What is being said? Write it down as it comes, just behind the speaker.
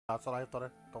That's alright,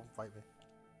 don't fight me.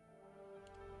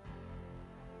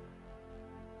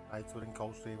 Right, we're in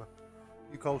co-streaming.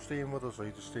 You co-streaming with us or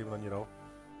you just streaming on your own?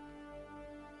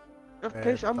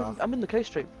 I'm in the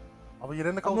co-stream. Oh, you're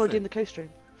in the co-stream? I'm already in the co-stream.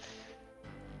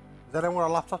 Is there anyone on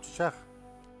a laptop to check?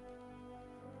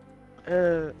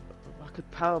 I could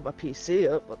power my PC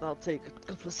up, but that'll take a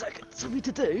couple of seconds for me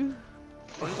to do.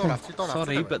 Well, you don't have to,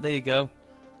 Sorry, but there you go.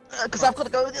 Because I've got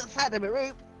to go to the other side of my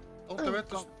room. Don't do it.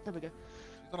 God, there we go.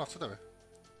 You don't have to do it.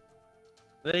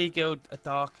 There you go, a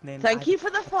darkening. Thank you for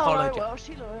the follow. Apologize. Well,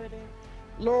 she lordy.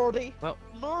 Lordy. Well,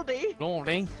 Lordy.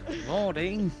 Lordy.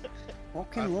 Lordy.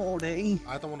 Fucking Lordy.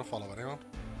 I don't want to follow anyone.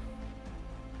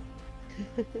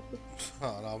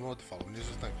 Oh no, I'm not following you,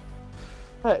 just think.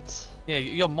 Right. Yeah,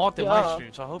 you're modding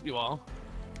Livestream, so I hope you are.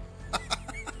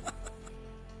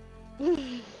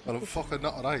 Well, I'm fucking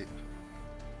not alright.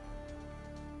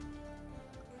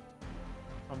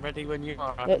 I'm ready when you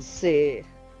are. Let's see.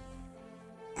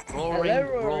 Roaring,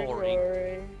 Hello, roaring.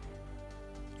 Rory.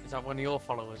 Is that one of your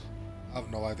followers? I have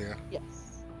no idea.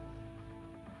 Yes.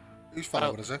 Who's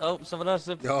following us? Oh, someone else.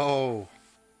 Yo.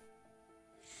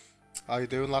 How you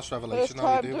doing, Last Revelation? First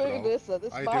How you time doing, doing bro? this, so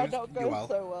this How you might doing? not go You well?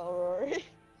 so well, Rory.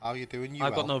 How you doing? You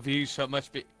I've got well? no views, so it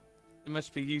must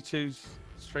be you two's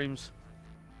streams.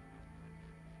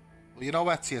 Well, you know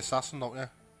Etsy Assassin, don't you?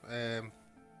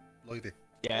 Lloydie.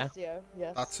 Yeah.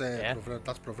 Yes. That's Yeah.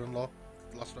 brother-in-law.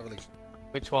 Last Revelation.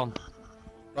 Which one?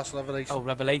 Last Revelation. Oh,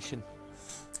 Revelation.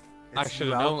 I It's should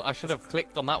have known. I should have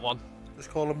clicked on that one. Just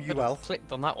call him Should UL. have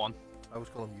clicked on that one. I always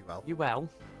call him UL. UL.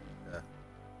 Yeah.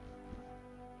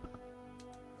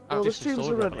 Well, the just streams are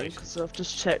installed running, Revelation. so I've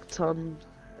just checked on.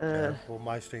 Yeah. Well,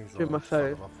 my stream's through on, my so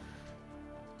I'm phone. off.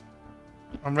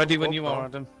 I'm ready when Up, you bro. are,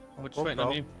 Adam. We're just Up, waiting bro.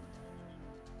 on you.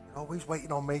 You're always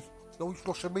waiting on me. You're always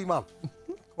rushing me, man.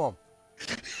 Come on.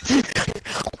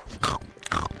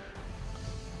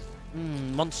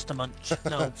 Monster Munch.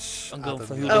 No, I'm going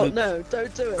for Adam, Oh Hula no!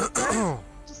 Don't do it. No.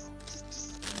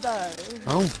 just no.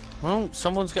 Oh, well,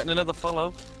 someone's getting another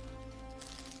follow.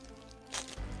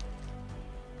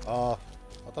 I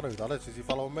don't know who that is. Is he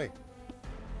following me?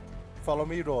 Follow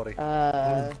me, Rory.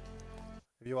 I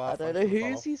If you are, don't thanks know for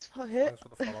the who's he's hit. Thanks for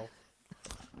the follow.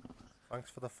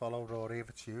 Thanks for the follow, Rory, if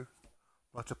it's you.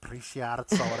 Much appreciated,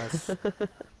 so it is.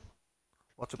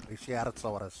 Much appreciated,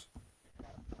 so it is.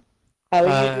 How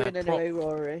are you doing anyway,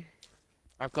 Rory?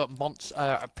 I've got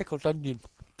pickled onion.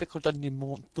 Pickled onion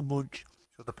monster munch.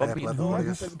 He's got the purple leather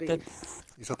buddies.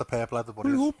 He's got the purple leather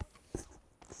buddies. He's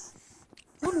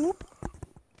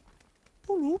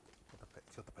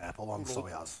got the purple one, so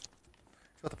he has.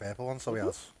 He's got the purple one, so he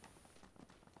has.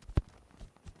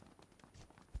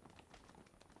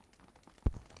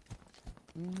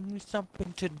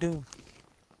 Something to do.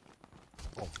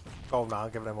 Oh, go now,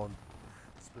 give him one.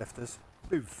 Splifters.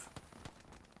 Boof.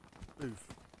 Boof.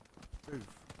 Boof.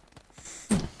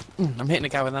 I'm hitting a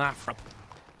guy with an afro.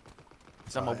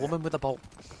 Because I'm a woman with a bolt.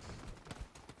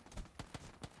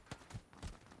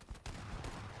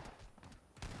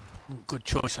 Good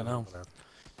choice, I know.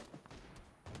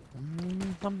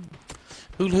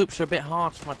 Hula hoops are a bit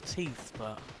hard for my teeth,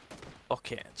 but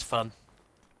fuck it, it's fun.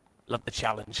 Love the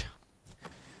challenge.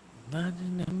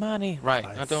 Money. Right,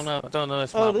 Nice. I don't know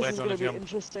this Oh, map. this Where is do going I to be jump?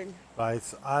 interesting.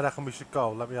 Right, I reckon we should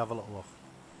go. Let me have a little look.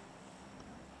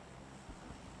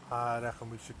 I reckon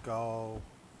we should go.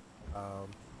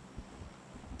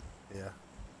 Yeah.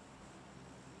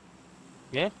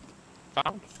 Yeah?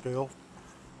 Found? School.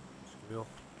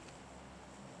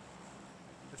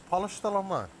 Is Polish still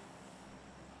online?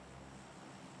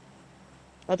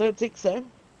 I don't think so.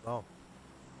 No.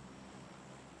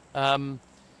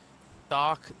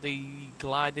 Dark, the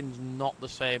gliding's not the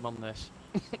same on this.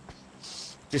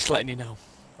 Just letting you know.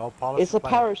 No, Polish It's a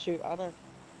playing. parachute, I know.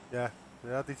 Yeah,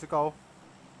 ready to go.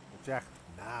 Eject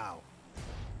now.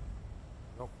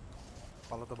 No.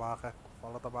 Follow the marker.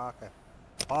 Follow the marker.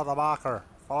 Follow the marker.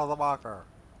 Follow the marker.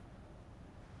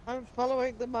 I'm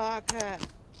following the marker.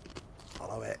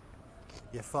 Follow it.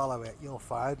 You follow it, you'll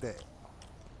find it.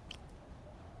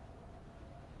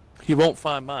 You won't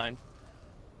find mine.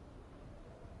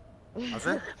 Has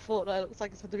it? Fortnite looks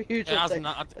like it's had a huge It hasn't.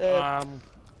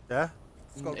 Yeah?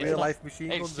 It's got It's real not- life machine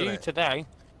guns It's in due it. today.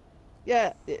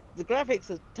 Yeah, the graphics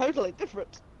are totally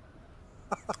different.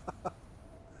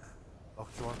 Oh,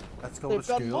 come on. Let's go They've to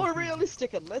gone school. more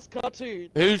realistic and less cartoon.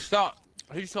 Who's got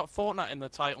Fortnite in the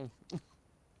title?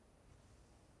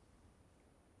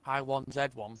 High one,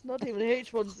 Z1. It's not even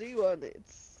H1Z1,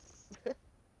 it's...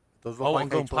 Does look Oh, like I'm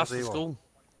going past the H1Z1. school.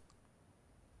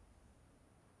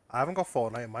 I haven't got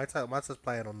Fortnite in my title. Mine says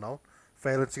playing unknown.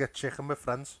 Failing to get chicken with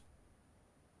friends.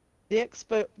 The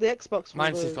Xbox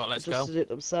Mine's One just got let's go. adjusted it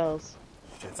themselves.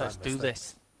 shit, Let's do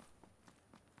this.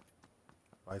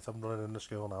 Right, I'm running in the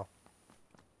school now.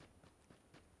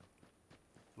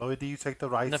 Lloyd, do you take the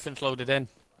right? Nothing's loaded in.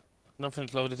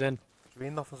 Nothing's loaded in. What do you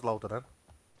mean nothing's loaded in?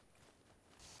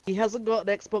 He hasn't got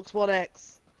an Xbox One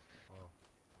X. Oh.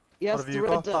 He has What have to you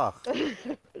got,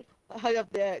 render. I have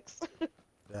the X.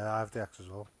 Yeah, I have the X as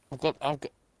well.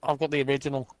 I've got the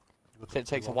original. It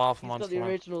takes a while for He's mine got to the run.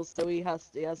 original, so he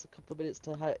has a couple of minutes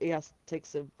to.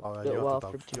 Takes a little while for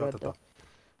him to render.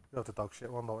 You have the dog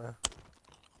shit one, don't you?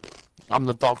 I'm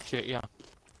the dog shit, yeah.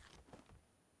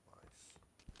 Nice.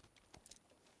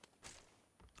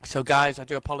 So guys, I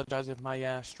do apologise if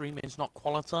my stream is not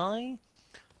quality.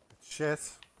 It's shit.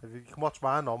 If you can watch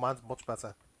mine, no, mine's much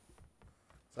better.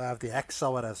 So I have the X,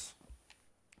 so it is.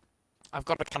 I've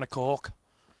got a can of Coke.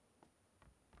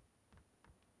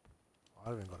 I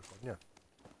haven't even got a gun yet.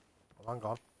 Well, hang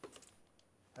on.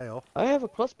 Hey up. I have a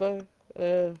crossbow,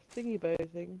 thingy bow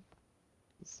thing.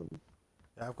 Some.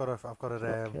 Yeah, I've got a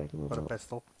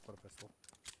pistol. Got a pistol.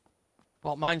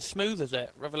 Well, mine's smooth, is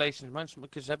it? Revelations, mine's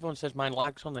because everyone says mine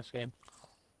lags on this game.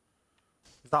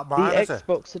 Is that mine, The is it?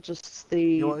 Xbox are just the.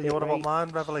 You on about rate mine,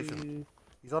 Revelation? to-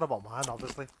 He's on about mine,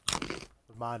 obviously.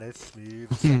 But mine is smooth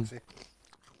and sexy.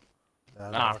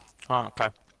 Yeah, Okay.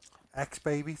 X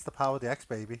baby, it's the power of the X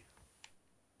baby.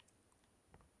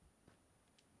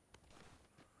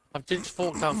 I've just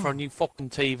forked out for a new fucking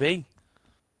TV.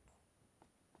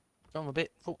 I'm a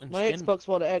bit fucking My skinned. Xbox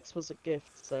One X was a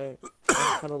gift, so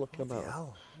I'm kind of looking Bloody about.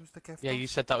 hell, who's the gift? Yeah, of? you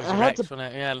said that was I your had ex, to-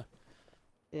 wasn't it? Yeah.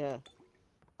 Yeah.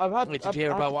 I've had. Wait, did I've, you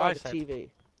hear I had about to what buy I the said? TV.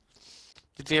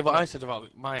 Did you hear what I said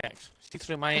about my ex? She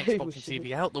threw my We Xbox and should-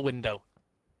 TV out the window.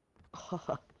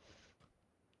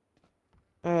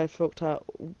 I forked out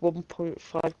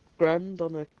 1.5 grand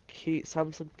on a cute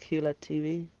Samsung QLED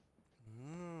TV.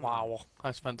 Wow,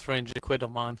 I spent 300 quid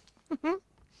on mine. Mine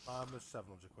was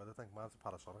 700 quid, I think. Mine's a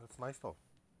Panasonic. It's nice though.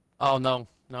 Oh no,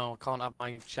 I can't have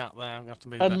my chat there. I'm gonna have to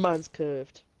move And it. mine's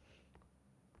curved.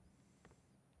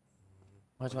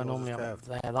 Where do I Yours is normally have it? curved.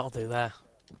 There, that'll do there.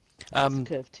 It's a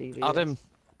curved TV. Adam,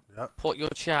 Yep. put your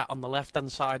chat on the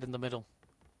left-hand side in the middle.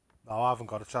 No, I haven't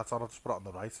got a chat on. I'll just put it on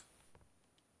the right.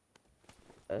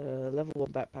 Level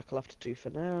 1 backpack I'll have to do for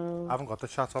now. I haven't got the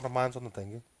chat on. Mine's on the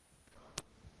thingy.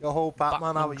 Your whole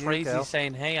Batman, how are you, crazy girl?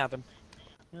 saying, "Hey, Adam."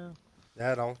 Yeah.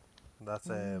 Yeah, no. That's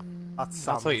I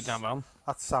Sam's. thought you'd done well.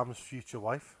 That's Sam's future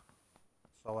wife.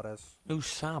 So it is. Who's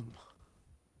Sam?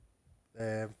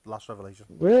 Last Revelation.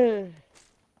 We're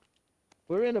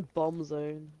in a bomb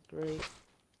zone. Great.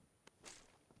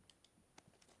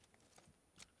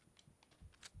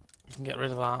 You can get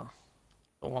rid of that.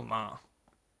 Don't want that.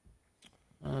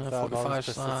 So 45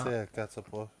 star. Gets a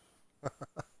push.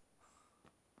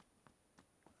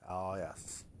 Oh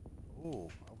yes. Ooh,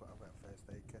 I've got first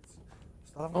aid kits.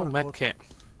 Still haven't Oh, got a med good- kit.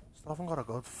 Still haven't got a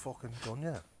good fucking gun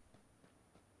yet.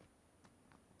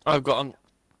 I've got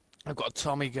a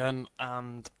Tommy gun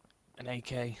and an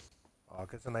AK, Oh,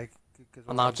 get an AK.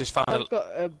 and I've just found I've got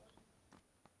a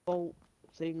bolt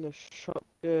thing, a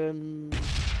shotgun.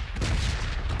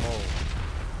 Oh.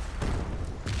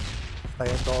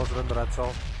 Stay indoors or in the red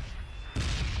zone.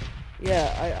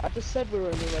 Yeah, I just said we were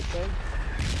in the red zone.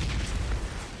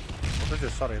 What did you?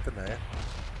 Sorry, I didn't hear.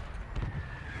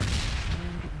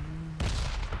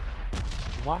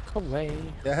 walk away.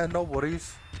 Yeah, no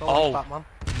worries. Don't Oh. worry, Batman.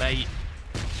 Mate,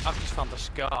 I've just found a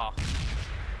scar.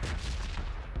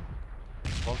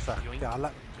 One sec. Yoink.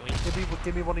 Yeah, Yoink.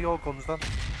 give me one of your guns then.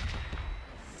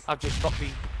 I've just got the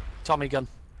Tommy gun.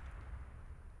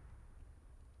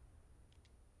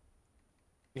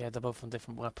 Yeah, they're both on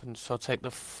different weapons, so take the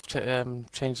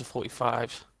change the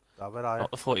 45s. Where are you?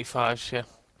 Not the 45s, yeah.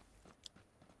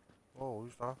 Oh,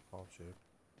 who's that? Oh, shoot.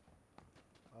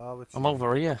 Oh, it's I'm you.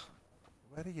 over here.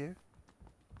 Where are you?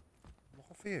 I'm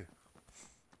looking for you.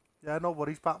 Yeah, no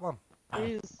worries, Batman.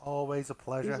 He's Always a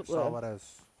pleasure. up So there. it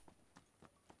is.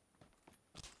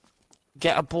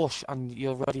 Get a bush and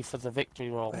you're ready for the victory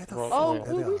roll. Where the roll- fuck Oh, Yeah, roll.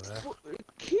 they will are, we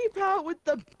keep out with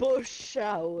the bush,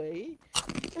 shall we?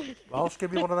 Well, just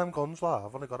give me one of them guns, lad.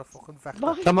 I've only got a fucking vector.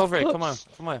 My Come over here, come on, gosh.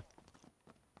 come here.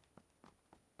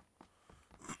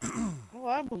 Oh,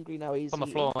 I'm hungry now. Easy. On the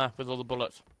floor there with all the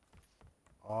bullets.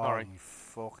 Oh, Sorry. you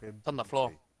fucking. It's on the floor.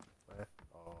 pussy. Where?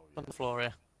 Oh, On yeah. the floor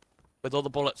here. With all the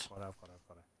bullets. Got it.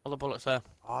 All the bullets there.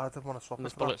 Oh, I didn't want to swap And it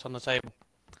there's for that. bullets on the table.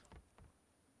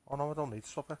 Oh, no, I don't need to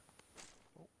swap it.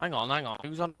 Hang on.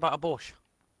 Who's on about a bush?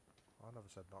 I never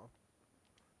said nothing.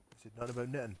 I said nothing about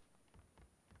knitting.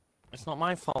 It's not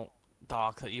my fault,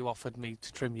 Dark, that you offered me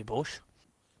to trim your bush.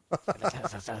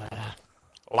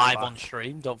 Live on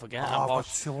stream, don't forget. Oh, I I've got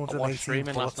watched 218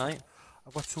 streaming last bullets. night.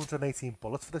 I've got 218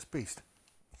 bullets for this beast.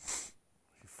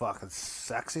 You fucking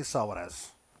sexy, so it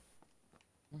is.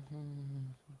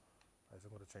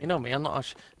 You know me, I'm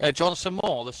not. Do you want some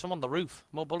more? There's some on the roof.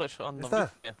 More bullets on the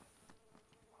roof. Yeah.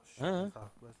 Where's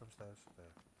them stairs? There.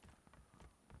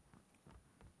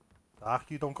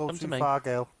 Dark, you don't go Come to too me. far,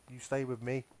 girl. You stay with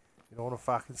me. You know what I'm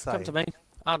fucking saying? Come to me.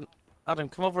 Adam,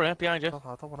 come over here behind you. No,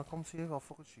 I don't want to come to you. I'll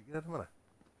fucking shoot you in a minute.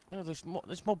 No,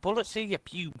 there's more bullets here, you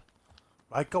pube.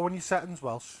 Right, go in your settings,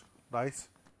 Welsh. Right,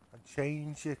 and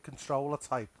change your controller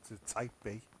type to Type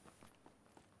B.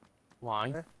 Why?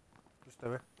 Yeah, just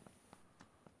do it.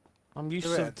 I'm used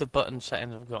to the button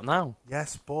settings I've got now.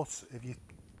 Yes, but if you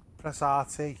press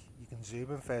RT, you can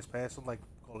zoom in first person like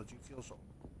Call of Duty or something.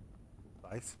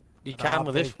 Right? You And can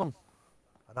with this one.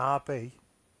 And RB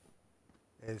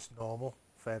is normal,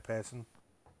 third person.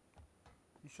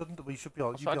 You shouldn't. We should be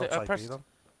on. You be on Type B then.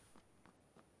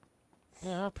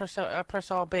 Yeah, I press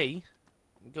RB.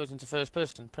 It goes into first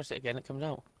person. Press it again, it comes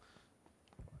out.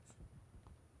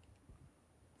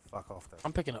 Fuck off then.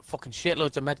 I'm picking up fucking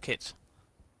shitloads of medkits.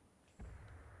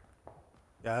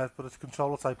 Yeah, but it's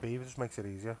controller Type B. It just makes it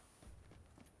easier.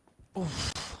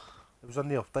 Oof. It was on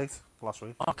the update last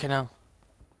week. Okay, now.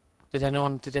 Did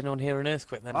anyone hear an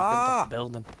earthquake then? Ah! The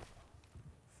building.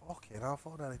 Fucking hell, I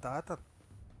thought I nearly died then.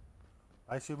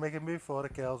 I should make a move for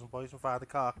it, girls and boys, and find the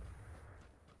car.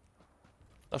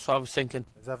 That's what I was thinking.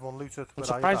 Is everyone looted? I'm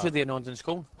surprised with the annoyance in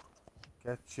school.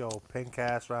 Get your pink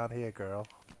ass round here, girl.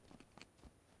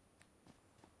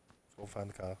 Let's go find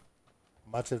the car.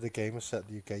 Imagine if the game was set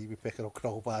in the UK, you'd be picking up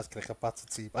crowbars, cricket bats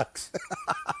and tea bags.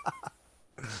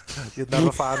 You'd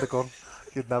never find a gun.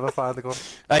 You'd never find a gun.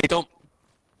 Hey,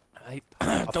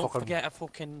 don't forget a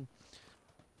fucking...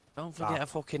 Don't forget a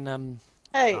fucking,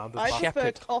 Hey, I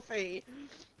prefer coffee.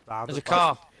 There's a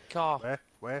car.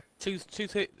 Where?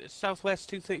 Southwest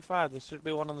 235. There should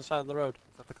be one on the side of the road.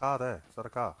 Is that the car there? Is that a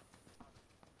car?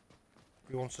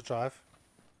 Who wants to drive?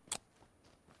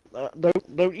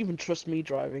 Don't even trust me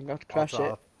driving. I'd crash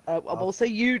it. I'll say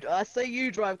you. I say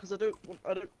you drive because I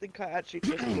don't think I actually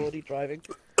trust Gordy driving.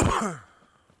 I'm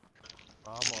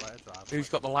alright driving. Who's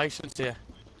got the license here?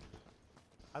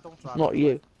 I don't drive. Not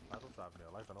you. I don't drive in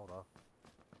real life. I know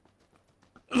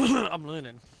that. I'm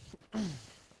learning.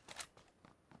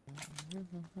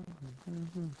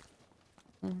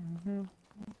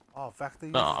 Oh, Vector.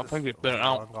 No, I think it's burnt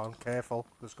out. Hang on, careful.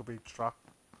 This could be trap.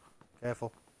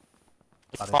 Careful.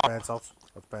 It's That is burnt out.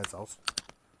 That's burnt out.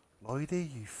 Lloydie,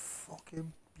 you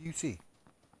fucking beauty.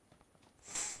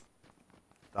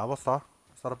 What's that?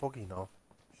 Is that a buggy? No.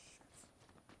 Shit.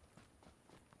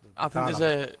 I think there's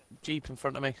a Jeep in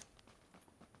front of me. You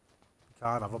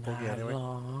can't have a buggy anyway.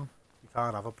 You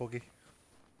can't have a buggy.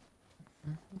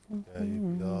 Yeah,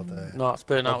 no, it's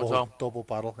burnt out as well. Double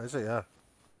barrel, is it? Yeah.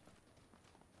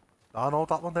 Oh no,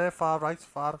 that one there, far right,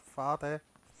 far there.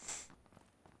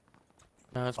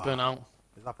 No, it's burnt out.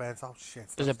 Is that burnt out? Shit.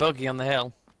 There's a buggy on the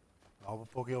hill. No, a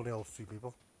buggy only holds 2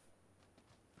 people.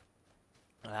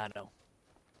 I know.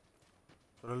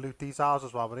 So to loot these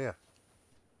houses while we're here.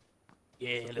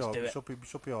 Yeah, let's do it. We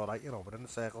should be alright, you know, we're in the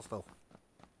circle still.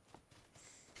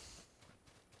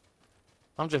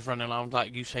 I'm just running around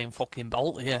like Usain fucking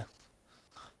Bolt here.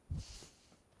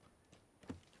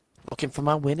 Looking for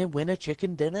my winner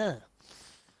chicken dinner.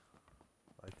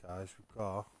 Right guys, we've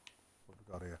got... What have we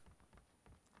got here?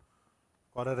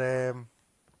 Got a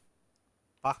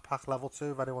backpack level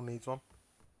 2 if anyone needs one.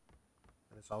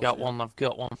 Got one, I've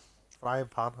got one. Frying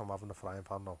pan, I'm having a frying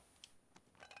pan now.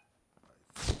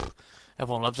 Right.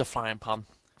 Everyone loves a frying pan.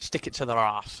 Stick it to their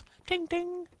arse. Ting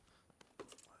ting.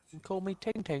 You call me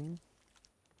ting ting.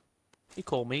 You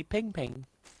call me ping ping.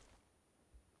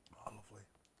 Oh, lovely.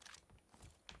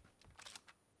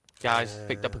 Guys,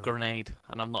 picked up a grenade,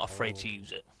 and I'm not afraid to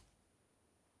use it.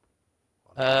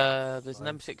 There's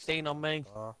an M16 on me.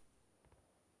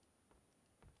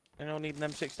 Anyone need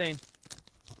an M16?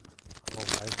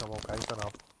 I'm okay for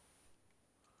now.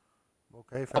 I'm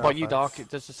okay for How now, about you, thanks. Dark? It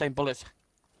does the same bullets.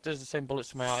 It does the same bullets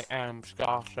to my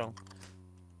scar, so.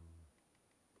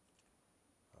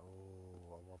 Oh,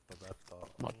 I want the red dot.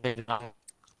 Not doing that. Red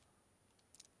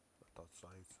dot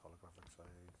sights, holographic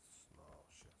sights. No,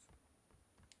 shit.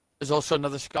 There's also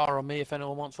another scar on me if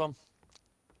anyone wants one.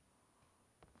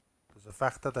 There's a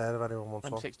Vector there if anyone wants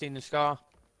one. M16 and scar.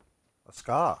 A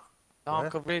scar? Dark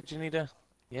Where? coverage, you need a...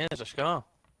 Yeah, there's a scar.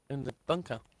 In the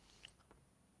bunker.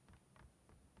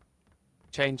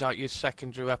 Change out your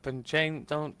secondary weapon.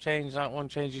 Don't change that one,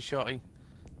 change your shotty.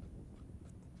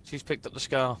 She's picked up the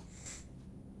scar.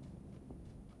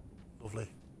 Lovely.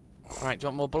 Right, do you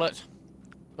want more bullets?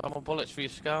 Got more bullets for your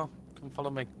scar? Come follow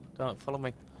me. Don't follow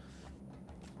me.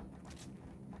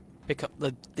 Pick up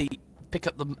the pick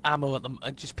up the ammo at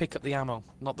the. Just pick up the ammo,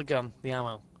 not the gun. The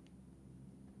ammo.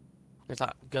 Because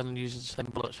that gun uses the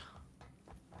same bullets.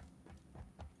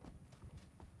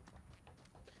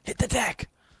 Hit the deck.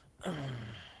 Right,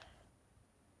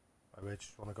 we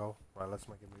just want to go. Right, let's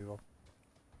make a move on.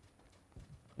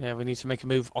 Yeah, we need to make a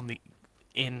move on the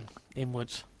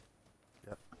inwards.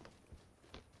 Yep.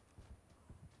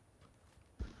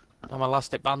 I'm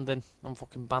elastic banding. I'm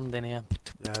fucking banding here.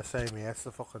 Yeah, same here. It's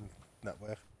the fucking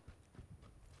network.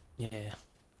 Yeah.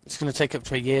 It's gonna take up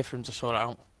to a year for him to sort it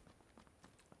out.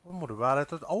 Don't worry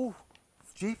about it. Oh,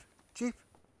 Jeep.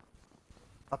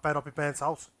 That better not be burnt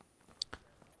out.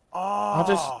 Oh!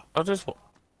 I'll just.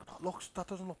 That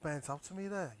doesn't look burnt out to me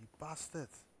there, you bastard.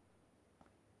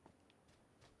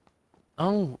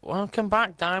 Oh, welcome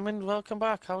back, Diamond. Welcome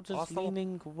back. How does Awesome.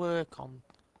 leaning work on?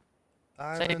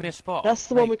 Diamond. Save me a spot. That's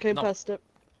the Mate, one we came no, past it.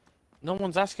 No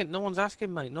one's asking,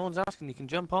 mate. No one's asking. You can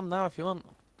jump on now if you want.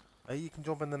 Hey, you can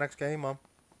jump in the next game, man.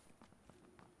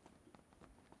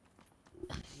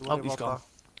 Oh, he's gone. That?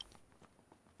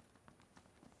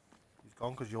 He's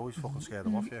gone because you always fucking scared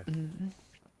him off you.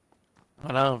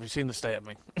 I know, have you seen the state of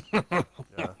me? Yeah,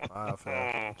 I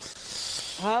have.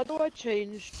 How do I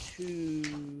change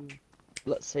to,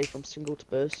 let's say, from single to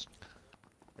burst?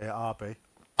 Yeah, RB.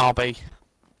 RB.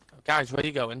 Guys, where are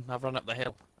you going? I've run up the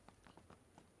hill.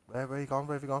 Where you gone?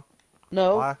 Where have you gone?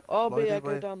 No, Why? RB, Lloydie, I go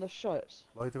where? down the shots.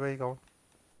 Lloydie, where you going?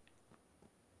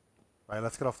 Right,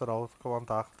 let's get off the road. Come on,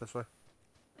 Dark, this way.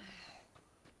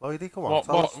 Lloydie, come on.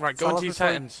 What? Right, go into your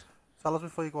settings. Tell us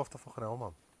before you go off the fucking hill,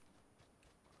 man.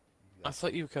 I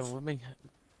thought you were coming with me.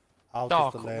 How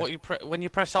Dark, does when you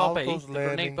press how RB, does the grenade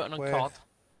learning button on work? COD.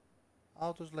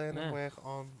 How does learning Yeah. work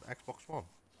on Xbox One?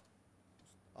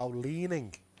 Oh,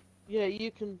 leaning. Yeah,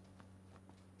 you can.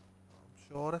 I'm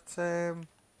sure it's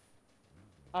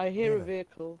I hear a Yeah.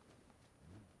 vehicle.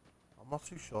 I'm not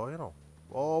too sure, you know.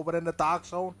 Oh, we're in the dark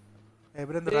zone. Hey,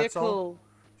 we're in the red zone. Vehicle.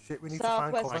 Shit, we need to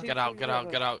find Southwest cover. Right, get out, get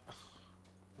out, get out.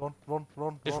 Run.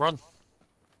 Just run.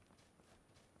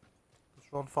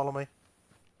 Just run, follow me.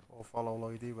 Or follow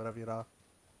Lloydie, wherever you are.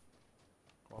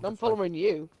 Go on, I'm this way. following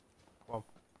you. Come on.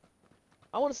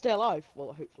 I want to stay alive.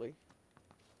 Well, hopefully.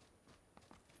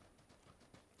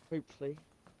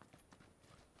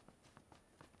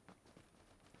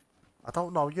 I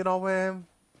don't know, you know, I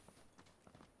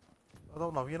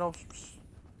don't know, you know,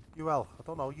 UL. I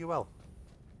don't know, UL.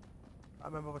 I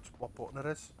remember what button it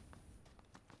is.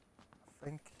 I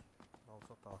think. No, it's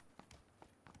not that.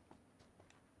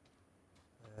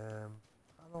 I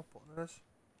don't know what button it is.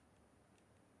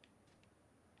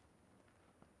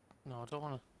 No, I don't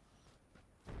want to.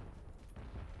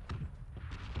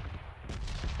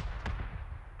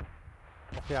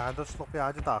 Look behind us, look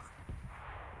behind you, Dark.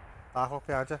 Dark, look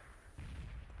behind you.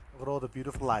 Look at all the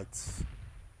beautiful lights.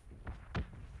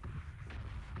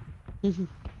 We're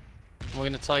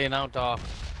going to tell you now, Dark.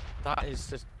 That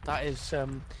is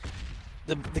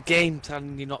the game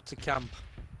telling you not to camp.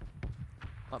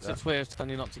 That's its way of telling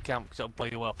you not to camp because it'll blow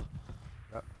you up.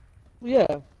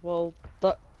 Yeah, well,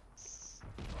 that's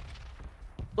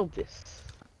obvious.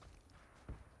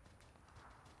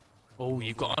 Oh,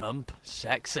 you got an ump.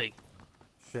 Sexy.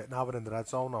 Shit, now we're in the red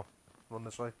zone now. Run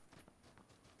this way.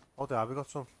 Oh dear, we got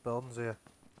some buildings here.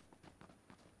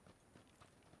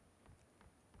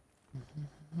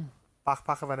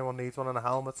 Backpack if anyone needs one and a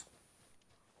helmet.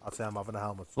 I'd say I'm having a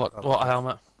helmet. What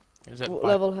helmet? Is it What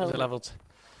level helmet? Is it level 2?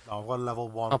 No, I've got a level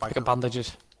 1. I'll pick up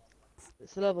bandages.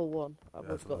 It's level 1. I've Yeah,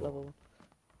 both it's got level level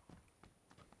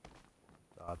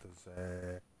 1. That is,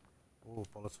 oh,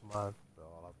 bullets for mine. So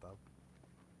I'll have them.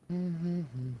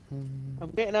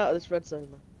 I'm getting out of this red zone,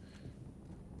 man.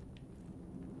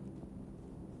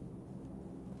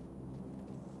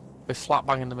 We're slap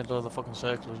bang in the middle of the fucking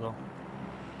circle as well.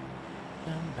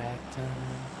 Come back time.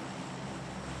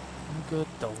 Good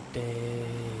old days.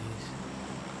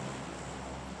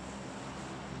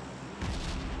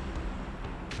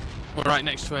 We're right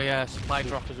next to a supply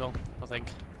drop as well, I think.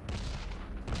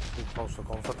 Too close for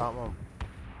comfort, that one.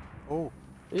 Oh,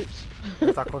 Oops.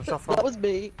 where's that gunshot from? That was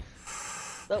me.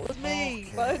 That was me.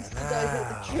 Fucking By accident, I hit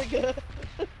the trigger.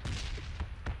 Fucking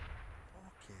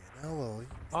hell, Lily.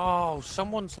 Oh,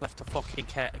 someone's left a fucking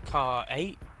car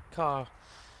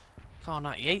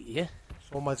 98 here.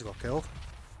 Someone might have got killed.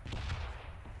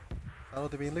 How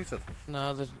have they been looted?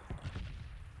 No, there's...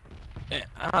 It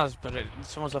has, but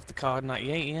someone's left the car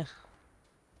 98 here.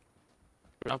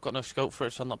 I've got no scope for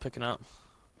it, so I'm not picking it up.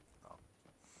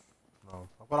 No.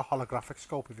 I've got a holographic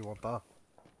scope if you want that.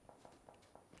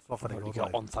 It's not I've very already good, got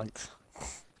like. one, thanks.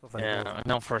 It's not very Yeah, good.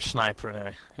 not for a sniper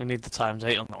anyway. We need the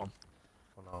 ×8 on that one.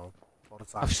 Oh, no. What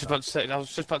a I was just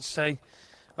about to say,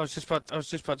 I was just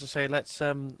about to say let's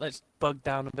bug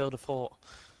down and build a fort.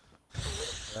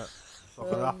 Yeah, it's not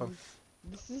gonna happen.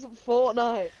 This isn't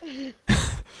Fortnite.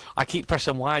 I keep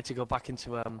pressing Y to go back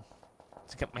into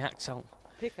to get my axe out.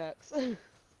 Pickaxe.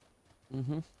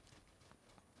 Mhm.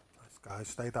 Nice, guys,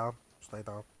 stay down. Stay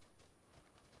down.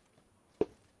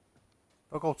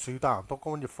 Don't go too down. Don't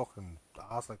go on your fucking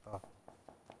ass like that.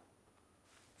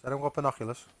 Has anyone got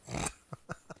binoculars?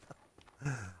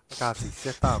 I can't see.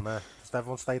 Sit down there. Just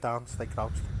everyone stay down. Stay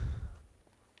crouched.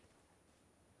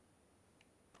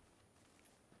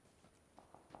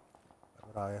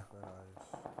 Where are you? Where are you?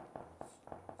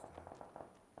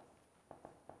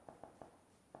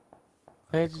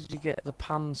 Where did you get the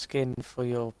pan skin for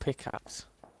your pickaxe?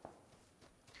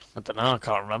 I don't know. I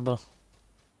can't remember.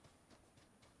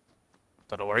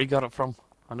 Don't know where you got it from.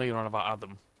 I know you're on about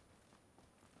Adam.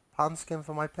 Pan skin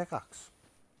for my pickaxe.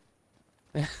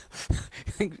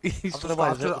 He's I've just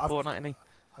buys it for Fortnite, isn't he?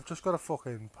 I've just got a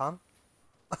fucking pan.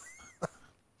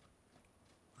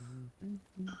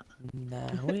 Now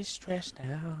he's stressed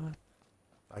out.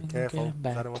 Like, careful. Is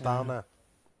anyone down there?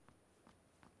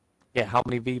 Yeah, how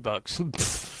many V-Bucks? I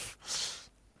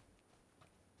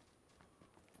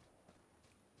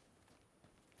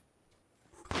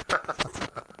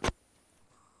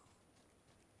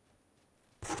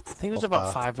think it was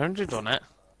about 500 on it.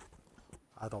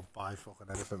 I don't buy fucking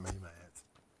anything, me, mate.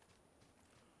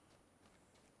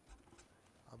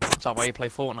 Is that why you play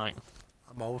Fortnite?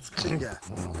 I'm old school, yeah.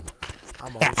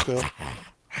 I'm old school.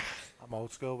 I'm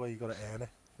old school where you gotta earn it.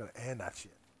 You gotta earn that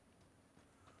shit.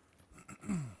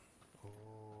 Oh,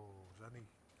 is there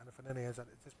anything in here? Is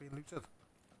this being looted?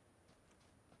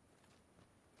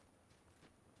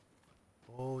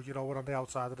 Oh, you know, we're on the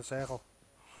outside of the circle.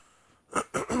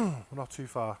 We're not too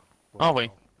far. Well, Are we?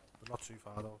 no, we're not too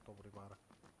far though, don't worry about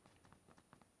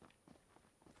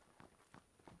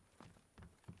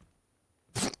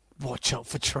it. Watch out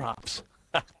for traps.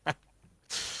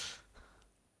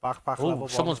 Backpack Oh, level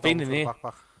someone's 1, been don't in for the here.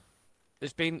 backpack.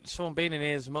 There's been someone been in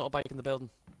here. There's a motorbike in the building,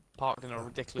 parked in a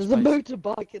ridiculous There's a place.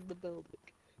 motorbike in the building.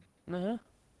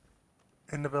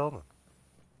 In the building?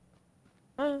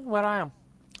 Where I am.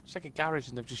 It's like a garage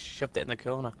and they've just shoved it in the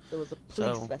corner. There was a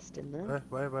police vest in there.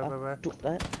 Where? Took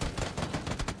that.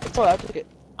 It's alright, I took it.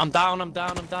 I'm down. Top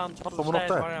of the Someone up stairs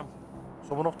there? where I am.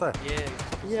 Someone up there? Yeah.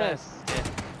 Top of the Yes. stairs.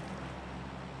 Yeah.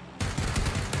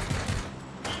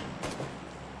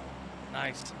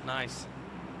 Nice.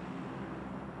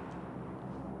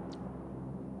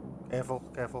 Careful.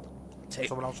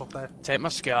 Someone else up there. Take my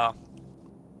scar.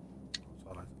 It's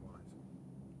alright.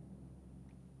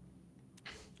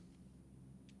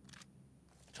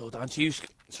 So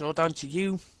down to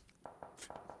you.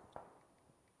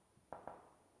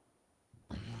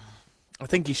 I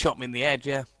think he shot me in the head,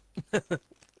 yeah. I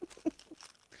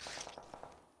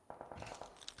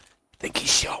think he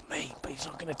shot me, but he's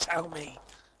not going to tell me.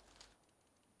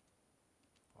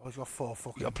 Oh, he's got 4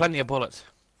 fucking... You got plenty of bullets.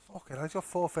 Fucking hell, he's got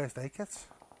 4 first aid kits.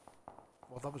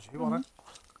 Well, that was you, wasn't it?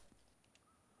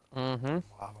 Mm-hmm. Wow,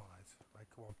 alright. Right,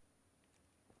 come on.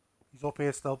 He's up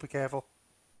here still, be careful.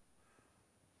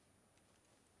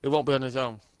 He won't be on his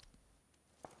own.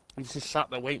 He's just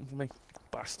sat there waiting for me.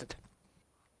 Bastard.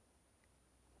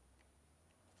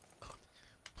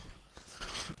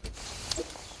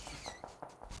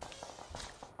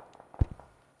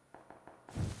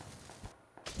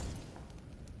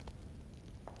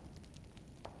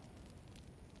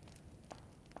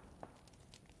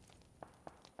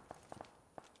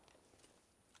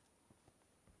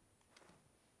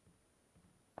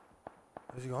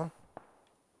 Where's he gone?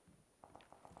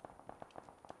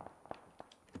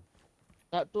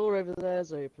 That door over there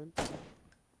is open.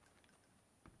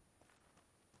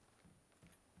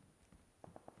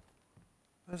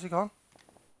 Where's he gone?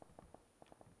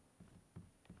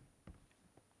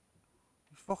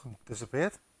 He's fucking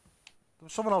disappeared. There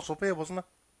was someone else up here, wasn't there?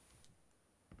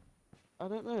 I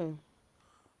don't know.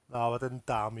 No, I didn't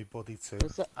down me buddy too.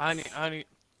 Is that... I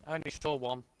only saw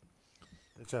one.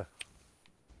 Did you?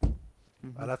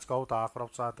 Let's go, Dark. We're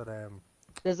outside the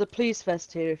There's a police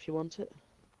vest here if you want it.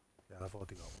 Yeah, I've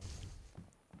already got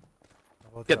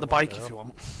one. Get the bike if you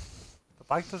want. The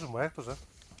bike doesn't work, does it?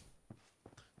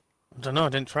 I don't know, I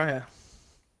didn't try it.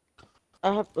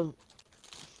 I have... Right,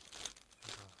 he's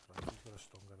got a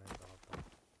stun grenade, I'll have that.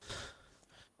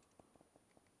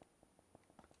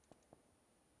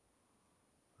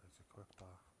 Let's equip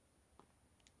that.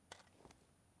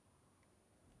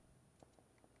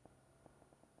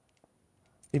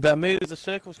 You better move, the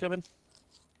circle's coming.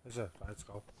 Is it? Right, let's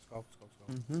go. Let's go.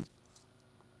 Mm-hmm.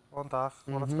 Come on, Dark.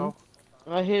 Come on, let's go.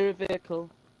 I hear a vehicle.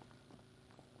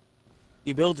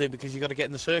 You build it because you got to get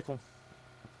in the circle.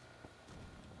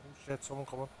 Shit, someone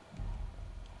coming.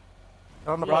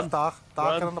 Get on the Run. back, Dark. Dark,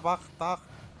 Run. get on the back, Dark.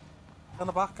 Get on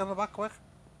the back, quick.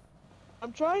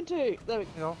 I'm trying to. There we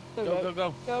Go. go.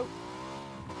 Go. Go.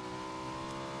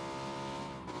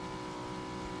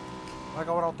 I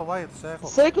go out the way, the circle.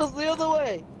 Circle's the other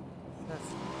way.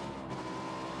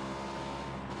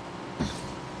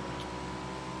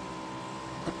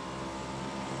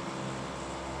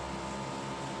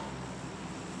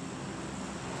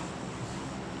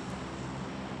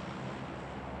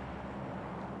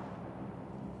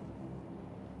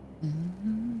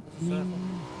 Shit.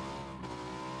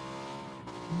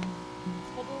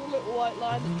 Follow the little white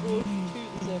line that draws you to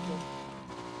the circle.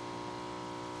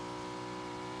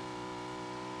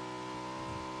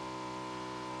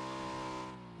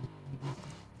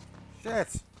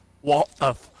 Shit. What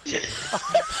the?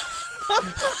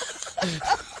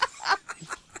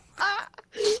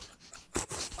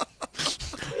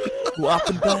 What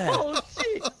happened there? Oh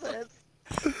Jesus!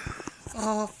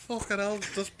 Oh, fucking hell.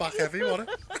 Just back heavy, wasn't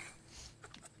it?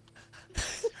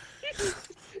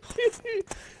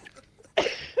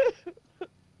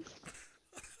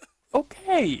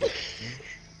 Okay.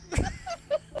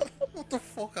 What the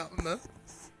fuck happened then?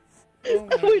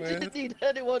 We didn't need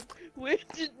anyone. We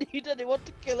didn't need anyone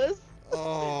to kill us.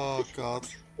 Oh, God.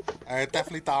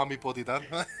 Definitely down me buddy then.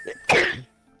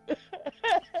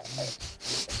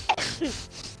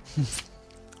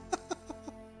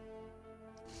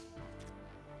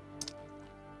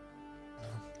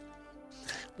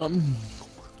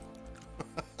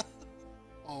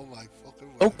 Oh my fucking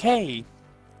word. Okay.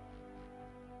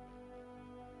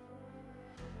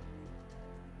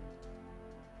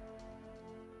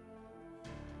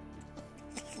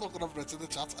 Look at I've written in the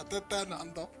chat. I did turn the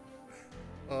hand up.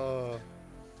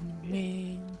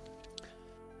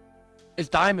 Is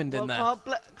Diamond in Well,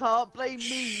 there? can't blame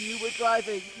me. You were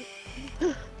driving.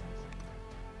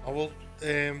 Oh well,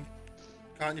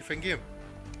 can't you think him?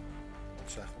 One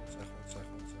sec.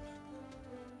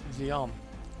 Is he on?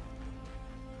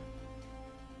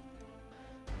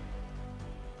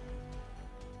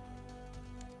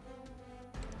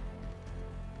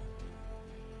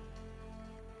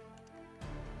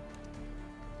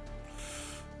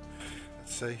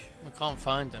 Let's see. I can't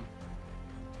find him.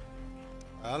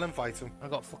 I'll invite him. I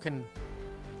got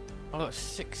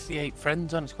 68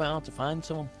 friends on. It's quite hard to find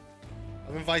someone.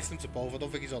 I've invited him to both. I don't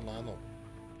think he's online though.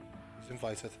 He's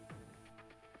invited.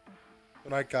 Good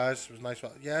night, guys. It was nice.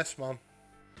 Yes, man.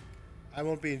 I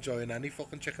won't be enjoying any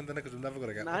fucking chicken dinner because I'm never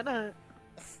gonna get one. No.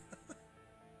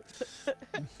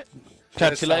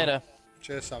 Catch you later.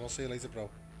 Cheers, Sam. I'll see you later, bro.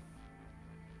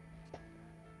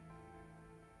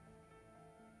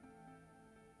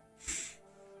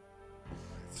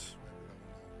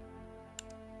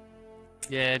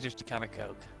 Yeah, just a can of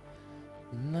Coke.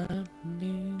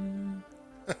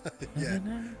 Yeah.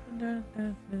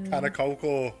 Can of Coke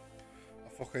or a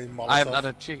fucking Molotov. I haven't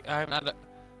had a.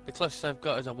 The closest I've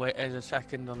got is a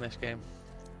second on this game.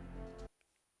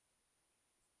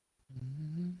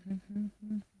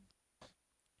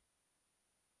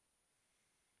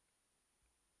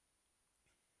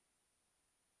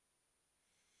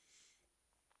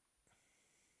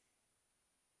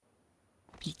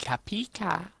 Pika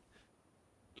Pika.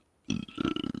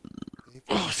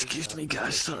 Oh, excuse me,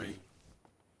 guys. Sorry.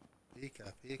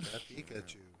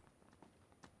 Pikachu.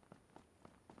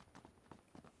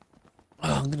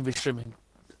 Oh, I'm gonna be streaming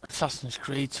Assassin's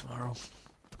Creed tomorrow.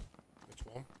 Which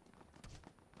one?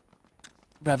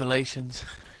 Revelations.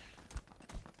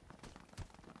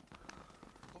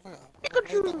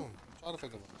 Pikachu. I'm trying to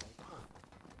think of it.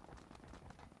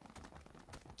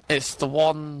 It's the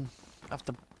one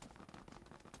after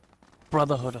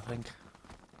Brotherhood, I think.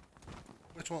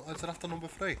 Which one? Is it after number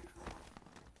 3?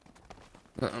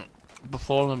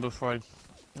 Before number 3.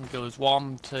 It goes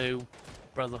 1, 2,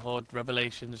 Brotherhood,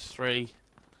 Revelations, 3.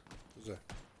 Is it?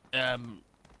 On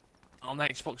the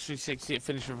Xbox 360 it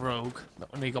finished with Rogue,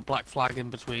 and you got Black Flag in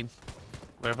between,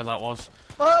 wherever that was.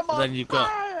 Then you've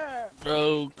got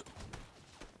Rogue,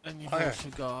 and you've also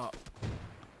got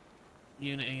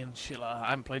Unity and shit like that. I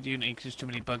haven't played Unity because there's too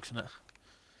many bugs in it.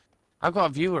 I've got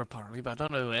a viewer apparently, but I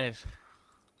don't know who it is.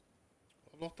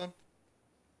 Look then.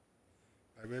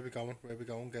 Right, where we going? Where we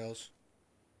going, girls?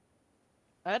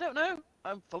 I don't know.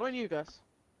 I'm following you guys.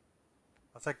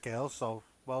 I said girls, so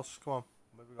Welsh, come on.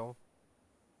 Where we going?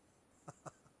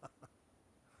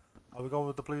 Are we going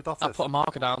with the blue dots? I'll put a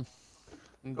marker down.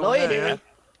 Lloydie. Yeah?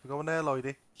 We're going there,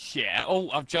 Lloydie. Yeah. Oh,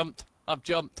 I've jumped. Oh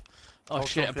Don't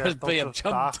shit, jump I yet, pressed B, I've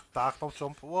jumped. Dark, don't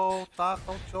jump. Whoa, Dark,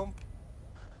 don't jump.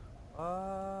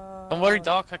 Don't worry,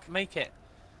 Dark, I can make it.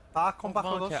 Dark, come back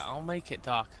with us. I'll make it,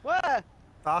 Dark. Where?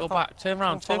 Dark, Go back, turn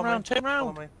round, turn round, turn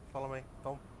round. Follow me.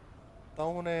 Don't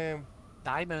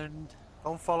Diamond.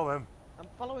 don't follow him. I'm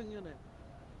following you now.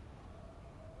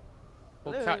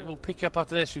 We'll pick you up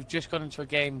after this. We've just gone into a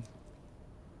game.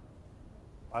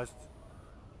 Right.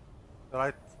 You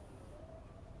alright?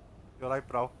 You alright,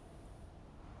 bro?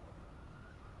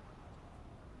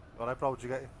 You alright, bro? Did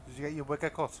you get your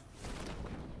wigger cut?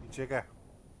 Your jigger?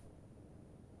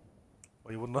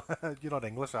 Well, you wouldn't. You're not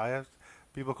English, are you?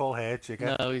 People call hair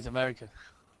jigger. No, he's American.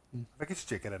 I think it's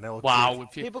jigger, isn't it? Wow.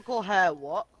 People call hair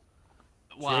what?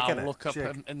 Wow, Jig, look up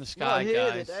jig. in the sky,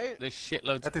 Here guys. they don't. There's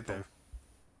shitloads of They people. do.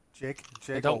 Jig.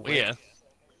 They don't hear.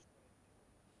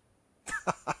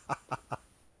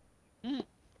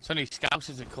 It's only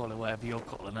Scousers that call it whatever you're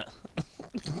calling it.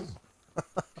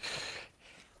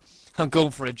 I'm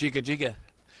going for a jigger.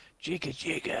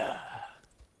 Jigger.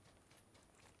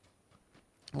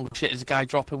 Oh shit, there's a guy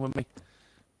dropping with me.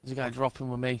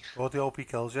 Or the OP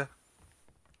kills you.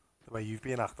 The way you've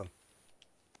been acting.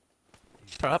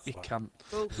 Shut up, you cunt.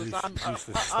 Cool, 'cause Useless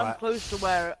I'm sweat. close to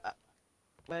where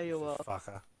you are.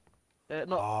 Fucker.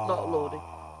 Not loading.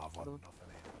 I've got nothing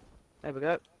here. There we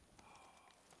go.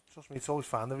 Trust me, it's always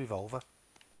fine, the revolver.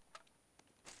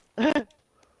 Don't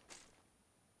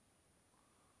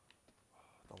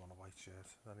want a white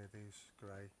shirt. Any of these?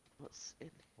 Grey, What's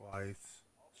in? white,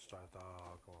 striped.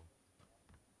 Oh, go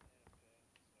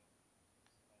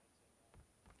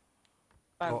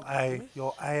on.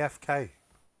 You're AFK.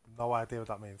 No idea what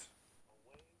that means.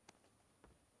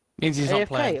 Means he's not AFK,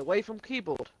 playing. away from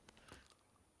keyboard.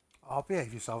 Oh,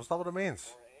 behave yourself. Is that what it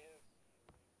means?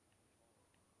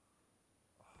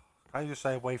 Can't you just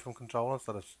say away from control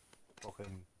instead of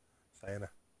fucking saying it?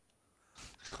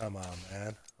 Come on,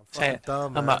 man. I'm fucking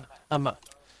dumb, man.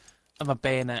 I'm a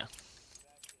bayonet.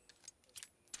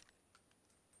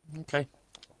 Okay.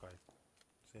 Okay.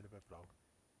 See you in a bit, bro.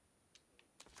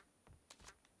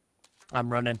 I'm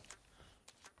running.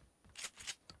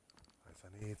 Right, I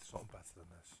need something better than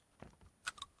this.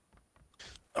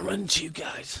 I'm running to you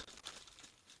guys.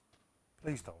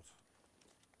 Please don't.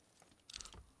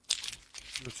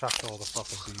 You attract all the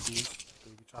fucking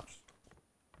booby traps.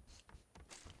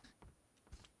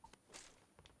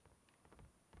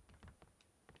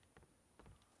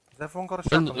 Has everyone got a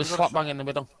shotgun? The slot bang in the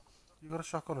middle. You got a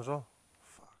shotgun as well?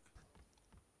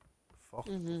 Fuck,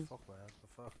 man. The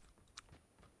fuck.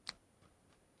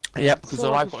 Yep, because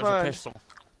all I've got is a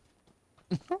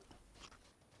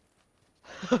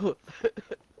pistol.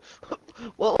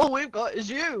 Well, all we've got is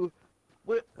you.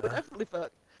 We're definitely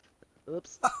fucked.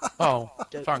 Oops. Oh,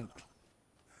 thanks.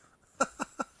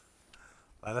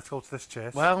 Right, let's go to this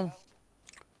church. Well,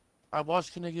 I was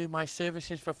going to do my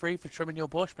services for free for trimming your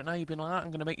bush, but now you've been like that, I'm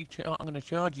going to make you. I'm going to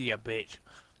charge you, you bitch.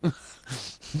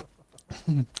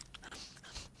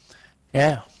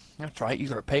 Yeah, that's right. You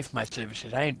got to pay for my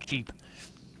services. I ain't cheap.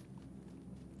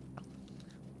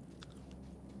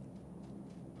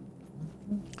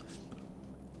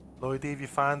 Lloyd, if you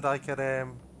find like a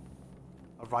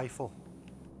rifle,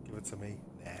 give it to me.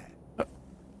 Nah.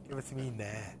 Give it to me, nah.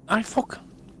 I found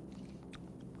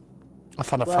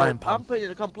a Well, frying pan. I'm putting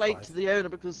a complaint to the owner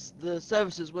because the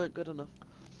services weren't good enough.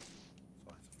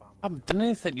 I haven't done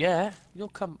anything yet. You'll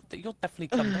definitely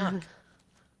come back.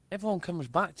 Everyone comes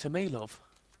back to me, love.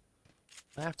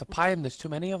 I have to pay them. There's too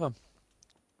many of them.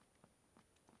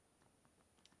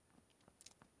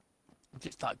 I'm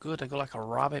just that good. I go like a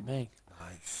rabbit, me.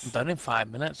 Nice. I'm done in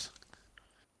 5 minutes.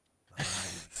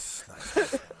 Nice.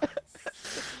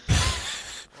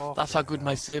 That's how good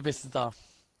my services are.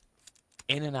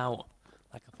 In and out,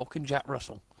 like a fucking Jack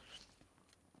Russell.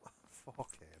 Fucking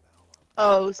hell, man.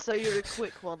 Oh, so you're a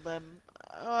quick one then.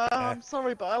 Yeah. I'm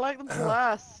sorry, but I like them to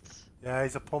last. Yeah,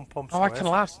 he's a pump Oh, squirt. I can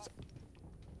last.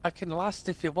 I can last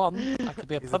if you want. I could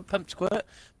be a pump squirt.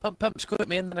 Pump squirt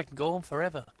me, and then I can go on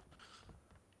forever.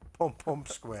 Pump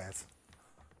squirt.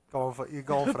 You're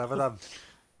going forever then.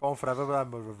 Going forever then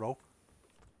with a rope.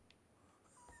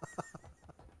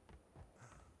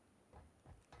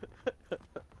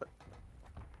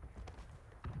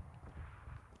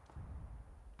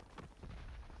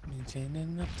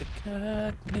 Maintaining up to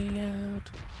cut me out.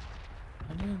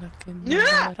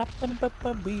 Yeah!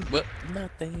 We were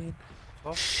nothing.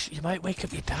 What? Shh, you might wake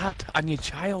up your dad and your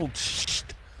child. Shh.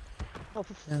 Oh,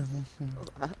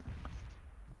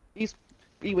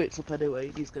 he wakes up anyway,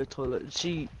 he needs to go to the toilet, and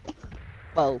she...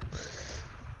 Well,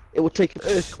 it would take an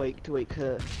earthquake to wake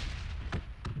her.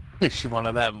 Is she one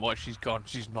of them? What, she's gone,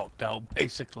 she's knocked out,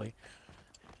 basically.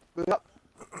 Yep.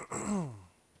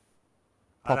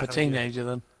 Proper teenager,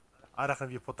 then. I reckon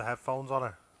if you put the headphones on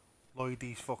her,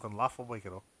 Lloydie's fucking laugh will wake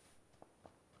her up.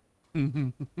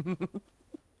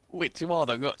 Which one?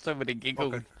 I've got so many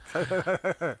giggles.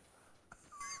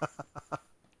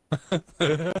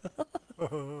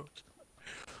 Oh.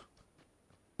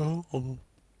 Oh.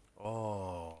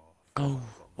 Oh.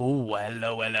 Oh,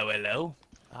 hello.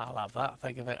 I'll have that.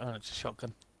 Think of it. Oh, it's a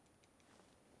shotgun.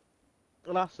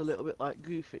 Well, that's a little bit like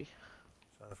Goofy. Is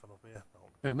there anything up here? No.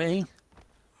 For me?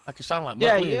 I can sound like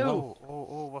Yeah, Muttley, you.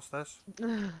 Oh, what's this?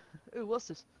 Ooh, what's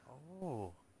this?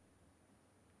 Oh.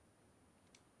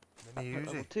 Mini Uzi.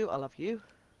 Level 2, I love you.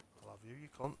 I love you, you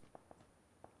cunt.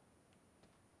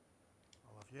 I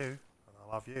love you, and I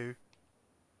love you.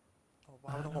 Oh,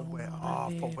 why would I want wear? Oh,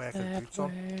 I've put working boots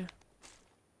on.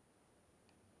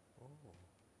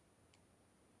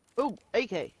 Oh,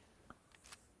 AK.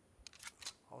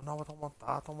 Oh no, I don't want that.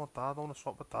 I don't want that. I don't want to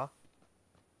swap with that.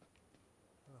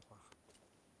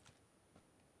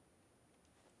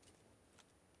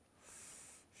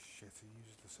 Shit, he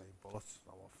uses the same bullets.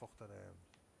 Oh, I fucked it.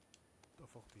 I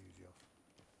fucked the Uzi off.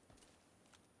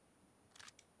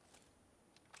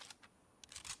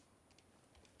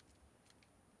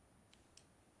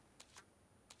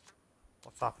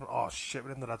 What's happening? Oh shit,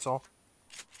 we're in the red zone.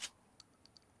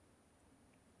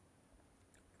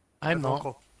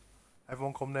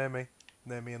 Everyone come near me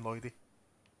and Lloydie.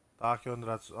 Dark, you're in the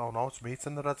red zone. Oh no, it's me, it's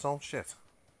in the red zone. Shit.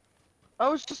 I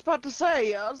was just about to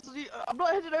say, I'm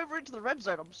not headed over into the red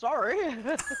zone, I'm sorry.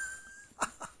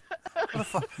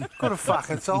 Could have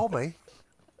fucking told me.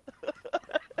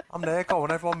 I'm there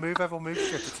going, everyone move,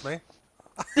 shit, it's me.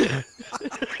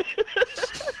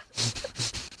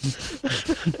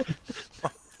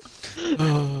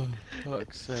 Oh,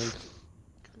 fuck's sake.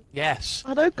 Yes.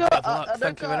 I know,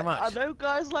 Thank you very much. I know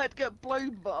guys like to get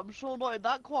blown, but I'm sure not in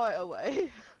that quiet a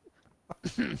way.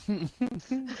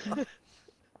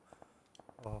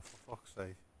 Oh, for fuck's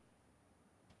sake.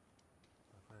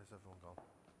 Where's everyone gone?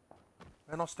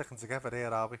 We're not sticking together here,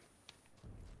 are we?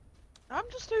 I'm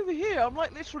just over here. I'm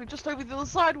like literally just over the other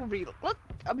side with me. Look,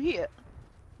 I'm here.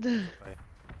 Right.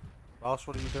 Ross,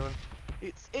 what are you doing?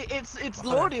 It's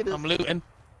Lordy. I'm looting.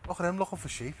 Look at him looking for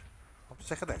sheep. I'm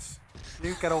sick of this.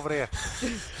 You get over here.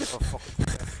 Oh, fucking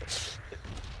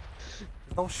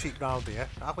There's no sheep round here.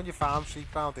 How can you farm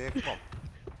sheep round here? Come on.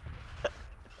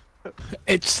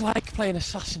 It's like playing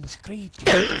Assassin's Creed.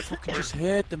 You fucking just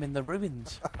heard them in the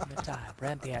ruins.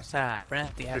 Round the outside.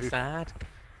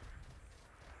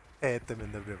 Heard them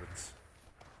in the ruins.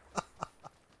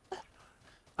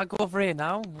 I go over here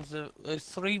now. There's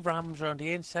 3 rams around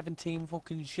here and 17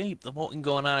 fucking sheep. They're walking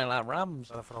going on like rams.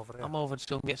 Over here. I'm over to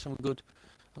go and get some good.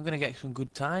 I'm gonna get some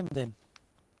good time then.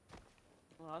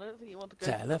 Well, I don't think you want to go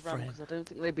to the ram because I don't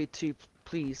think they'd be too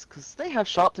pleased because they have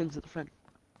sharp things at the front.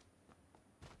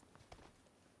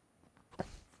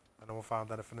 Anyone found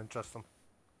anything interesting?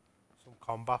 Some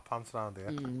combat pants around here.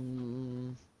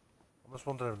 I'm just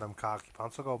wondering if them khaki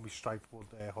pants will go with me striped wood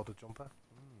hooded jumper.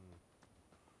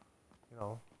 You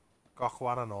know,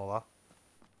 Gokwan and all that.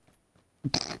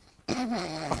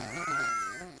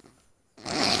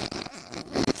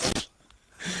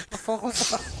 The fuck was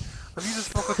that? Have you just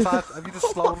fucking tried? Have you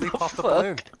just slowly popped the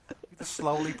balloon? You just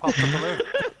slowly popped the balloon.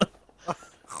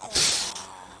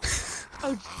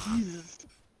 Oh Jesus!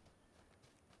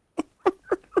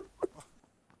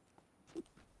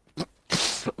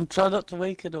 I'm trying not to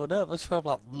wake anyone up. That's why I'm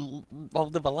like, I'll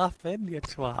never laugh in, you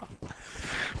twat.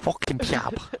 Fucking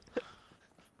chap.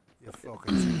 You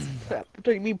fucking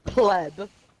Don't you mean pleb?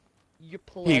 You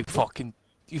pleb.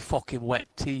 You fucking wet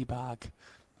teabag.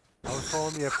 I was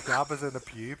calling you a piab as in a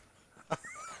pube.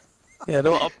 Yeah, I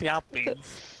know what a piab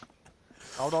means.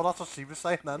 Oh no, that's what she was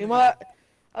saying then. He might.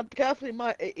 I'd be careful. He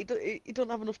might. He don't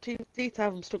have enough teeth to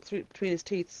have them stuck through between his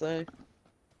teeth. So.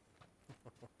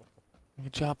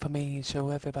 Good job for me, so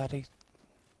everybody.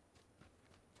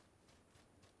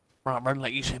 Right, run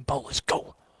like Usain Bolt, let's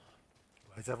go.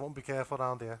 Right, everyone be careful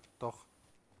around here, Doc.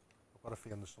 I've got a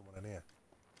feeling there's someone in here.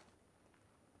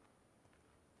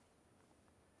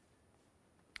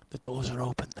 The doors are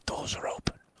open,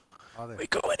 Are they? We're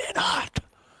going in hard.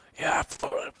 Yeah,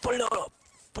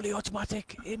 fully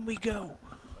automatic, in we go.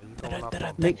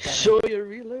 Make sure you're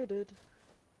reloaded.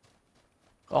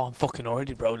 Oh, I'm fucking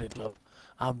already loaded, look.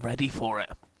 I'm ready for it.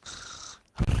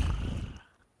 I'm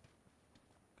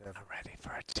ready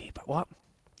for a tea, but what?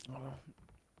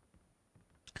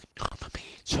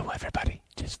 So everybody,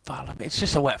 just follow me. It's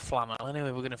just a wet flannel.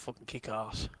 Anyway, we're gonna fucking kick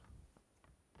ass.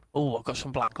 Oh, I've got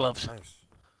some black gloves. Nice.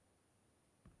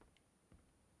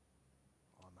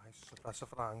 Oh, nice. Suppressor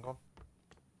for the handgun.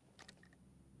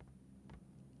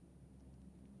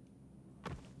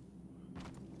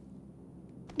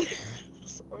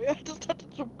 Sorry, I just had to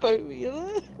jump over you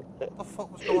there. What the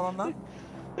fuck was going on there?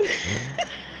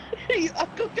 I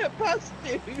couldn't get past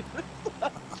you. I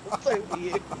jumped over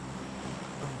you.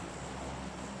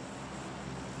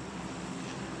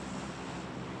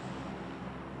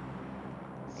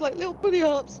 like little bunny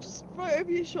hops just right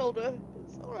over your shoulder.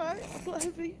 It's alright, it's not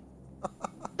heavy.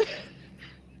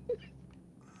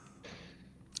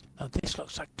 Oh, this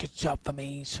looks like a good job for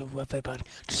me, so everybody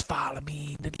just follow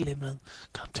me in the limo.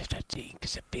 Come to the tea,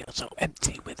 because it feels so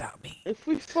empty without me. If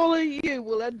we follow you,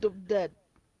 we'll end up dead.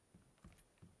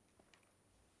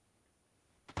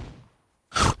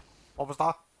 What was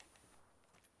that?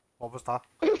 What was that?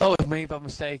 Oh, it was me by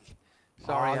mistake.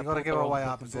 Sorry, you gotta give away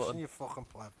our position, you fucking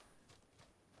pleb.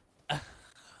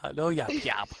 I know, yab.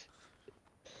 Right,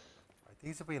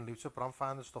 these are being looted, but I'm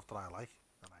finding stuff that I like,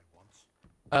 that I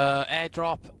want.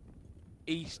 Airdrop,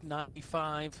 East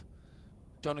 95. Do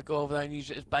you want to go over there and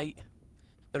use it as bait?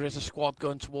 There is a squad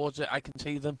going towards it, I can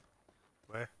see them.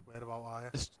 Where about are you?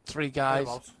 There's 3 guys.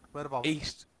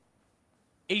 Whereabouts?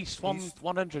 East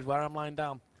 100, where I'm lying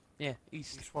down. Yeah,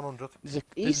 East 100. There's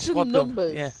East a squad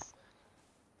numbers. Yeah.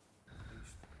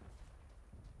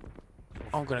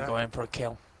 I'm gonna go in for a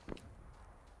kill.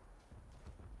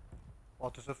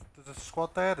 What, there's a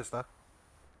squad there, is there?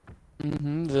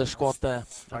 There's a squad there.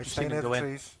 Right, stay near the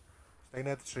trees. Stay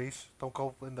near the trees. Don't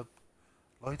go in the...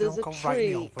 Lloyd, There's don't a go right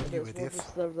in the tree, open, you idiot.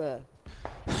 There.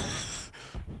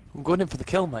 I'm going in for the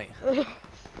kill, mate.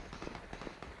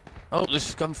 Oh,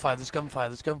 there's gunfire, there's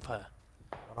gunfire.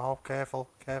 Oh, careful.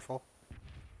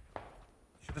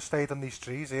 Should have stayed on these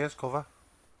trees, here's cover.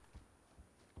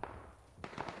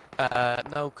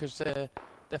 No, because they're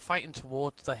fighting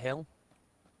towards the hill.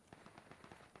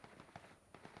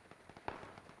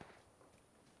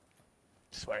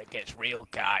 This is where it gets real,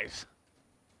 guys.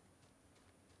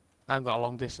 I've got a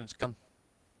long distance gun.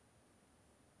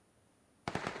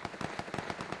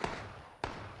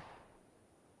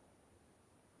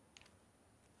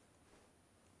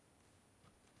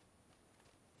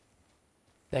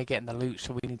 They're getting the loot,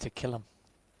 so we need to kill them.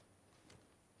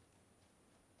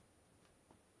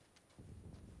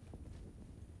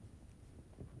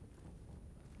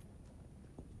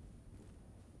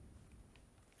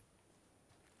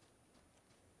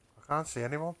 I can't see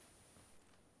anyone.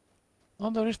 Oh,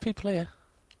 there is people here.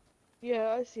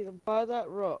 Yeah, I see them by that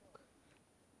rock.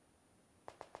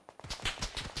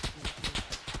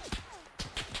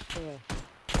 Yeah.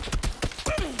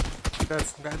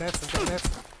 I'm getting hit.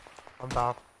 I'm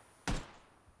down.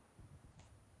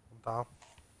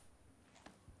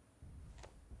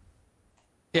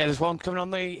 Yeah, there's one coming on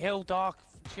the hill, Dark.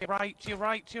 To your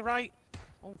right.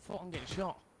 Oh, fuck, I'm getting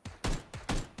shot.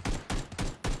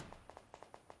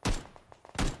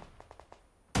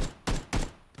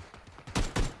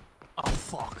 Oh,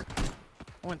 fuck.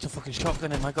 I went to fucking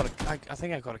shotgun him. I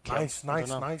think I got a kill.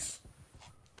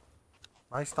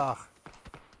 Nice, Dark.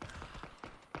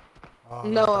 Oh,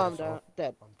 No, I'm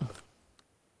dead.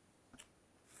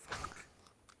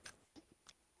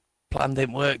 Plan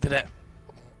didn't work, did it?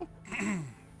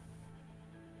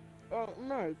 Oh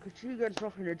no, because you went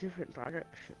off in a different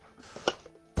direction.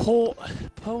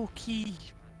 Pokey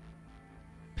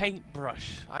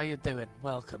Paintbrush, how you doing?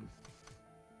 Welcome.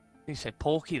 You said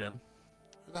Porky then?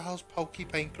 Who the hell's Pokey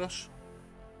Paintbrush?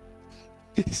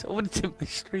 Someone's in my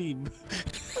stream.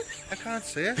 I can't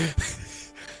see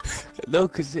it. No,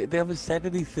 because they haven't said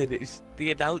anything. It's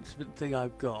the announcement thing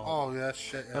I've got. Oh yeah,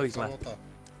 shit. Yeah, oh, he's left.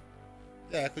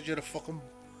 Yeah, because you're a fucking...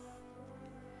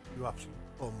 You absolute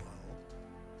bumhole.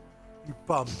 You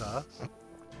bummer.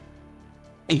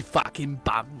 You fucking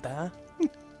bummer.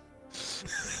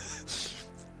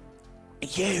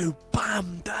 You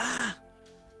bummer.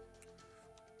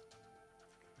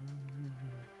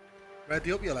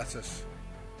 Ready up, your lettuce.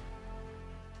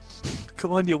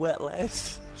 Come on, you wet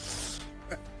lettuce.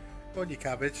 Come on, you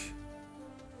cabbage.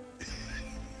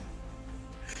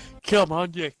 Come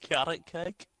on, you carrot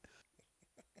cake.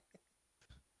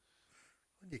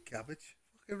 Come on, you cabbage.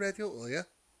 Fucking ready up, will you?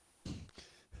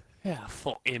 Yeah,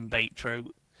 fucking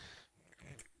beetroot.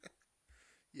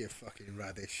 You fucking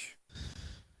radish.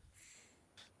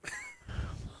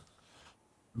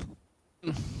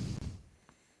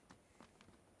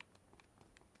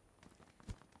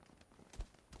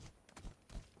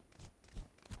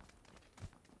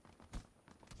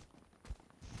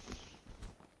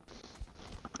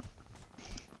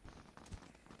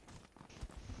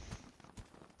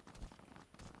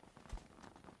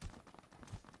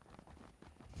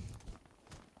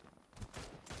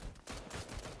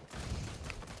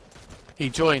 He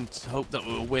joined to hope that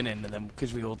we were winning, and then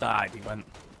because we all died, he went.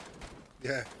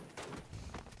 Yeah.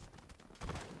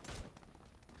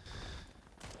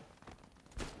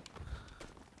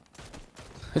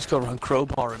 Let's go around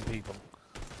crowbarring people.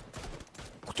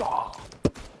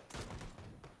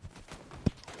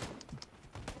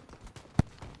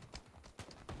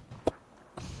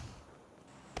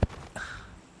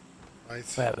 Right.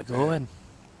 Where are we going?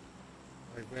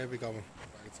 Right, where are we going? Right,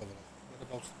 let's have a look. Where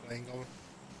about the plane going?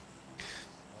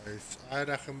 Right, I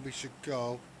reckon we should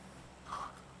go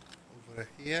over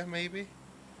here, maybe?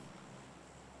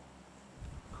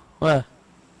 Where?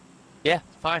 Yeah,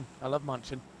 fine. I love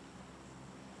mansion.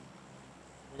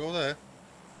 We'll go there.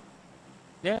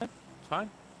 Yeah, it's fine.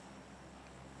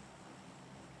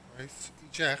 Right,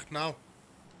 eject now.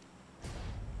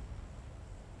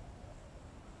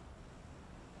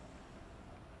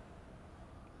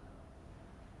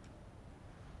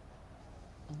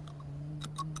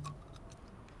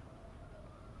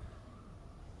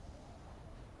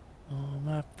 Oh,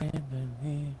 my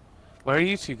family. Where are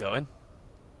you two going?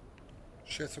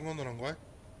 Shit, I'm going the wrong way.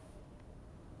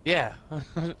 Yeah. Where's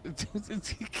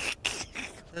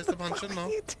the mansion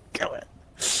now? Going.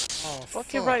 Oh,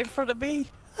 Fucking right in front of me.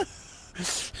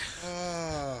 Fuck.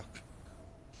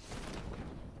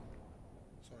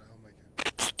 Sorry, I'll make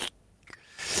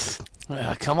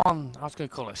it. Come on, I was going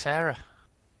to call it Sarah.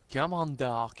 Come on,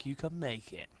 Dark, you can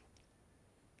make it.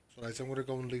 So right, I'm going to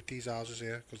go and loot these houses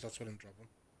here, because that's what I'm dropping.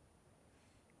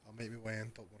 I'll make my way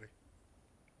in, don't worry.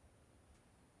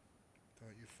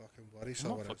 Don't you fucking worry, I'm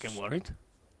not fucking worried.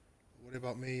 Don't worry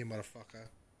about me, you motherfucker.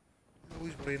 You're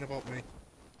always worrying about me.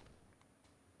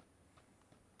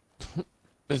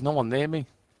 There's no one near me.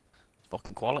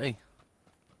 Fucking quality.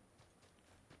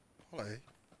 Quality?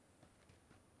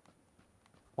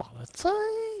 Quality?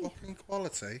 Fucking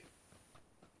quality?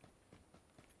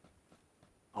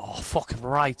 Oh, fucking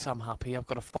right, I'm happy. I've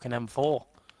got a fucking M4.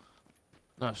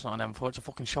 No, it's not an M4, it's a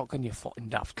fucking shotgun, you fucking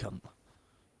daft cunt.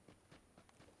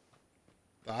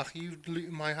 Dark, you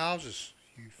looting my houses,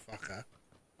 you fucker.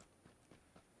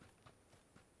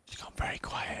 She's gone very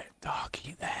quiet. Dark, are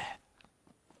you there?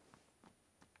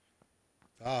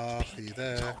 Dark, are you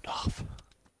there? Told off.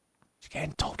 She's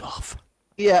getting told off.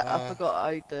 Yeah, I forgot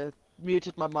I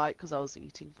muted my mic because I was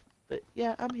eating. But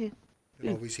yeah, I'm here.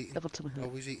 You're always eating. Level to my head.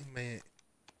 Always eating, mate.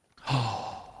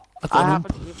 I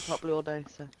haven't eaten properly all day,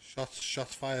 so.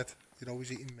 Shots fired. You're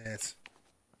always eating, mate.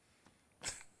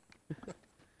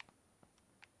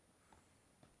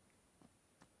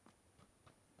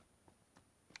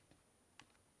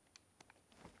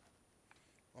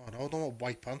 Oh no, I don't want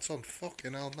white pants on.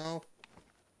 Fucking hell, no.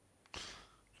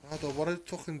 I don't want to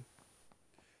fucking.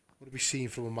 What are we seeing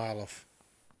from a mile off?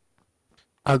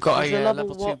 I've got There's a a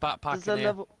level 2 backpack in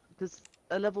here. There's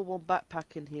a level 1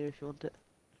 backpack in here if you want it.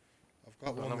 I've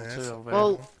got one there.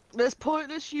 Well, there's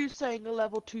pointless you saying a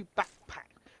level 2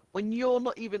 backpack when you're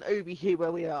not even over here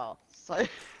where we are. So.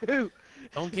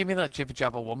 Don't give me that jibber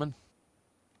jabber woman.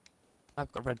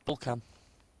 I've got a Red Bull can.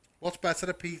 What's better,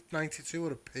 a P92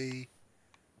 or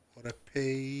a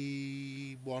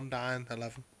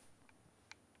P1911?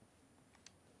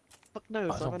 Fuck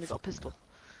knows, I've only got a pistol.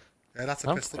 Yeah, that's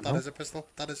a pistol. That is a pistol.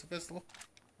 That is a pistol.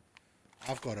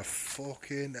 I've got a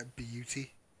fucking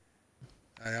beauty.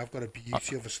 I've got a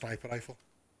beauty of a sniper rifle.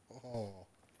 Oh.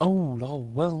 Oh,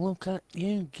 Lord, well, look at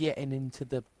you getting into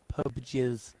the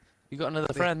PUBGs. You got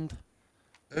another friend?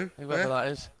 Who? Whoever that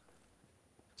is.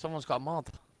 Someone's got a mod.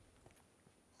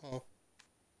 Oh.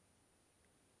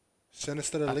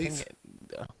 Sinister Elite.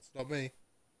 It's not me.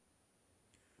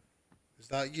 Is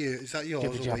that you? Is that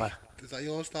yours? Is that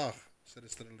yours, Dark?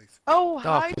 Sinister Elite. Oh,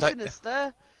 hi,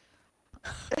 Sinister.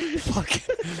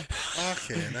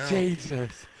 Okay, now.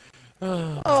 Jesus.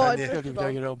 Oh, I don't even know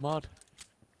your old mod.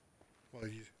 What are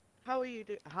you? How are you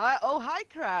doing? Hi, oh, hi,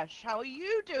 Crash. How are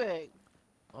you doing?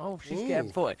 Oh, she's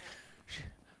getting footed.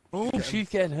 She's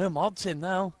getting her mods in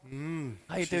now.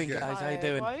 How you doing, guys? How you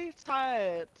doing? Why are you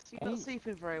tired? You're not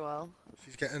sleeping very well.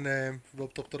 She's getting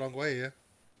rubbed up the wrong way, yeah?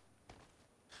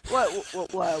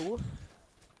 Whoa.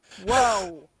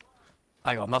 Whoa.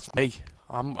 Hang on, that's me.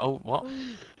 Oh, what?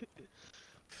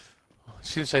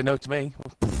 She didn't say no to me.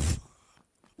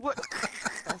 What?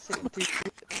 That's it.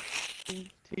 Two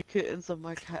kittens on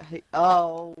my cat.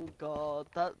 Oh, God.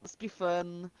 That must be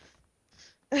fun.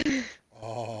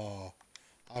 Oh,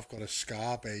 I've got a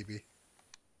scar, baby.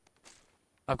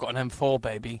 I've got an M4,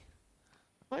 baby.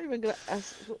 I'm not even gonna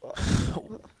ask.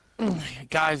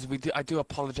 Guys, I do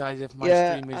apologise if my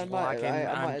stream is lagging.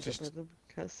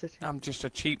 I'm just a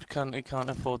cheap cunt who can't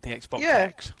afford the Xbox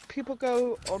X. People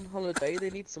go on holiday,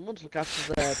 they need someone to look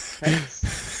after their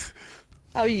pets.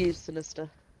 How are you, Sinister?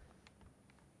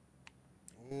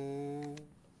 Oh.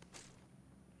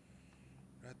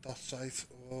 Red dot sight.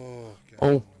 Oh.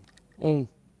 Oh. Go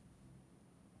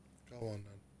on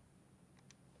then.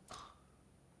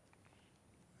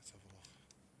 Let's have a look.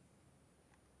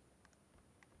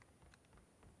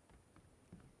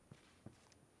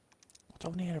 I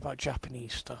don't hear about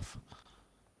Japanese stuff.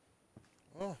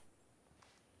 Oh.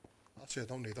 Actually, I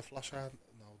don't need a flashlight.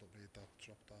 No, I don't need that.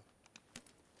 Drop that.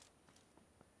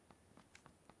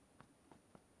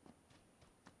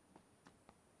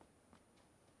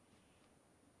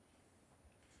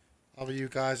 How are you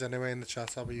guys anyway in the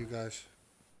chat? How are you guys?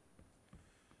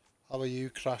 How are you,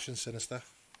 Crash and Sinister?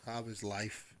 How is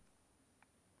life?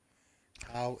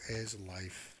 How is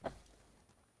life?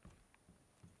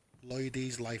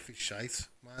 Lloydie's life is shite.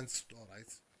 Mine's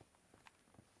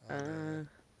alright.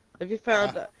 Have you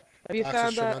found that? Have you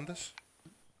found that? Tremendous.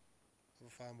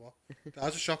 Have I found what?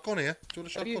 There's a shotgun here. Do you want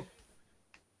a shotgun?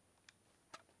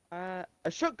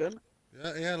 A shotgun?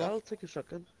 Yeah, look. I'll take a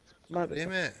shotgun. Yeah,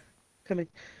 mate. Come in.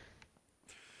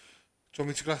 Do you want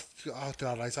me to grab... I'll do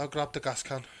alright, I'll grab the gas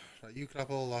can. Right, you grab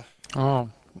all that. Oh,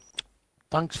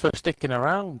 thanks for sticking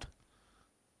around.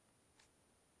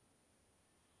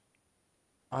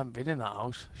 I haven't been in that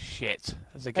house. Shit.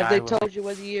 There's a guy. Have they told you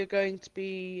whether you're going to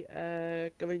be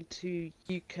going to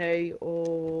UK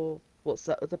or what's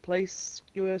that other place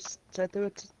you were said they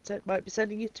were might be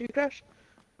sending you to, Crash?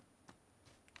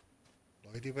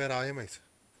 Lloydie, where are you, mate?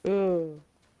 Oh.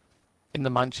 In the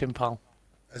mansion, pal.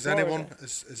 Has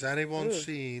anyone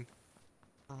seen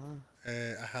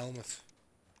a helmet?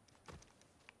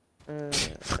 Only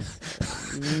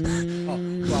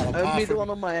the one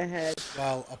on my head.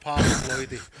 Well, apart from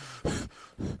Lloydie.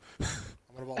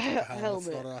 I'm about to put a helmet.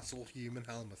 It's not an actual human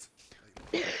helmet.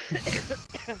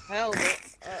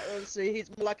 Helmet? See, he's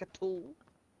more like a tool.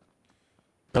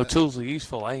 No, tools are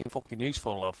useful. I ain't fucking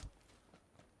useful, love.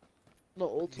 Not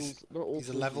all tools. Not all. He's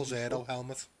a level 0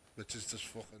 helmet, which is just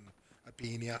fucking a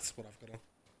beanie hat. What I've got on.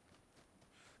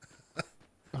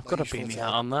 I've got a beanie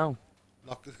hat on now.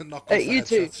 Not Hey, you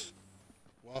too.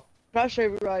 What? Crash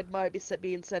Override might be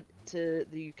being sent to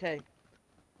the UK.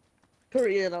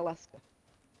 Korea and Alaska.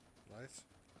 Right.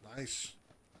 Nice.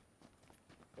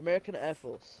 American Air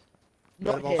Force.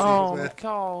 Not here. Oh,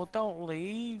 Nicole, don't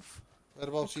leave.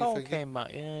 Whereabouts Nicole are you thinking? came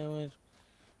back, yeah.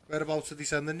 Whereabouts are they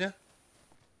sending you?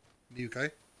 The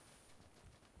UK?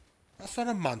 That's not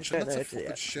a mansion, that's a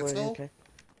fucking shithole. I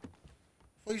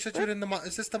thought you said you were in the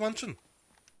is this the mansion?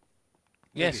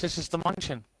 Yes, Maybe. this is the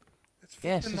mansion. It's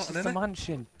Yes, fucking this is nothing, the innit?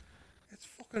 mansion. It's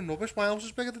fucking rubbish. My house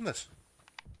is bigger than this.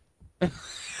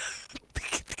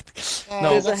 No,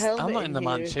 There's a helmet I'm not in the here.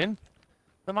 mansion.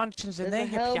 The mansion's in There's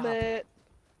there, a you piab. helmet.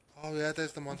 Oh yeah,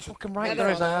 there's the mansion. Fucking right,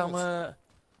 there is a helmet.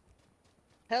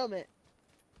 Helmet.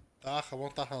 Dark, I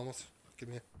want that helmet. Give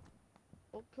me it.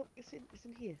 Oh, come, it's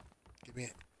in here. Give me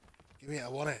it. Give me it, I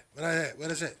want it.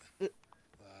 Where is it?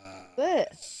 There.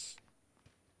 It's...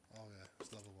 Oh yeah,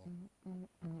 it's level 1.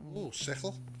 Oh,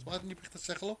 sickle. Why didn't you pick the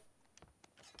sickle up?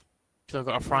 Still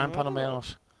got a frying pan on my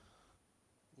house.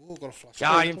 Oh, got a flash.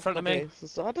 Guy in front of me.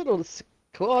 So I don't know this.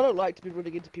 Cool. I don't like to be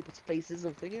running into people's faces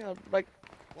and thinking. I'm like.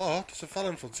 What? There's a fella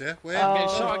in front here. Where? Get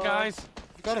shot, guys.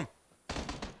 You got him.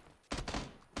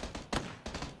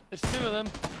 There's 2 of them.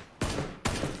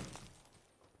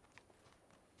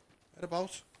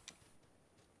 Whereabouts?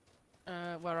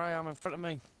 Where I am in front of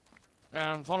me.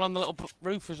 And one on the little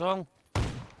roof as well.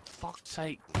 Fuck's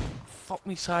sake. Fuck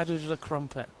me sideways with a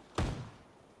crumpet.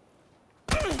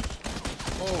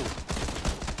 Oh.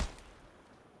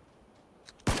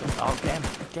 Oh, get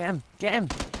him.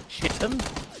 Shit him.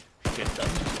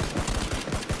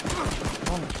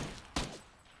 Oh.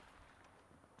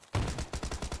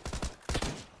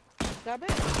 Damn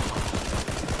it.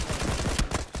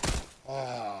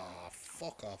 Ah,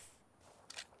 fuck off.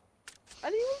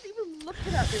 And he wasn't even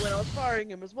looking at me when I was firing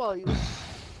him as well. He was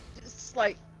just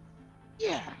like,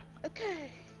 yeah,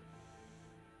 okay.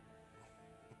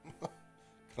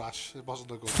 Crash, it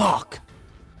wasn't a good Fuck!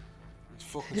 He's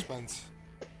fucking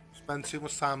spent too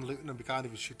much time looting and we can't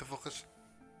even shoot the fuckers.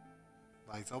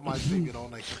 Right, on my stream you're all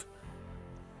naked.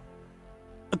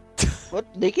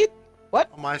 What? Naked? What?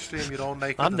 On my stream you're all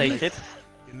naked. I'm naked.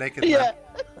 You're naked. Yeah.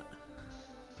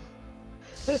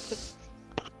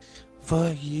 For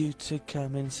you to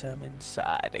come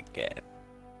inside again.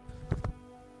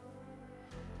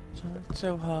 Trying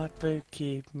so hard to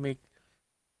keep me.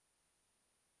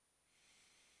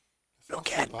 It's not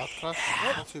too bad, Crash.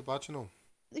 It's not too bad, you know.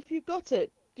 If you got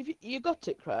it, you got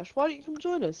it, Crash. Why don't you come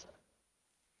join us?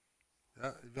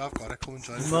 Yeah, I've got it. Come and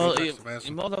join us.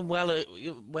 You're more than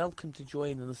you're welcome to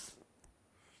join us.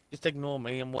 Just ignore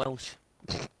me. I'm Welsh.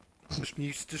 Just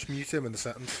mute him in the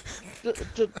settings.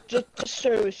 Just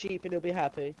show a sheep and he'll be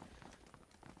happy.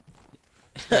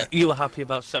 You were happy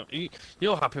about something.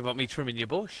 You're happy about me trimming your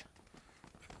bush.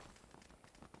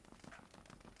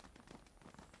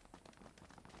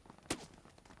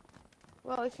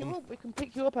 Well, if you want, we can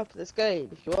pick you up after this game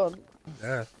if you want.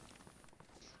 Yeah.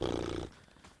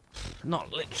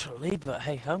 Not literally, but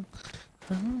hey ho.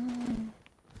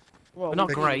 Well, We're not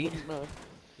we great. wouldn't know.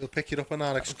 We'll pick you up on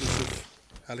our exclusive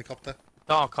helicopter.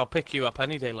 Doc, I'll pick you up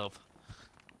any day, love.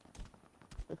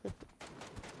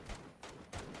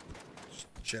 Just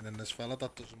chinning this fella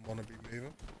that doesn't want to be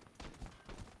moving.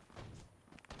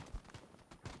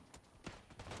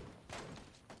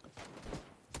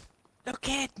 Look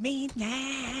at me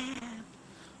now.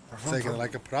 Taking it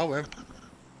like a pro, him.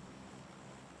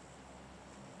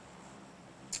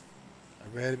 I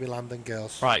really be landing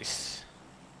girls. Right.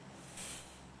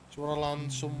 Do you want to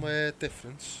land somewhere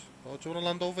different? Or do you want to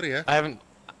land over here? I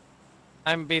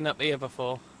haven't been up here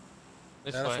before.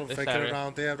 This Yeah, that's way, what I'm this thinking, area.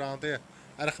 around here.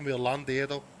 I reckon we'll land here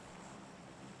though.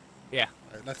 Yeah.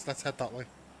 Right, let's head that way.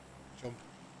 Jump.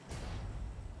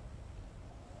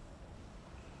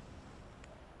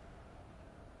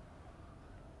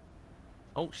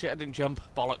 Oh shit, I didn't jump.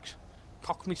 Bollocks.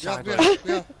 Cock me Yeah, sideways.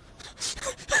 yeah.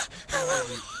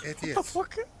 Oh, you idiot.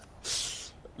 Fuck it.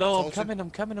 No, Told you. I'm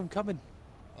coming.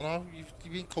 I know,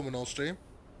 you've been coming all stream.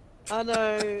 I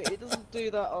know, it doesn't do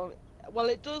that on... Well,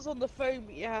 it does on the phone,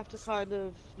 but you have to kind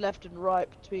of left and right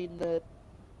between the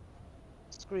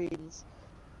screens.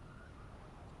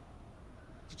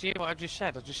 Did you hear what I just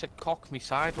said? I just said cock me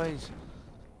sideways.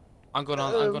 I'm going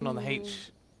on the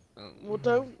H. Well,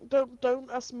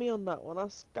 don't ask me on that one.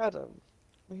 Ask Adam.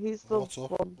 He's the What's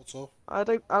up? one. What's up?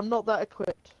 I'm not that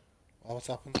equipped. Oh, what's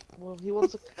happened? Well, he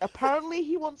wants a. Apparently,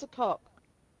 he wants a cock.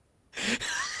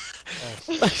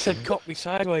 Oh. I said cock me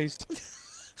sideways.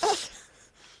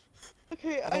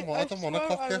 Okay, I don't want to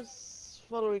cock I you. was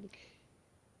following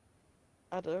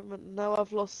Adam, and now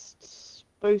I've lost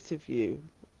both of you.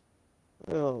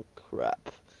 Oh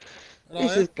crap! Hello,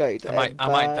 This is going to I end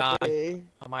might die. badly.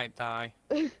 I might die.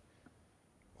 Why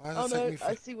Oh does it take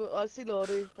no, me I see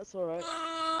Lordy. That's all right.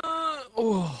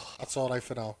 Oh. That's alright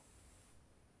for now.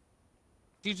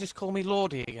 Do you just call me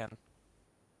Lordy again?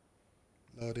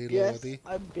 Lordy, Yes, lordy.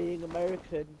 I'm being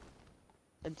American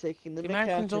and taking the The mick out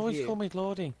Americans of always you. call me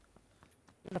Lordy.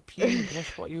 You're a pube,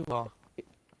 that's what you are.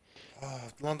 Oh,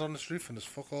 land on this roof and there's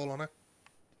fuck all on it.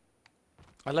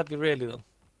 I love you really though.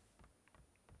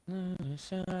 No,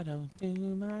 so I don't do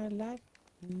my life.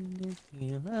 That's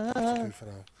to do for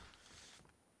now.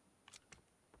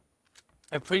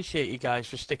 I appreciate you guys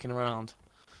for sticking around.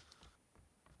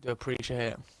 Do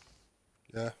appreciate it.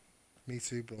 Yeah, me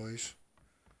too, boys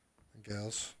and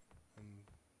girls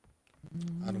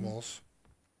and animals.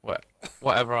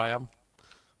 Whatever I am.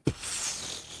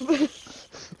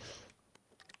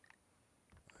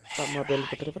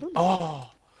 Oh,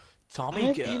 Tommy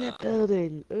I'm in a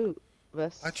building. Ooh,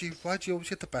 vest. Why'd you always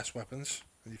get the best weapons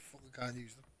and you fucking can't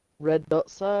use them? Red dot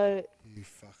sight. You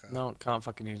fucker. No, can't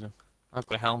fucking use them. I've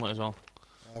got a helmet as well.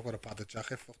 I've got a padded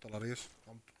jacket, fuck the lorries.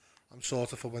 I'm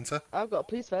sorted for winter. I've got a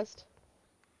police vest.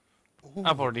 Ooh,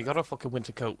 I've already got a fucking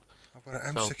winter coat. I've got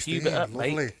an So, M16, keep it up, mate.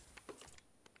 lovely.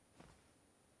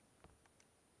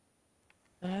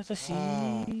 As I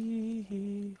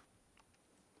see.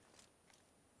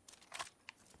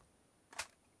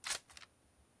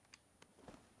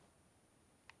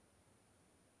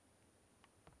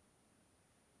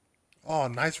 Oh,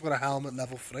 nice, we've got a helmet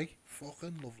level 3.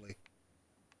 Fucking lovely.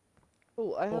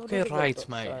 Oh, I have Okay, another red right, dot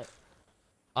mate. sight.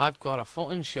 I've got a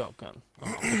fucking shotgun.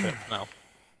 Oh, okay, no.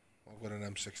 I've got an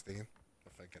M16, I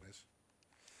think it is.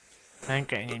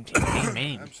 Thank you,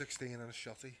 mean. M16 and a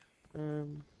shotty.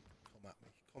 Um,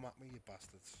 Come at me, you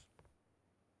bastards.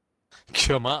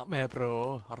 Come at me,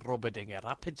 bro. Rubberdingy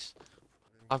Rapids.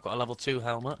 I've got a level 2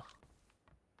 helmet.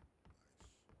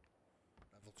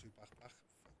 Level 2 backpack.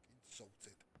 Fucking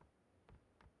salted.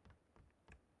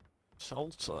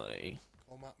 Salty.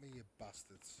 Come at me, you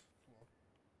bastards. Come on.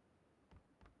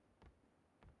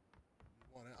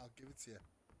 You want it? I'll give it to you.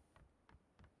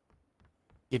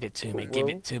 Give it to me, Cool. give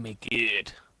it to me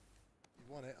good. You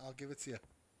want it? I'll give it to you.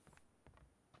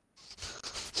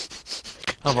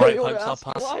 I'm right, you wanna folks, I'll ask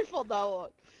pass. your wife on that one.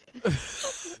 You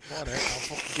want it? I'll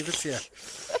fucking give it to you.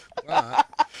 Right.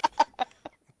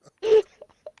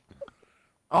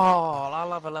 Oh,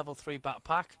 I'll have a level 3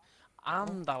 backpack.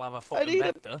 And I'll have a fucking need a-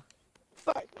 vector.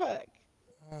 Backpack.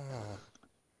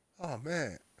 Oh,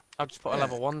 mate. I'll just put a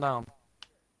level 1 down.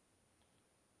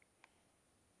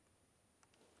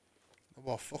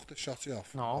 Well, fuck the shotty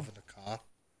off. No. I'm having the car.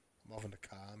 I'm having the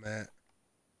car, mate.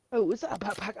 Oh, is that a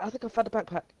backpack? I think I found a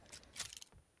backpack.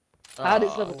 And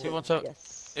it's level He 2. wants a,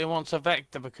 Yes. he wants a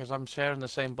vector because I'm sharing the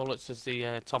same bullets as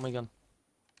the Tommy gun.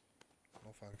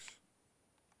 No thanks.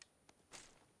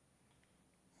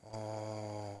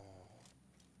 Oh.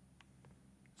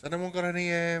 Has anyone got any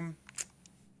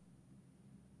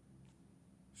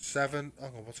 7?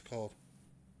 Hang on, what's it called?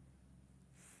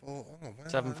 4. Hang on, where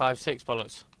am I? 7.56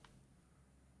 bullets.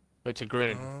 It's a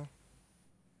green.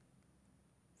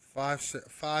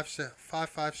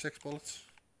 556 bullets.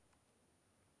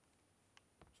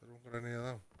 So I don't got any of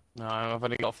them. No, I've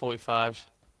only got 45s.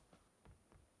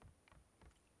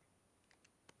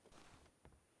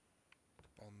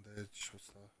 Bondage, what's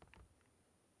that?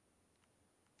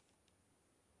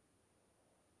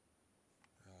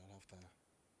 Yeah, I'll have that.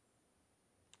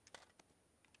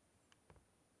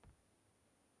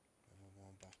 Level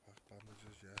 1 backpack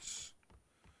bandages, yes.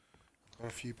 I've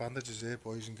got a few bandages here,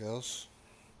 boys and girls.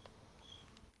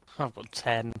 I've got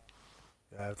 10.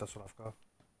 Yeah, that's what I've got.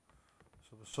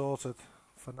 So we're sorted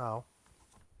for now.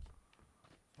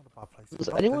 It's not a bad place to Does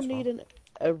stop anyone this need one.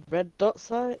 a red dot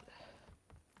sight?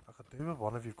 I could do with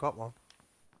one if you've got one.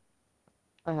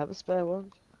 I have a spare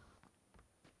one.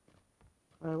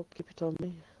 I will keep it on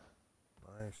me.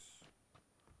 Nice.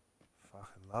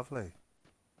 Fucking lovely.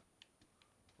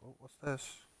 Oh, what's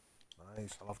this?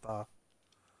 Nice, I love that. I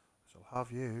shall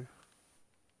have you.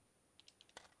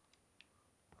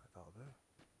 Right, that'll do.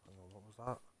 Hang on, what was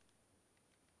that?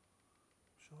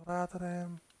 Should I add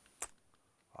him?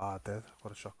 Ah, I did. I've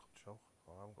got a shotgun shell.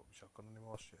 Oh, I haven't got my shotgun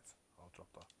anymore. Shit. I'll drop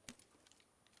that.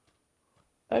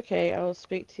 Okay, I will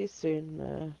speak to you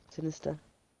soon, Sinister.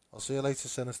 I'll see you later,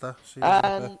 Sinister. See you in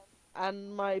a bit.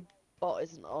 And my bot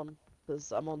isn't on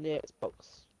because I'm on the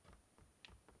Xbox.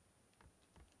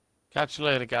 Catch you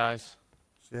later, guys.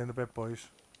 See you in a bit, boys.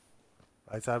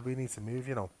 Right, Dad, we need to move,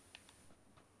 you know.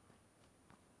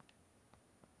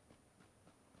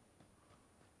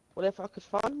 Well, if I could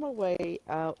find my way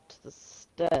out to the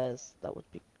stairs, that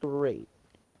would be great.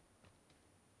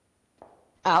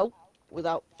 Out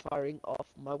without firing off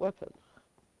my weapon.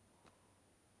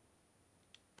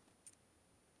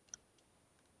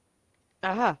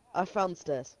 Aha! I found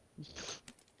stairs.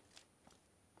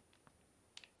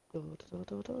 We're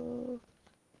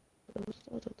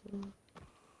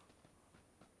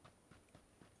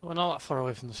not that far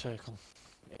away from the circle.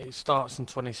 It starts in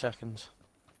 20 seconds.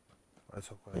 Right,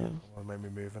 okay. Yeah. Well, make me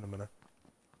move in a minute.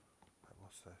 Right,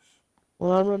 what's this?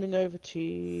 Well, I'm running over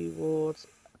towards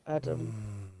Adam.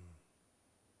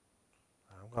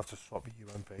 I'm gonna have to swap the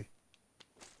UMP.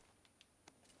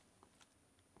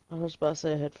 I was about to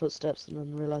say I heard footsteps and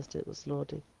then realised it was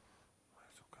Lordy.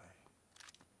 Right, okay.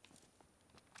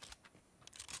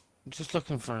 I'm just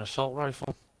looking for an assault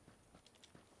rifle.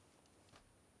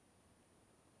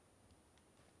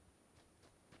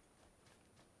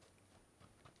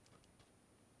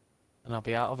 And I'll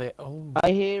be out of it. Oh,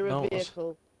 I hear no, a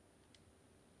vehicle.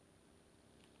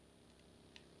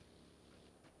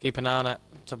 Keep an eye on it.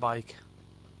 It's a bike.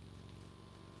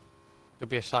 Could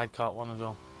be a sidecar one as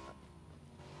well.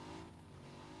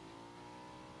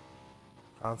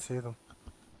 Can't see them.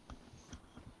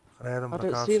 I can hear them, I but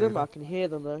don't can't see them, I can hear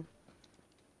them though.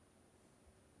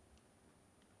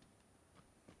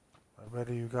 Right, where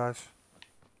are you guys?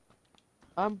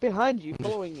 I'm behind you,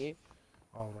 following you.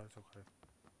 Oh, right, okay.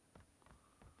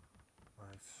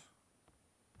 Nice.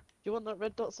 Do you want that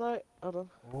red dot sight? Hold on.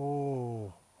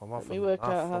 Oh, I'm off Let me work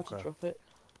out how to drop it.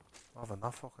 I'm having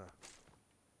that fucker.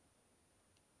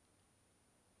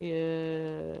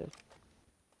 Yeah.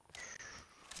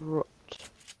 Dropped.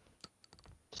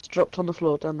 Just dropped on the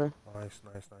floor down there. Nice.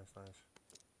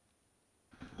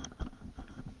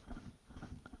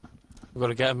 We've got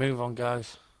to get a move on,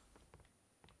 guys.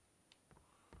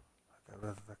 Get rid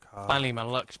of the car. Finally, my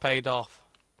luck's paid off.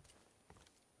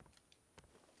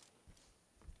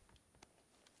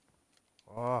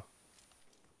 Oh.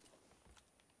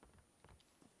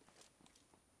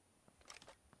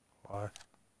 Why?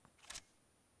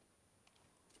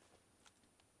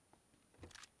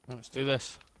 Let's do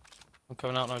this. I'm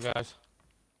coming out now, guys.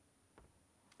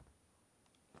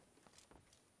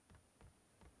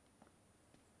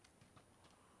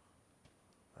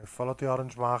 I followed the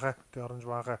orange marker.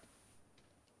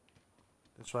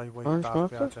 This way, wait, Orange dark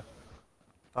marker? behind you.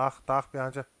 Dark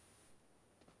behind you.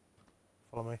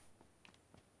 Follow me.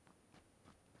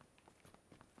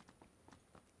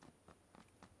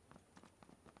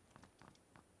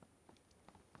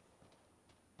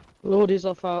 Lordy's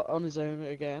off out on his own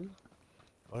again.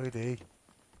 Lordy.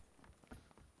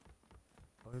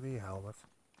 Lordy helmet.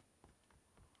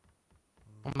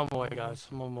 I'm on my way, guys.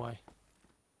 I'm on my way.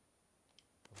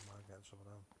 Don't mind getting some of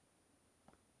them.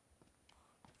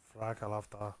 Frag, I'll have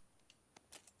that.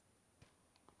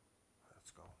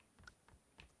 Let's go.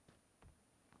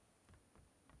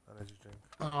 Energy drink.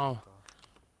 Oh.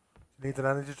 Do you need an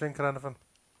energy drink or anything?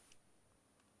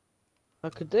 I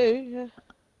could do, yeah.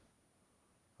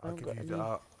 I'll give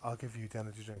you the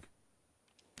energy drink.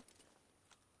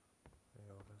 There you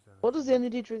go, there's the What does the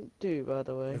energy drink do, by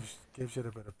the way? gives you a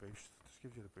bit of boost. Just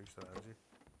gives you the boost of energy.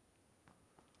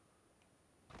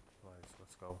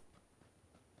 go.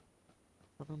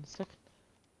 Hold on a second.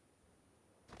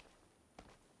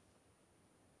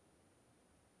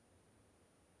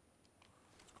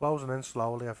 It's closing in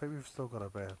slowly. I think we've still got a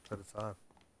bit of time.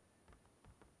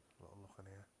 A little look in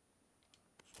here.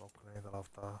 Smoke grenade, I'll have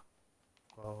that.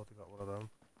 Oh, they got one of them.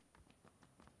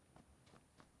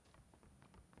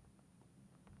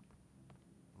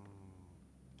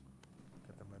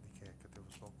 Get the medikit, get the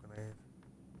other smoke grenade.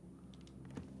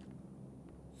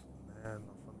 It's in there,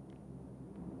 nothing.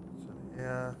 It's in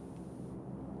here.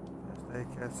 First aid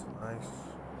kit, nice.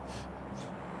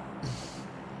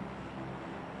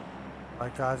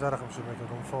 Right guys, I reckon we should make a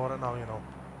run for it now, you know.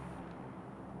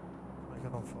 Make a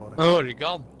run for it. Oh, already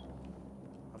gone.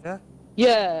 Have you?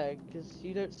 Yeah, because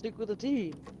you don't stick with the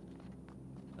team.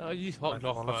 Oh, you fucked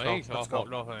off let's me. go, I let's go.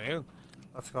 fucked off at you.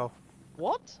 Let's go.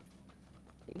 What?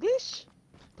 English?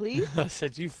 Please? I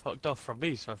said you fucked off from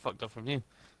me, so I fucked off from you.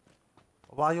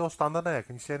 While you're standing there,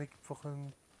 can you see any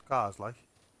fucking cars, like?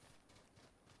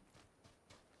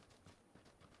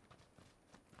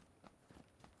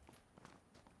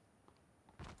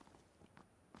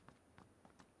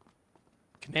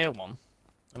 Can hear one,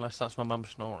 unless that's my mum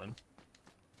snoring.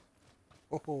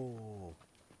 Oh,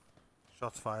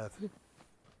 shots fired.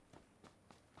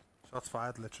 Shots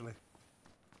fired, literally.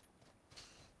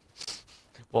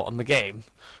 What, on the game?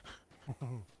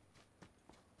 In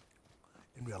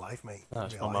real life, mate.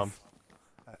 That's in my real mum.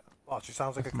 life. What, she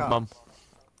sounds like a cat? Mum.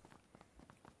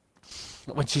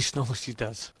 When she snores, she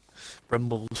does.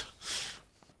 Rumbled.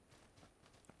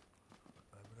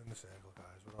 We're in the circle, guys.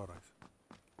 We're alright.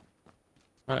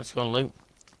 Right, let's go and loot.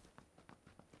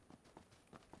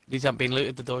 These haven't been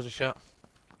looted, the doors are shut.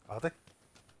 Are they?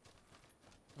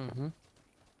 Mm-hmm.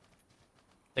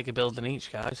 Take a building each,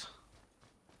 guys.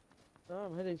 No,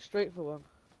 I'm heading straight for one.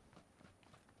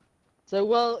 So,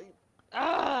 well...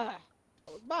 Ah!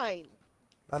 That was mine!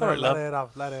 Let Alright,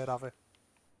 love. let her have it.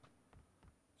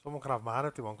 Someone can have mine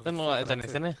if they want. Doesn't look like there's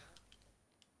anything here.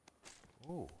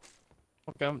 Ooh.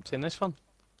 Okay, I'm in this one.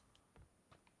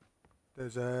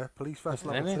 There's a police vest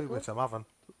Nothing level in 2, it. which I'm having.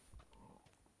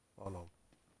 Oh no.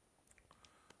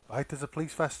 Right, there's a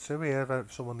police vest 2 here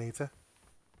if someone needs it.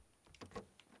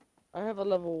 I have a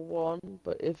level 1,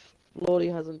 but if Lordy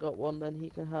hasn't got one, then he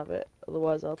can have it.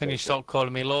 Otherwise, I'll Can you take stop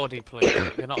calling me Lordy, please?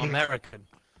 You're not American.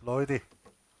 Lloydie,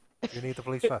 do you need the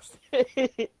police vest?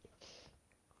 it.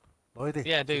 Lloydie,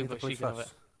 Yeah, I do you do, need the but she police can have vest?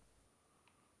 it.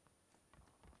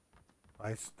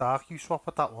 Right, Dark, you swap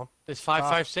with that one. There's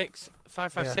 556.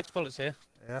 556 bullets here.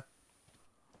 Yeah.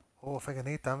 Oh, I think I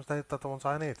need them. Is that the ones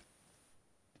I need?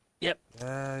 Yep.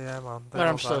 Yeah, man. Where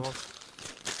I'm stood.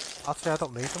 Actually, I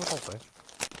don't need them, I don't think.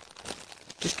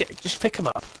 Just pick them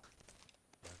up.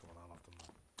 Yeah, go on, I'll have them now.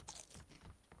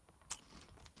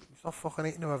 You stop fucking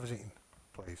eating whoever's eating,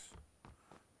 please.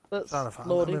 That's I'm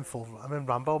Lordy. I'm in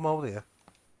Rambo mode here.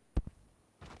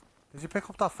 Did you pick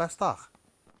up that vest, Dark?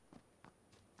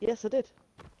 Yes, I did.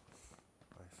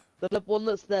 Right. The level 1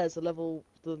 that's there is the level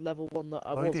 1 that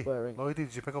I was wearing. Lloydie,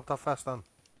 did you pick up that vest then?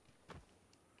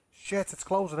 Shit, it's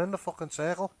closing in the fucking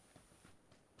circle.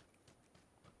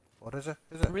 What is it?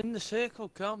 Is it? We're in the circle,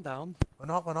 calm down. We're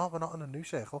not in a new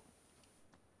circle.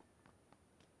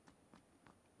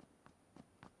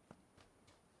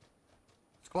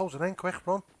 It's closing in, quick,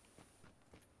 run.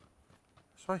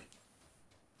 This way.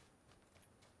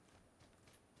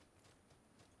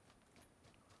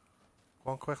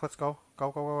 Go on, quick, let's go.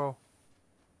 Go.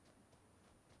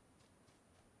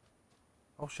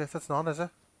 Oh shit, it's not, is it?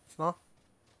 It's not.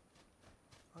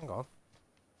 Hang on.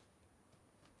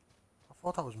 I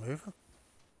thought that was moving.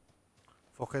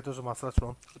 Fuck it, doesn't matter, let's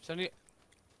run.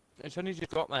 It's only just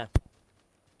got there.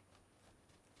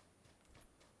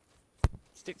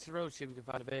 Stick to the road, see if we can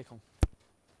find a vehicle.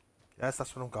 Yes,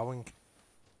 that's where I'm going.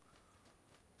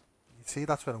 You see,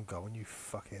 that's where I'm going, you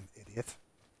fucking idiot.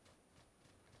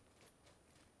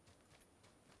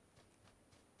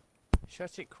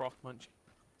 Shut it, croc munch.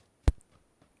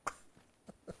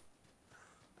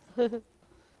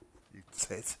 You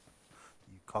tit.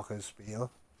 You cockenspiel.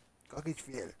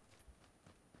 Cockenspiel.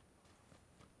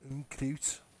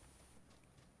 Unkruut.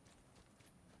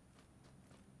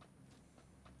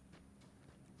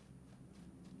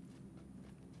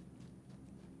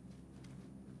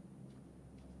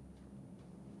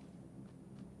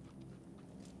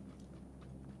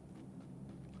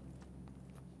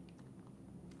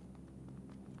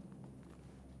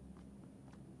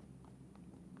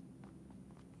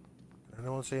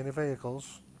 Anyone see any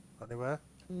vehicles? Anywhere?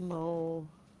 No.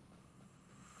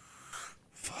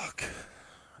 Fuck. Where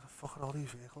the fuck are all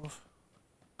these vehicles?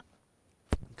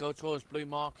 Go towards blue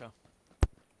marker.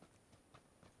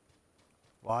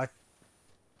 Why?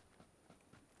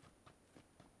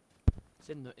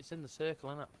 It's in the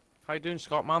circle, isn't it? How you doing,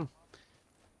 Scott, man?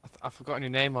 I've forgotten your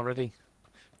name already.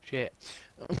 Shit.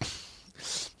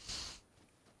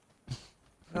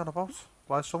 Yeah, no boss.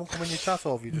 Why is someone coming in your chat,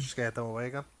 or have you just scared them away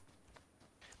again?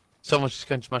 Someone's just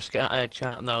going to my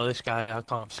chat. No, this guy I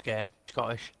can't scare.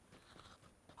 Scottish.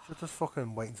 Should just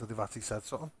fucking wait until they've actually said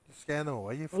something. You're scaring them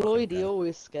away, you Lloyd, fucking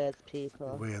always scares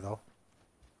people. weirdo.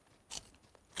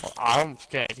 Well, I'm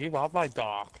scared. You are my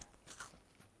dog.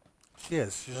 She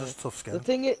is. She's just tough skin.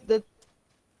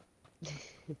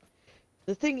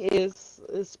 The thing is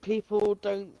people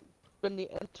don't, when they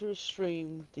enter a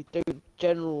stream, they don't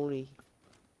generally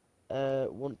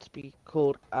want to be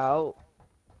called out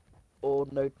or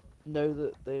know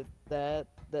that they're there.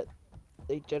 That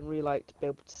they generally like to be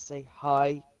able to say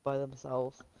hi by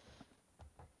themselves.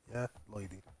 Yeah,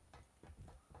 lady.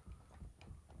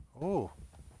 Oh.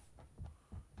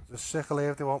 There's a sickle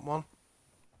here if they want one.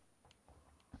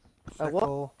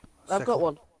 Sickle. What? I've got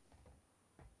one.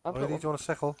 Lady, do you want a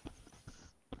sickle?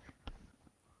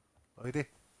 Lady?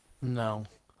 No.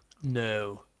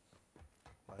 No.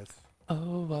 Right.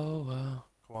 Oh.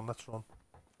 Come on, let's run.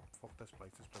 Fuck this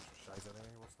place. This place was shite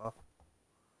anyway. What's that?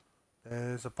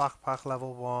 There's a backpack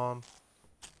level 1.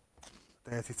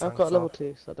 Dirty tank I've got level top.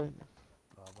 2, so I don't know.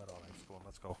 Oh, we're alright. Come on,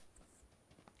 let's go.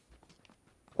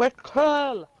 Wet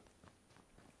curl!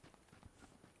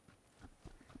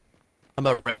 I'm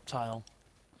a reptile.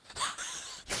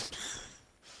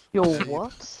 You're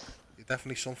what? You're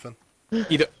definitely something.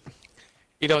 You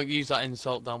don't use that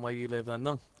insult down where you live then,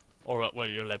 no? Or where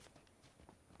you live.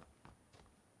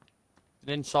 It's an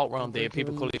insult round here.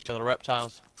 People call each other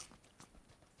reptiles.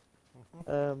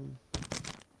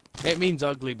 It means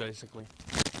ugly, basically.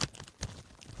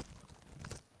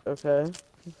 Okay.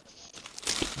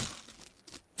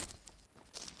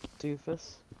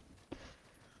 Doofus.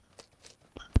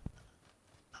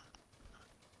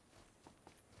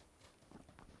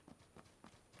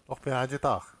 Look behind you,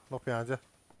 Doc. Look behind you.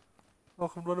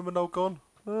 Look, I'm running with no gun.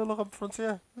 Look, I'm in front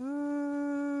of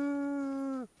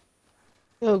you.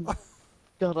 Oh,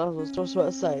 God, I was just about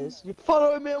to say is, you're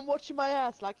following me and watching my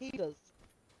ass like he does.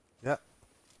 Yeah.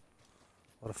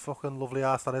 What a fucking lovely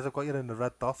ass that is. I've got you in the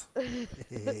red dot.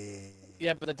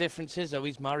 Yeah, but the difference is, though,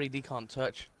 he's married, he can't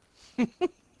touch. We'll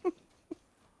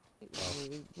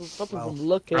stop him from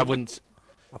looking. I wouldn't.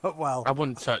 Well. I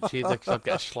wouldn't touch either, because I'd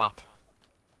get a slap.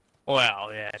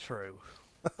 Well, yeah, true.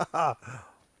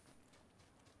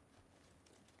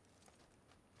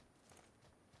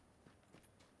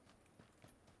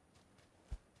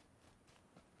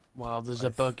 Wow, there's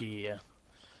a buggy here.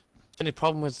 The only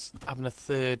problem with having a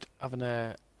third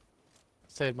man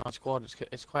squad,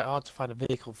 it's quite hard to find a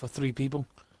vehicle for 3 people.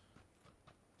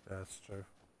 Yeah, that's true.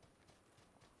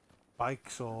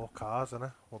 Bikes or cars,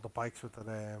 innit? Or the bikes with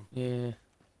the Yeah.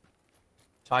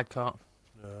 Sidecar.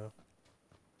 Yeah.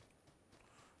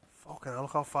 Fucking hell,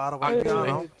 look how far away we are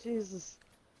now. Jesus.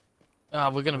 Ah,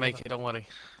 we're gonna make it, don't worry.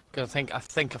 I think I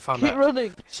found Keep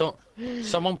running. So,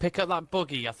 someone pick up that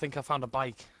buggy. I think I found a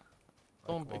bike.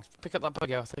 Someone pick up that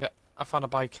buggy. I think I found a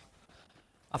bike.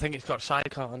 I think it's got a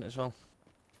sidecar on it as well.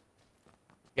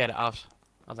 Yeah, it has.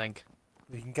 I think.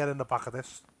 You can get in the back of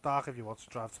this, Dark, if you want to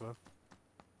drive to him.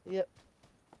 Yep.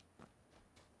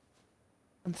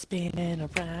 I'm spinning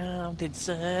around in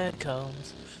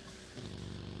circles.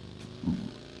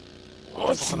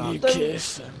 What's you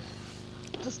kissing?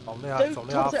 Just don't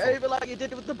toss it over like you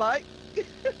did with the bike.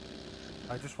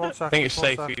 I just one sec. I think it's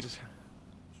safe. Just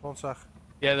one sec.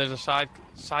 Yeah, there's a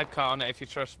sidecar on it if you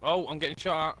trust. Oh, I'm getting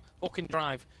shot at. Fucking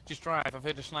drive. Just drive. I've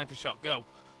heard a sniper shot. Go.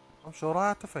 I'm sure I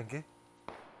had the thingy.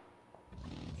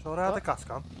 Sure I had the gas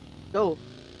can. Go.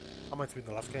 I might have been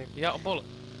the last game. You got a bullet?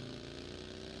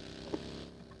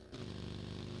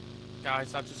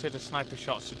 Guys, I just heard a sniper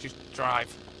shot, so just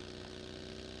drive.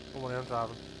 Come on, I'm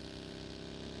driving.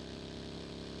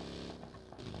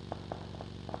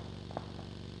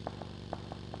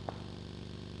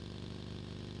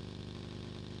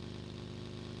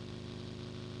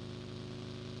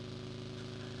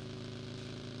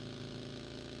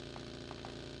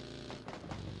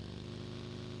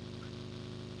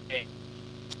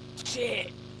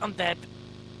 Shit! I'm dead.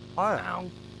 Why? Ow.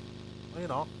 No, you're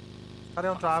not. Carry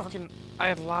on driving. I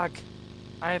had lag.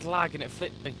 I had lag and it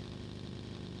flipped me.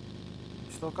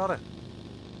 You still got it?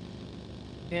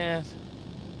 Yeah.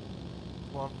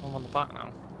 Come on. I'm on the back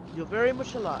now. You're very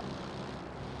much alive.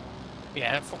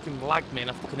 Yeah, it fucking lagged me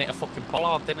and I fucking hit a fucking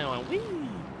pollard, didn't I? I went, whee!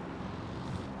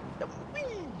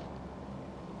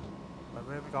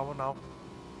 Where are we going now?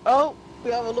 Oh,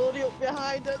 we have a Lordy up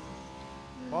behind us.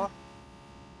 What?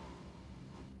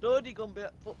 Lordy gone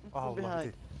from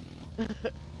behind.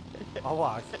 Oh,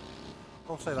 why?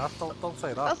 Don't say that. Don't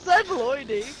say I that. said Lloydie.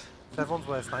 It's everyone's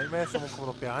worst nightmare. Someone coming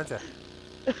up behind you.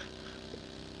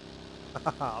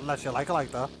 Unless you like it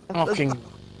like that. Fucking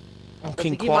He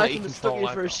might quality have mistook control. you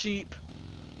Like for a that. sheep.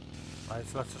 Right,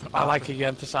 so let's just. I like it you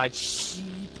emphasise sheep.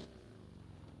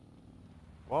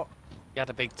 What? You had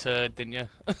a big turd, didn't you?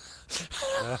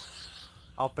 Yeah.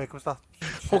 How big was that?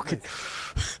 Fucking.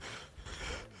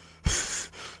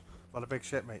 Not a big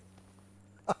shit, mate.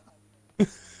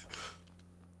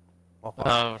 Oh,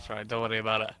 that's right. Don't worry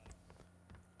about it.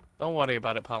 Don't worry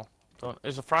about it, pal. Don't.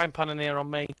 There's a frying pan in here on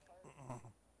me.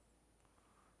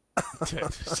 Dude,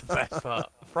 it's the best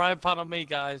part. Frying pan on me,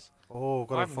 guys. Oh, I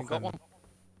got a haven't fucking got one.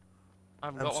 I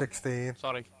haven't got one. M16.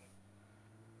 Sorry.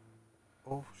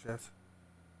 Oh shit.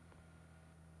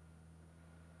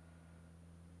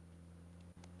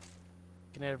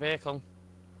 Can hear a vehicle. Me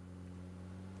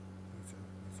too, me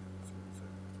too, me too, me too.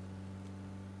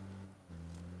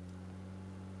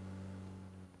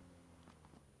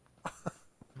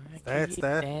 There, it's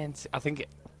there. Dance. I think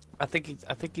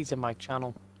he's in my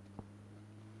channel.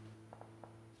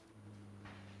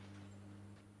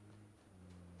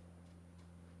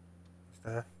 It's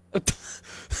there. What the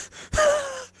fuck?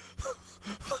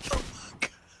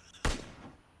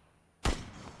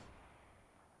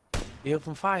 You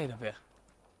open fire of you?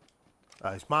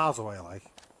 He's miles away, like.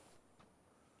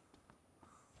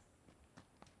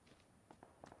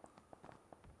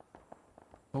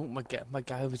 Oh, my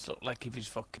guy was looked like he was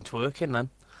fucking twerking then.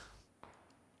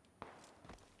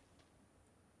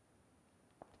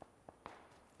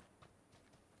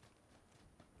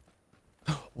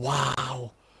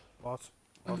 Wow. What?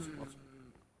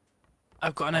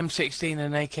 I've got an M16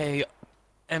 and AK,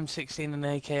 M16 and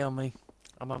AK on me.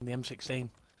 I'm on the M16.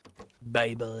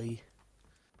 Baby.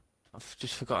 I've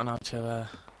just forgotten how to,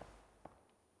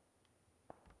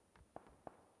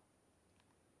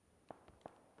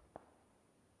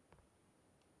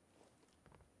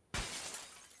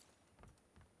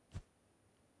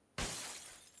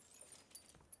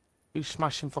 Who's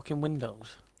smashing fucking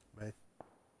windows? Me.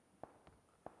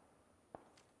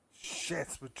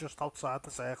 Shit, we're just outside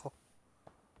the circle.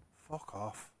 Fuck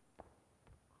off.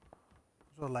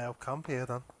 There's a layout camp here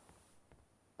then.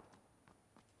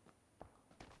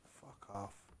 Fuck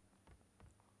off.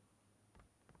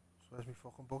 So where's my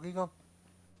fucking buggy gone?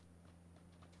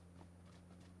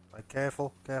 Right,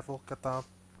 careful, careful, get down.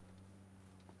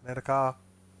 Near the car.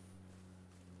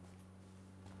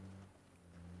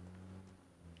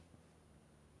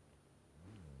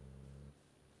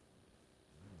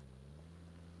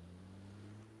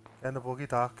 Get in the buggy,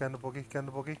 Doc, get in the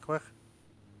buggy, quick.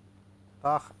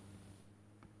 Doc.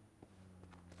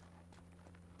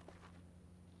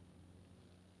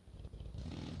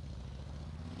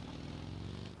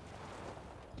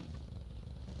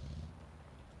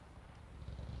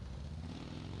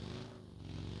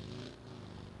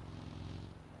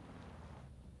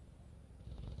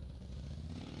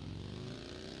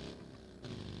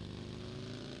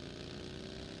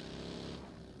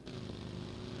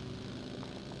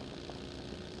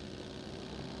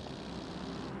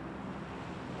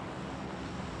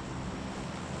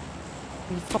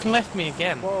 You fucking left me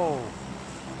again. Whoa.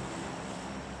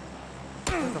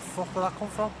 Where the fuck did that come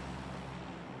from?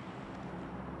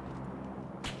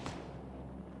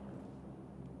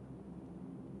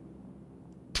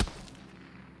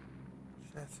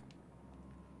 Shit.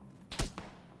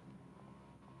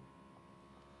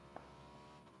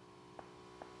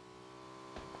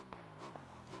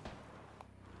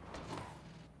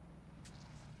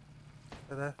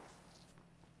 Stay there.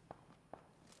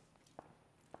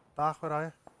 Doc, where are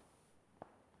you?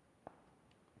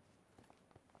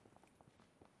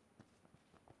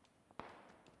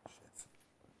 Shit.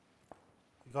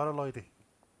 You got a lady?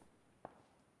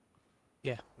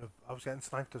 Yeah. I was getting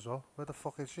sniped as well. Where the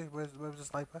fuck is she? Where was the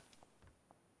sniper?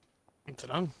 I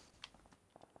don't know.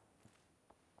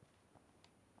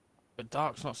 But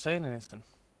Dark's not saying anything.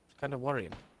 It's kind of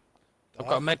worrying. I've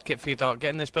got a med kit for you, Dark. Get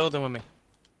in this building with me.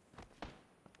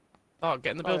 Dark,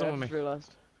 get in the building I with me. just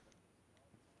realised.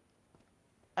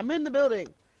 I'm in the building.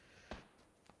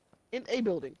 In a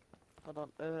building. Hold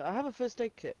on. I have a first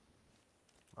aid kit.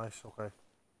 Nice, okay.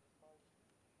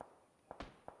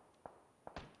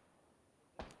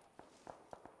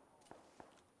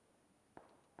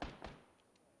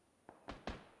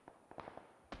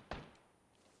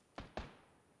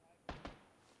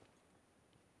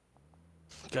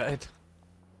 Get it.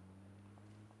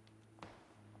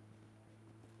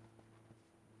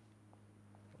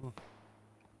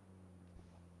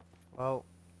 Well,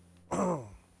 well,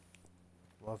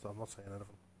 I'm not saying anything.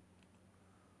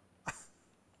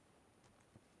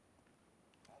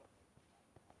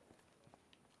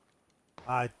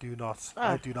 I do not.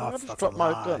 Ah, I do not. I just That's a dropped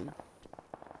my lie. gun.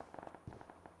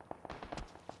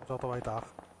 It's all the way dark.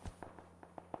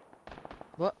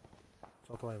 What? It's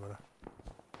all the way, man.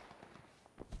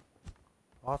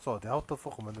 Oh, it's already out. The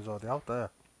fucking window's already out there.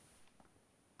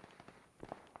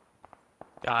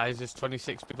 Guys, there's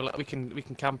 26 people. We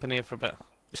can camp in here for a bit.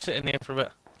 Just sit in here for a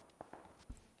bit.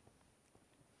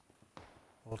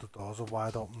 All the doors are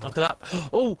wide open. Look at that.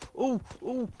 Oh, oh,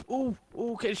 oh, oh,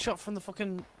 oh! Getting shot from the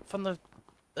fucking the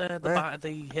back of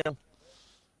the hill.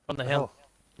 From the hill.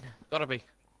 Gotta be.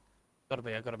 I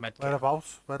got a med kit.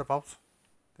 Whereabouts? Whereabouts?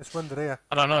 This window here.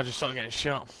 I don't know. I just started getting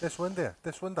shot. This window here.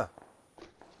 This window.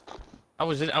 I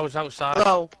was outside.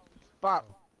 Oh, fuck.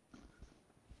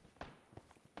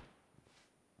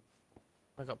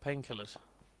 I got painkillers.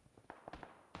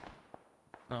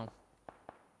 No.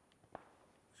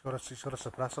 She's got a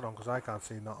suppressor on because I can't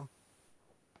see nothing.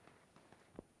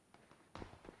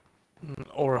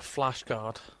 Or a flash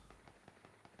guard.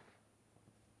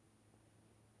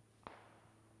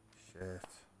 Shit.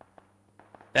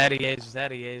 There he is. There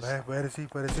he is. Where is he?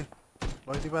 Where is he?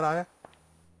 Lloydie, where are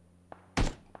you?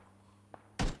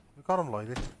 You got him,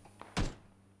 Lloydie.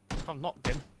 I've knocked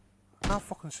him. I can't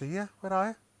fucking see you. Where are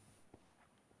you?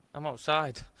 I'm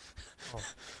outside. Oh.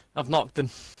 I've knocked him.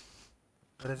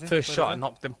 Where is he? First Where shot, is I he?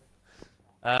 knocked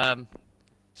him.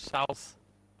 South.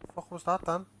 The fuck was that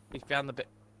then? He's behind the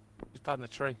He's behind the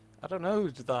tree. I don't know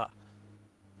who did that.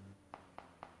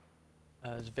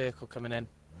 There's a vehicle coming in.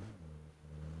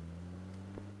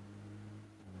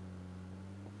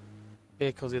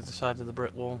 Vehicle the other side of the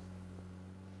brick wall.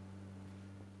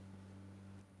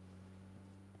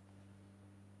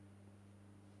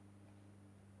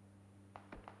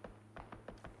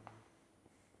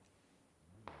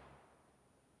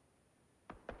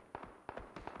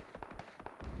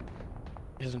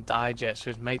 He hasn't died yet, so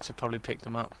his mates have probably picked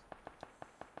him up.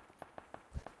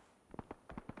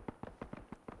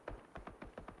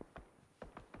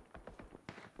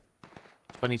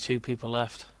 "22 people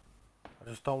left. I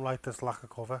just don't like this lack of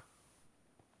cover.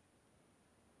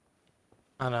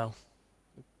 I know.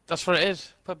 That's what it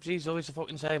is. PUBG's always the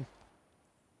fucking same.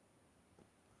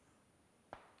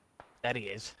 There he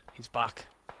is. He's back.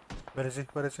 Where is he?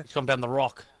 Where is he? He's gone behind the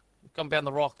rock. He's gone behind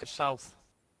the rock south.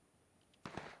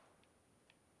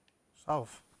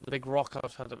 South. The big rock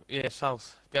outside of... Yeah,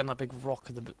 south. Behind that big rock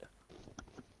of the...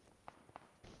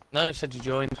 No, it said you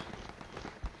joined.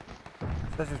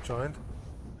 Says you've joined.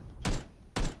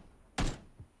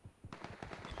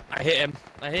 I hit him.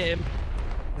 I hit him.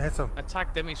 You hit him. I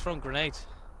tagged him. He's throwing grenades.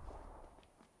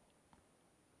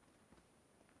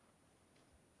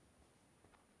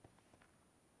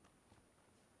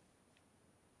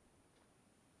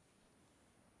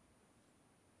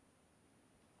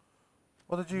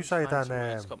 What did you say then,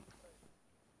 It's got-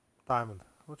 Diamond?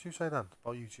 What did you say then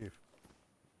about YouTube?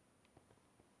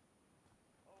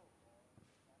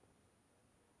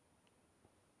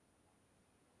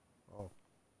 Oh.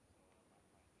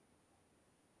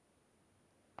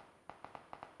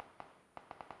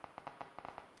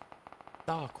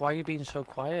 Doc, why are you being so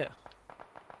quiet?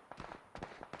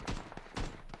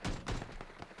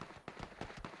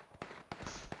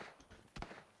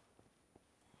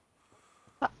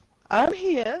 I'm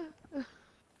here.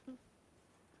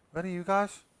 Where are you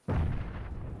guys?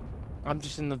 I'm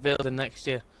just in the building next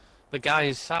to you. The guy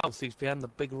is south. He's behind the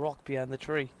big rock behind the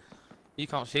tree. You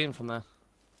can't see him from there.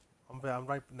 I'm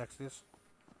right next to you.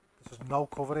 There's no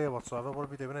cover here whatsoever. What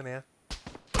are we doing in here?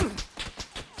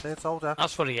 Say it's older.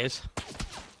 That's what he is.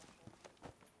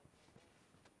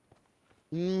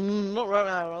 Not right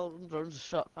now. I'm throwing a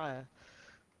shot fire.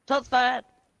 Shots fired.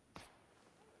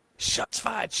 Shots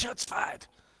fired! Shots fired!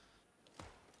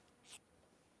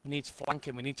 We need to flank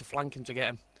him. We need to flank him to get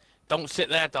him. Don't sit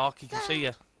there, Doc. He can see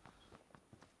you.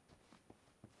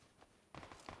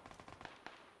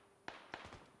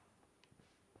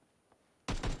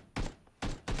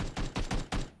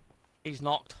 He's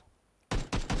knocked.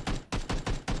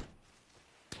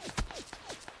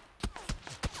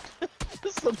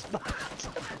 This looks bad.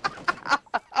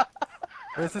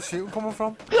 Where's the shooting coming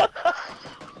from?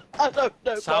 I don't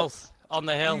know. South, on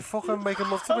the Are hill. you fucking making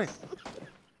love to me?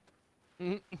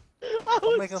 I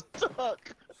was making-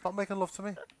 stuck. Stop making love to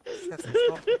me. Shit,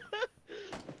 stop.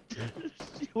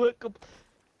 You woke up.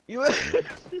 You were.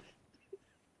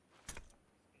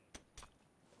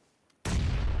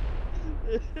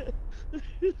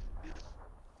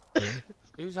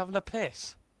 Who's having a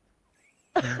piss?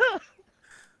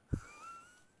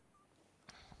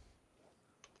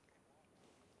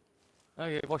 Oh,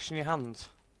 you're washing your hands.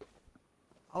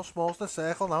 How small's this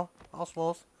circle now? How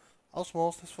small's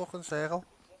this fucking circle?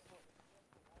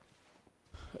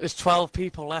 There's 12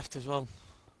 people left as well.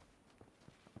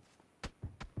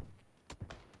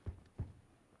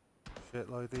 Shit,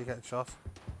 Lloydie, you're getting shot.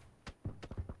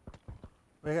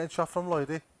 Where are you getting shot from,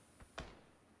 Lloydie?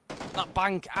 That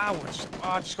bank, ow,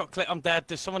 I just got clipped, I'm dead.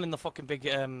 There's someone in the fucking big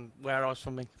warehouse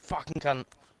from me. Fucking cunt.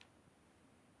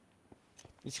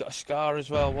 He's got a scar as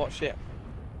well, watch it.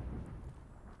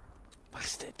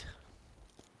 Bastard.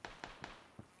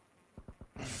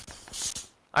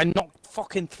 I knocked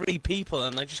fucking 3 people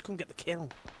and I just couldn't get the kill.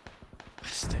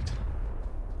 Bastard.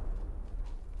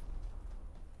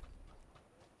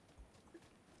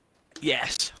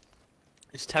 Yes.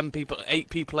 There's 10 people, 8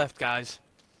 people left, guys.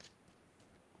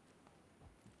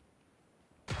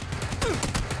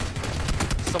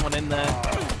 Someone in there.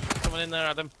 Someone in there,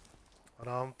 Adam. Oh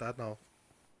no, I'm dead now.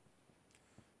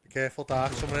 Be careful,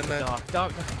 Dark. Someone in there.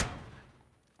 Dark.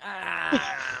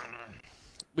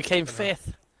 We came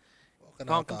 5th.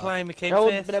 Can't complain, we came 5th. I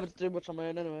wouldn't have been able to do much on my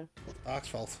own anyway. Dark's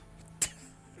fault.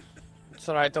 It's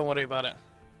alright, don't worry about it.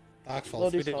 Dark's fault.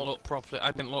 Lordie's We didn't fault. look properly.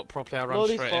 I didn't look properly. I ran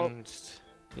Lordie's straight fault. in. And just...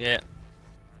 Yeah.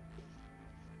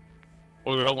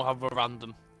 We don't have a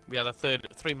random. We had a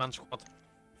 3-man squad.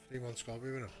 3-man squad,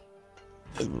 we win it.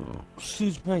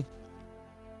 Excuse me.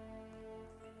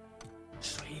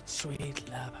 Sweet, sweet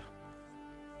love.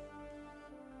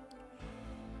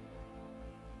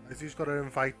 I just got to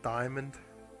invite Diamond.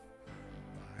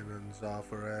 Diamonds are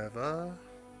forever.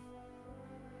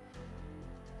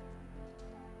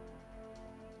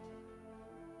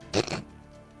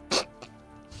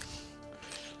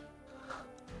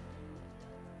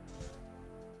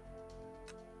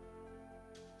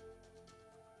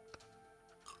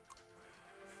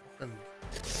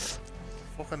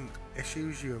 Fucking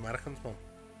issues, you Americans, man.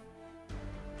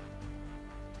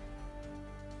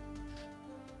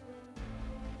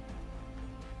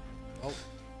 Oh.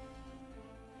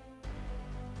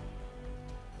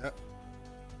 Yep.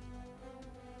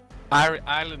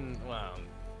 Ireland, well.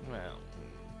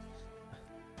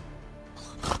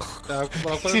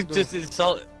 You just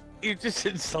insulted. You just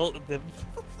insulted them.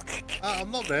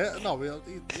 I'm not there. No, he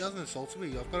hasn't insulted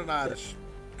me. I've got an Irish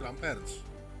grandparents.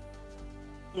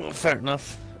 Well, fair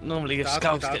enough. Normally, your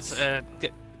scouts gets my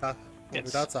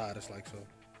dad's Irish, like so.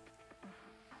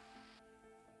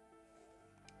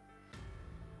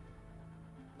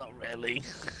 Not really.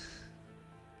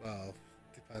 Well,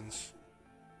 depends.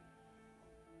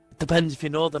 Depends if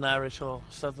you're Northern Irish or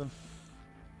Southern.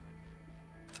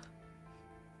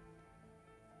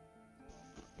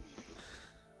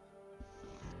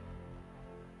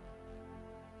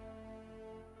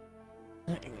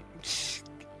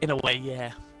 In a way,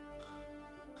 yeah.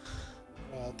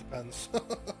 Well, it depends.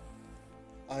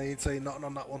 I ain't saying nothing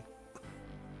on that one.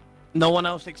 No one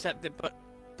else accepted but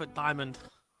Diamond.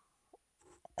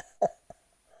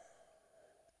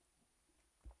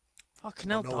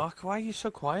 Fucking hell, No. Dark, why are you so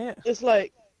quiet? It's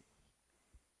like,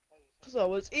 because I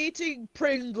was eating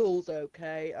Pringles,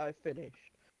 okay? I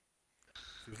finished.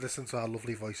 She was listening to our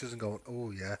lovely voices and going,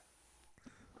 oh yeah.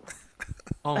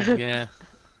 Oh, yeah.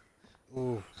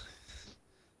 Oh.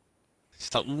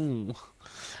 She's like, ooh.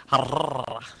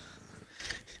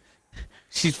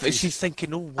 She's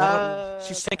thinking, oh, what?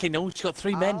 She's thinking, oh, she's got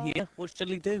 3 men here. What should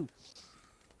he do?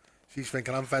 She's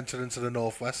thinking I'm venturing to the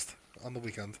northwest on the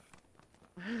weekend.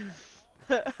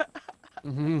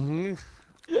 Mm-hmm.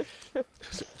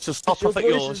 So stop Your off at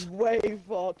voice yours. is way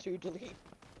far too deep.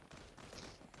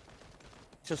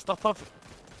 So stop off.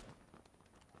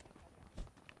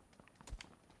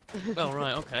 Oh,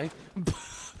 right, okay.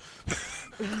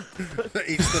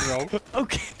 Each the road.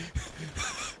 Okay.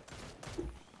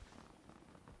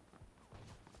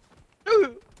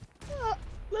 Ooh. Ah,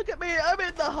 look at me, I'm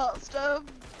in the hot stuff.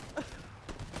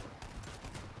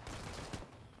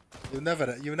 You're never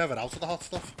out of the hot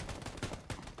stuff.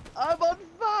 I'm on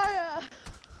fire.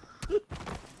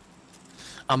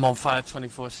 I'm on fire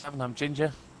 24/7. I'm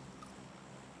Ginger.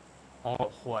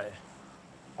 Oh, why?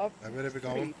 Where are we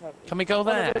going? Can we go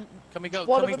there? Can we go?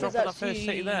 One Can we of them drop is on our first city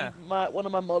actually there? one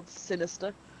of my mods,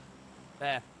 Sinister.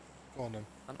 There. Go on then.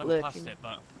 I know we passed Lurking. it,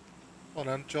 but Go on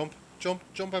then.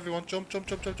 Jump, everyone. Jump.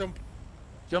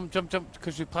 jump,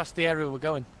 because we passed the area we're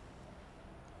going.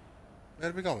 Where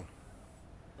are we going?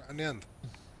 Right in the end.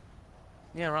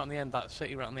 Yeah, right on the end. That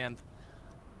city, right on the end.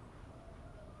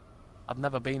 I've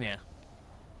never been here.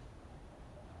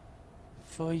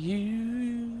 For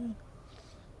you.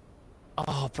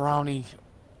 Oh, brownie.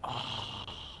 Oh.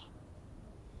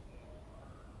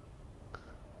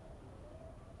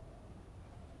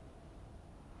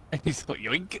 And he's got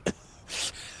yoink.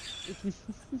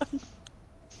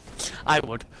 I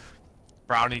would.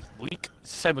 Brownie, yoink.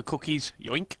 Same with cookies,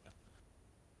 yoink.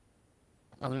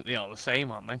 I think they're all the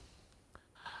same, aren't they?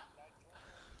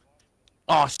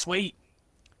 Oh, sweet.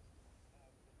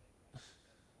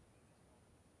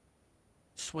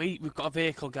 Sweet, we've got a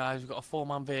vehicle, guys. We've got a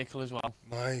 4-man vehicle as well.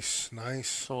 Nice, nice.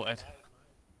 Sorted.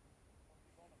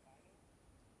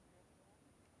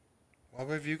 Where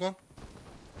have you gone?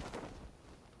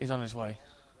 He's on his way.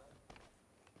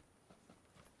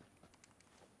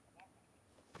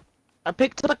 I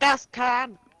picked up a gas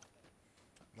can.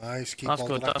 Nice, keep That's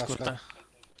hold good, of that that's gas good. can.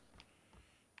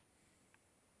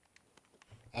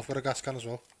 I've got a gas can as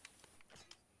well.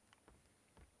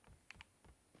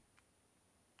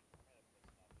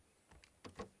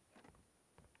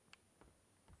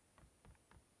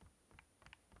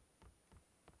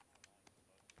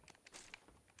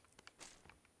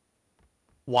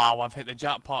 Wow, I've hit the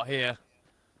jackpot here.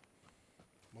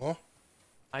 What?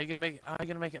 Are you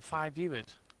gonna make it 5 viewers?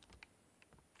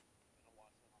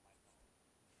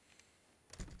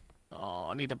 Oh,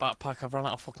 I need a backpack. I've run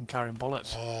out of fucking carrying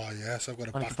bullets. Oh yes, I've got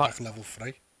a I need a backpack level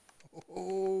 3.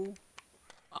 Oh.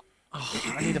 Oh,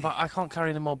 I need a back. I can't carry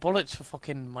any more bullets for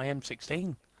fucking my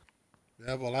M16.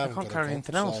 Yeah, well I haven't can't got carry a gun,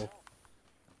 anything else. so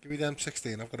give me the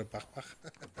M16. I've got a backpack.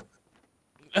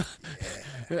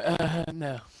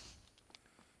 No.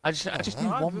 I just need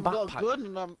I've one got a backpack.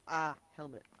 gun and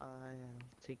helmet. I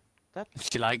take that.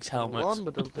 She likes helmets. One,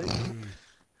 but I'll do.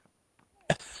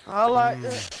 I like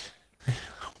it.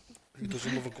 Who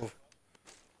doesn't love a glove?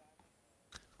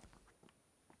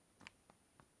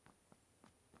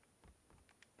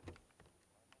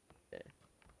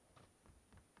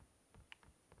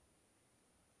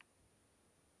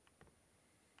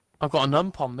 I've got an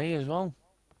ump on me as well.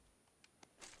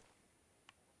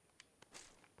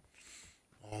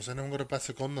 Oh, has anyone got a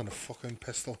better gun than a fucking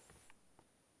pistol?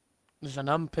 There's an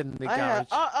ump in the I garage.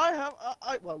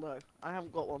 well, no, I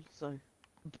haven't got one, so.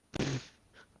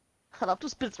 And I've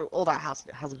just been through all that house and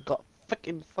it hasn't got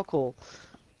fucking fuck all.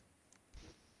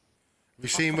 Have you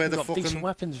seen where the got fucking decent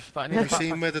weapons, but I need Have a you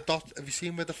seen backpack. where the dot? Have you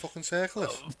seen where the fucking circle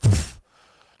is?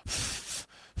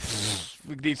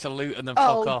 We need to loot and then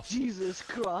Oh, fuck off. Jesus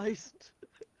Christ.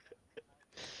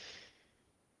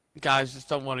 Guys, just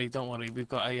don't worry, don't worry. We've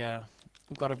got a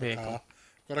vehicle.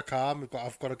 Got a car.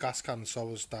 I've got a gas can. So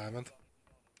has Diamond.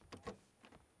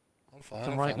 I'm fine.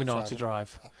 Don't I'm write fine, me I'm not fine. to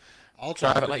drive. I'll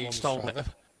Drive drive it like if you want me to stole drive it.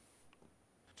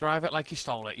 Drive it like you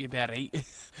stole it, you berry.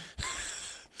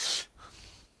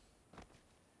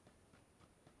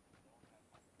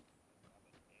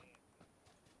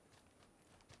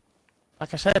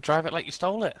 Like I said, drive it like you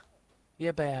stole it.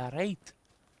 You berry.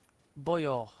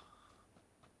 Boyo.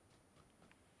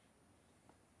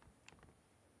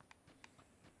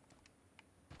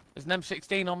 There's an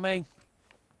M16 on me.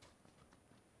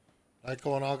 Right,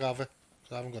 go on. I'll have it.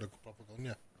 'Cause I haven't got a proper gun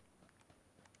yet.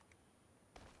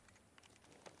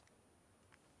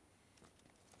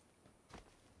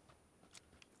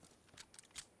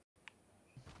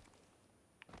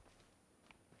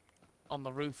 On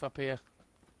the roof up here.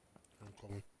 I'm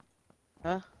coming.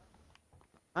 Huh?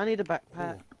 I need a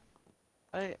backpack. Ooh.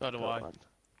 I So do got I. one.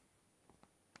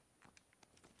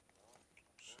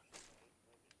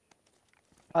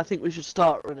 I think we should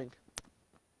start running.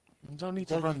 We don't need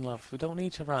to run, love. We don't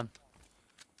need to run.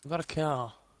 We've got a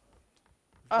car.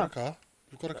 We've got a car.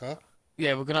 We've got a car.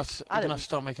 Yeah, we're gonna have to, I didn't-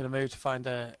 start making a move to find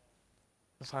a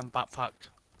backpack.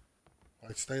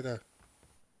 Right, stay there.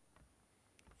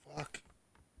 Fuck.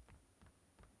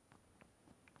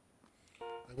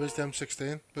 Where's the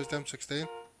M16? Where's the M16?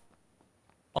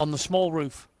 On the small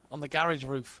roof, on the garage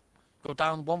roof. Go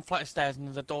down one flight of stairs and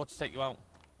there's a door to take you out.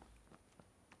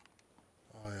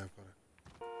 Oh yeah, I've got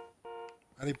it.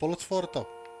 Any bullets for it though?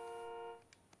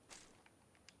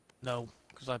 No,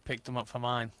 because I picked them up for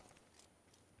mine.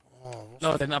 Oh, what's No,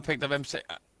 I that? didn't. I picked up M6.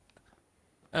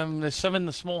 There's some in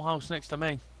the small house next to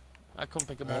me. I couldn't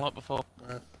pick them all Where? up before.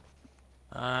 Where?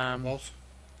 Um, Which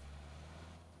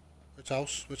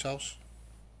house? Which house?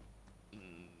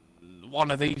 one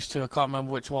of these two. I can't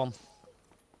remember which one.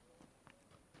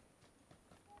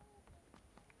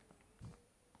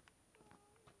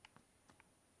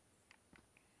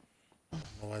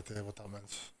 No idea what that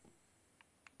meant.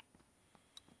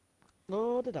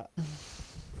 No, did that.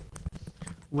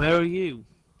 Where are you?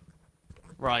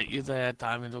 Right, you're there,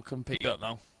 Diamond. I'll come pick you up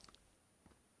now.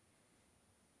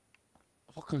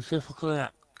 Fucking see if I can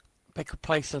pick a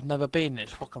place I've never been.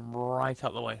 It's fucking right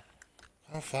out the way.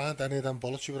 Can't find any of them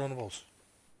bullets you were on about.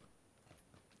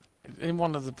 In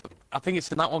one of the, I think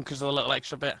it's in that one because of the little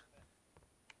extra bit.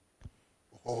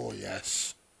 Oh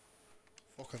yes.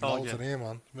 Fucking Oh, loads yeah. in here,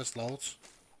 man. Missed loads.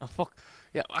 Oh fuck!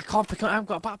 Yeah, I can't pick up. I haven't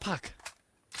got a backpack.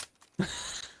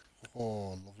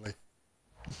 Oh, lovely.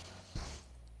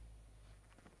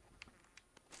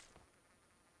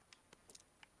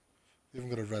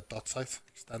 got a red dot sight.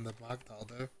 Extended mag, that'll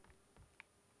do.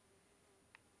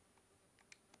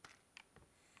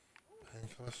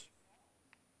 Painkillers.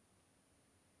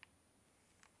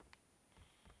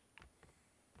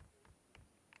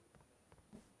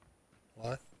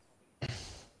 Why?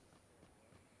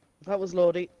 That was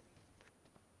Lordy.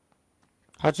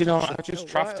 How do you know? I just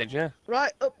drafted, yeah.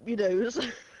 Right up your nose. Am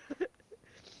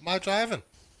I driving?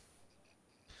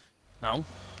 No.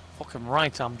 Fucking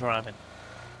right, I'm driving.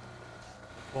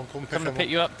 Come on, come I'm gonna pick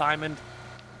you up, Diamond.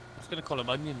 I was gonna call him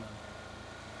Onion, man.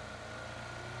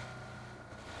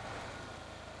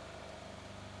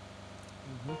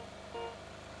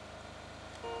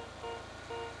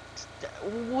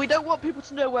 We don't want people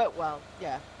to know where. Well,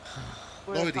 yeah.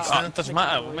 Lordy, It doesn't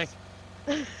matter with me.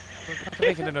 We're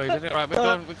making a noise, isn't it? Right,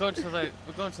 we're going to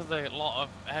the lot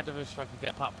ahead of us so I can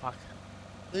get a backpack.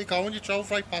 There you go, and you drove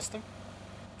right past them.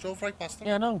 Drove right past them.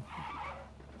 Yeah, I know.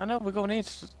 I know, we're going here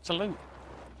to loot.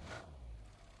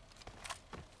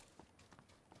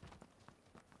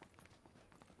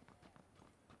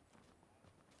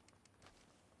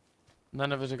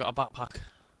 None of us have got a backpack.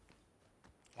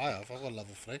 I have, I've got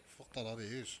level 3. Fuck that, I'll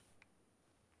use.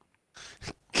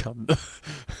 Cunt.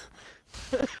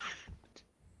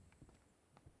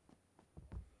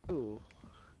 Ooh.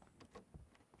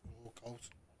 Oh, coat.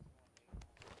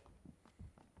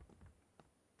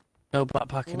 No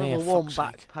backpack in here. Level 1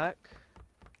 fuck's sake. backpack.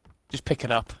 Just pick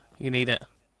it up. You need it.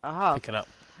 I have. Pick it up.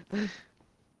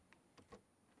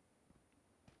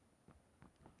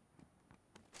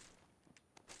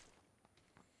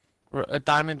 A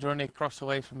diamond running across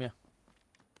away from you.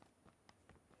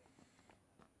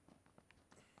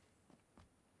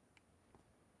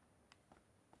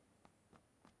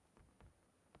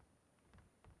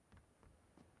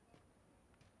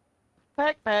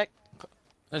 Backpack.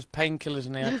 There's painkillers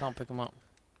in here, I can't pick them up.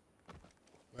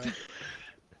 Well.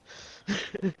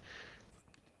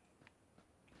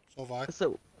 So have I.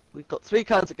 So, we've got 3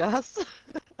 cans of gas.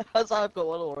 As I've got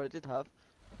one, or I did have.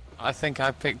 I think I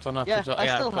picked one up Yeah, as well. I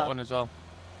Yeah, still I've got have. one as well.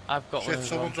 I've got one Shit, as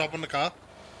someone well. dropping the car.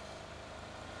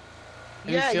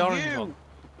 Who's Yeah, the orange you. one?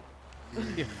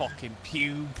 You fucking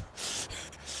pube.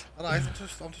 Alright,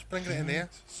 I'm just bringing it in here.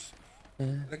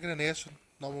 Bring it in here so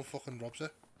no one fucking robs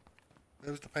it.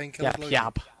 Where's the painkillers? Yap, Loaded?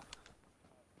 yap.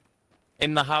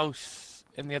 In the house.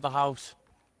 In the other house.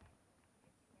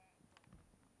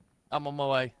 I'm on my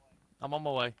way. I'm on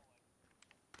my way.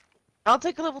 I'll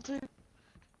take a level 2.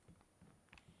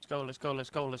 Let's go, let's go, let's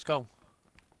go, let's go.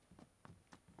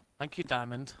 Thank you,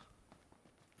 Diamond.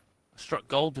 I struck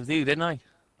gold with you, didn't I?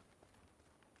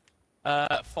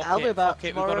 Fuck I'll it, be back fuck it,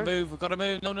 we've tomorrow. gotta move, we've gotta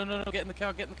move. No, no, no, no, get in the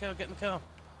car, get in the car, get in the car.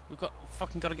 We've got,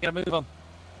 fucking gotta get a move on.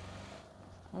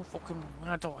 Oh, fucking,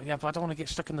 I don't want to get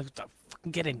stuck in the,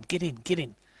 fucking get in, get in, get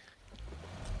in.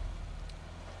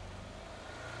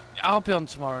 I'll be on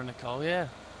tomorrow, Nicole, yeah.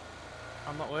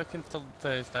 I'm not working till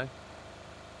Thursday.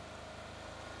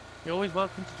 You're always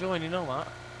welcome to join, you know that.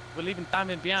 We're leaving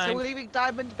Diamond behind. So we're leaving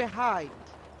Diamond behind.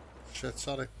 Shit,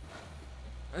 sorry.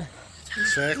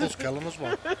 Circle's killing us,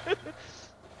 man.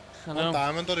 I know.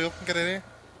 Diamond, hurry up and get in here.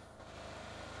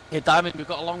 Yeah, Diamond, we've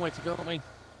got a long way to go, haven't we?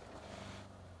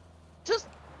 Just...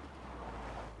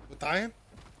 We're dying.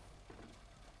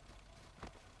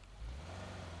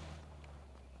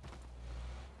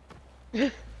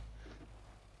 Quick,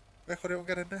 hurry up and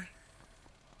get in there.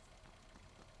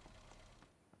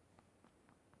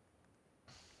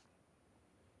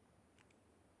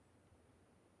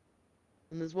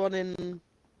 And there's one in...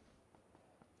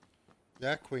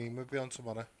 Yeah, Queen, we'll be on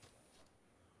tomorrow.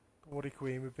 Don't worry,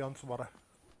 Queen, we'll be on tomorrow.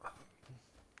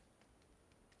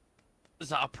 Is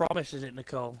that a promise, is it,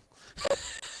 Nicole?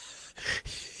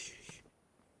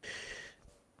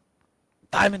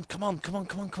 Diamond, come on, come on,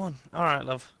 come on, come on. Alright,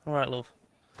 love. Alright, love.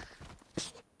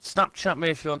 Snapchat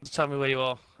me if you want to tell me where you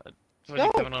are. When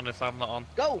you're coming on if I'm not on.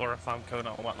 Go. Or if I'm coming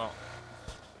on or whatnot.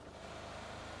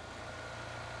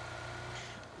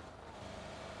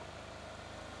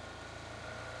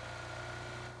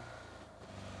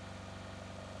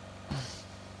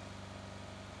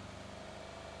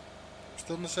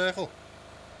 Still in the circle.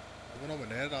 We're nowhere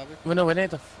near it, are we? We're nowhere near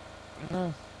the...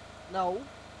 No. No.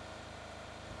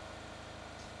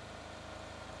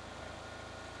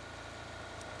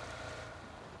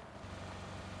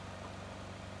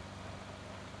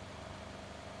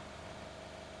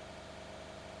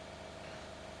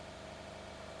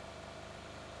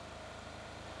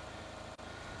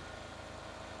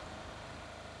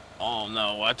 Oh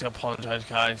no, I have to apologise,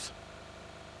 guys.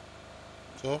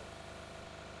 So?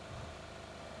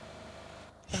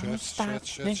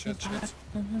 Shit.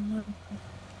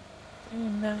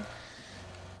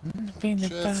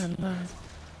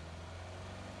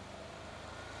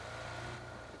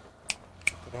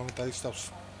 Wrong day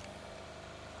stops.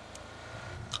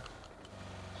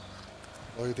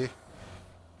 Lady.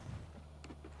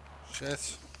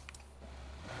 Shit.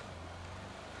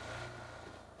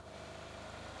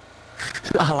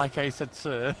 I like how you said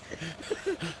sir.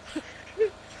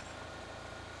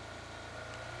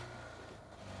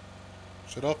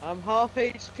 Shut up. I'm half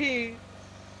HP.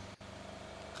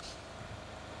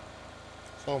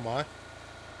 So am I.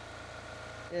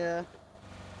 Yeah.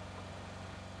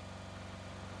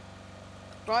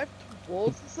 Drive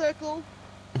towards the circle.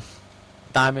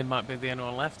 Diamond might be the only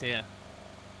one left here.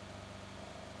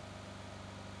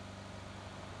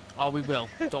 Oh, we will.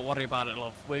 Don't worry about it,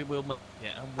 love. We will.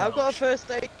 Yeah, I've got a first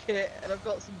aid kit and I've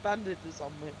got some bandages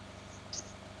on me.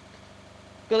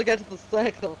 Gotta get to the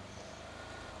circle.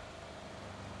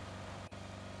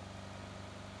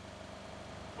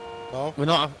 No? We're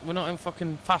not in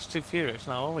fucking Fast 2 Furious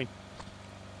now, are we?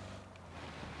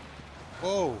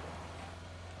 Whoa.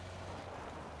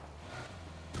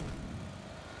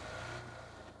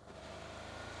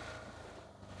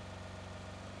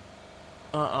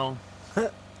 Uh-oh.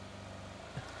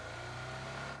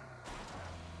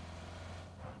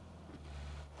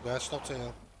 Yeah, stop saying.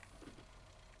 You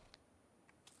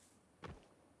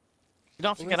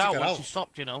don't have to get out once you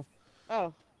stopped, you know.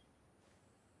 Oh.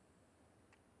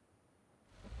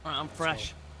 Right, I'm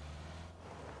fresh.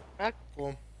 Go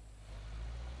on.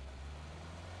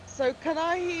 So can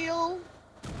I heal?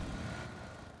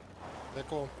 Yeah,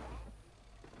 go on.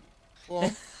 Go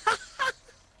on.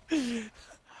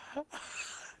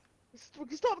 We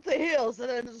can stop the heals and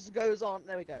then it just goes on.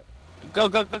 There we go. Go,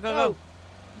 go, go, go, go.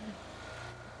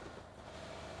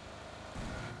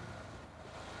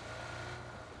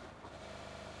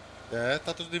 Yeah,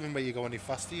 that doesn't even make you go any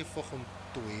faster, you fucking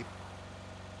dweeb.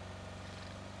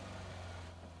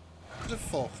 What the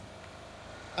fuck?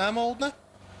 I'm old now.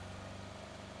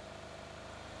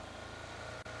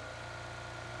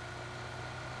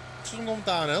 This isn't going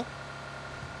downhill.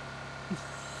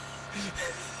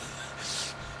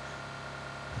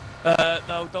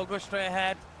 No, don't go straight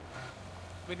ahead.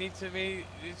 We need to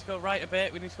go right a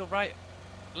bit. We need to go right,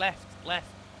 left,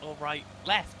 or right,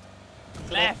 left.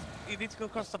 You need to go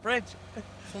across the bridge.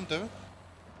 That's what I'm doing.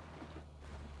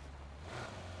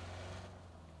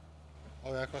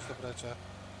 Oh yeah, across the bridge, yeah.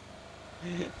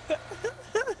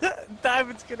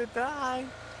 Diamond's gonna die.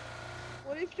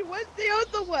 Well, if you went the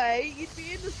other way, you'd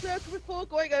be in the circle before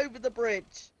going over the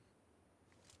bridge.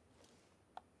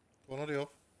 Go on, hurry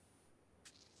up.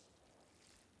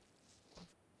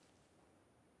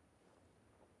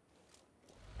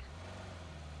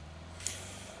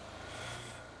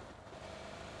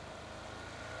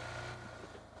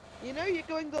 You know you're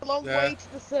going the long way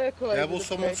to the circle. Yeah, over well, the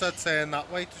someone bridge. said turn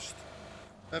that way. Just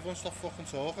everyone stop fucking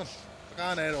talking. I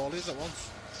can't hear all these at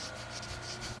once.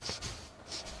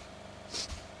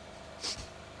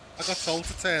 I got told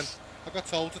to turn. I got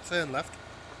told to turn left.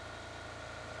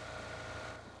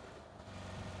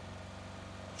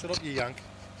 Shut up, you yank.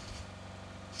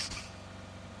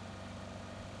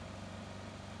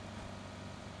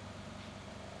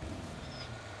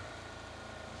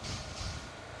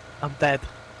 I'm dead.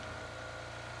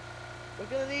 We're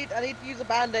gonna need. I need to use a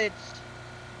bandage.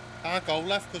 Can't go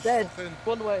left because Dead. fucking.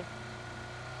 One way.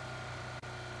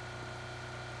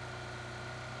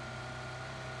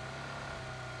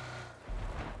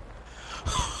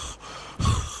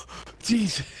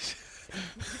 Jesus.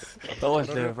 That was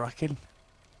nerve-wracking.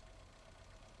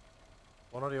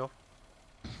 One or the other.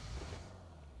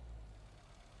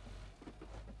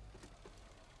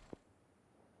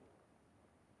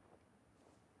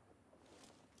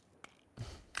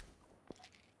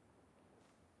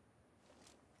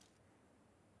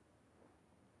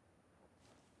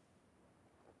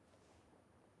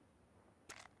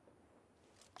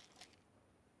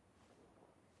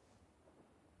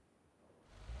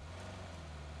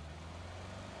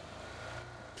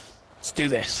 Let's do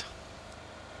this.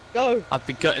 Go. I'd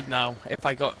be gutted now if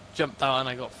I got jumped out and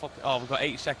I got fucking. Oh, we've got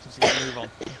 8 seconds to get a move on.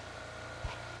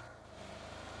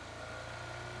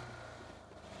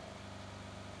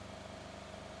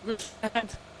 Good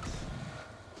head.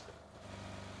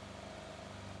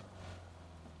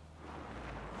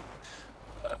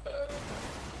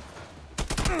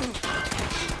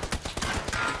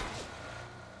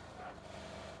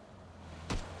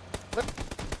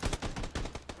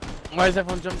 Why is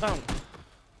everyone jumped down?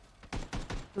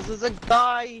 This is a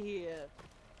guy here.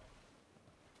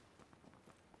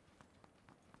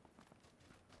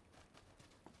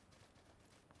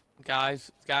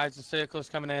 Guys, the circle's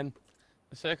coming in.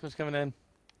 The circle's coming in.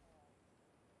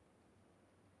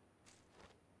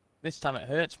 This time it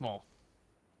hurts more.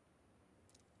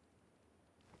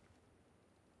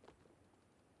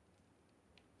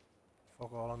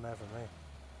 Fuck all on there for me.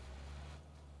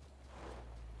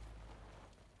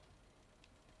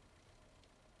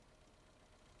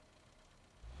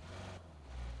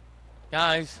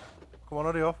 Guys. Come on,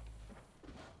 hurry up.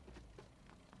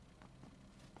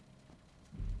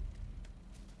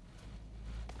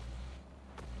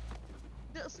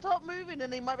 Stop moving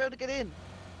and he might be able to get in.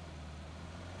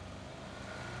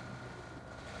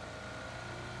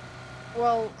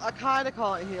 Well, I kinda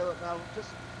can't heal it now, just...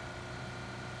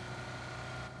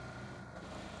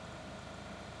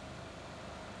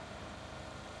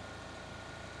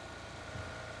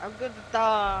 I'm gonna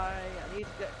die, I need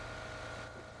to get...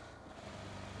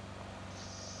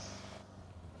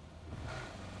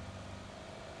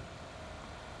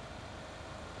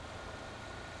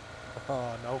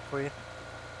 Oh, no, Queen.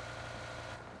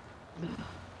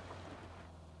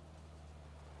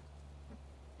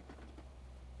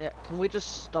 Yeah, can we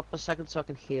just stop a second so I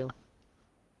can heal?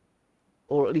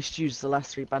 Or at least use the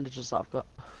last 3 bandages that I've got.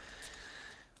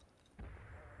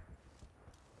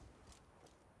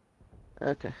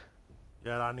 Okay.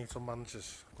 Yeah, I need some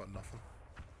bandages. I've got nothing.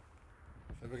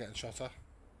 I think we're getting shot at.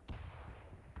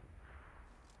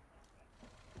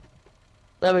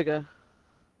 There we go.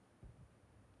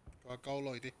 Go,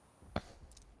 Lloydie.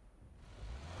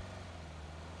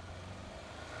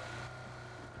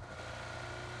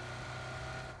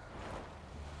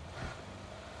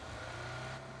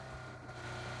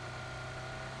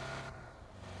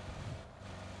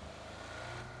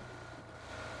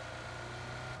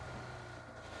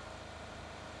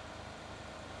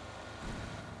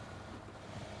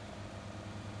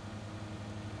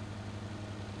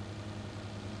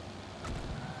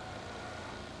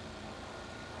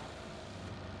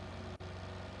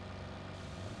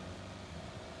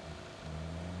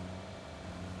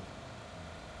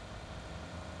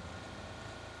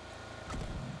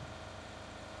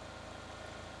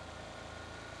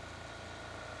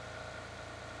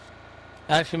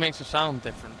 It actually makes a sound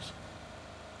difference.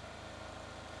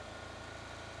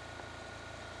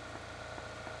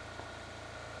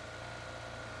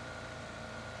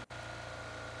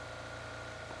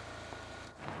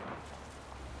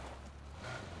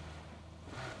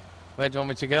 Where do you want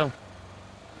me to go?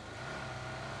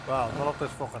 Well, not up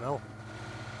this fucking hill.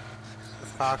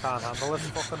 This car can't handle this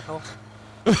fucking hill.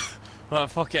 Right,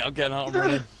 fuck it, I'm getting out of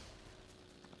running.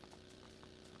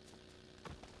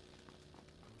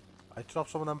 I dropped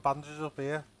some of them bandages up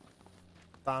here.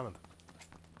 Diamond.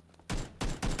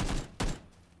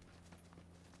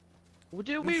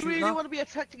 Do we really want to be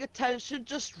attracting attention?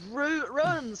 Just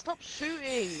run! Stop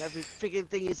shooting every freaking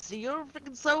thing you see. You're a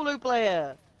freaking solo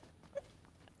player!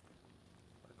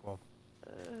 Come on.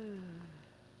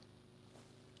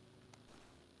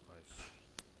 Nice.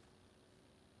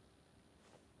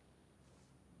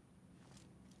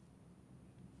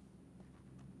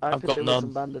 I've got some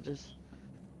none. bandages.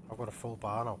 I've got a full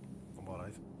bar now. I'm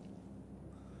alright.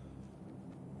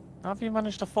 How have you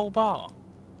managed a full bar?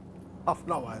 I've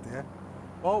no idea.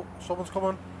 Whoa, someone's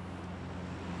coming.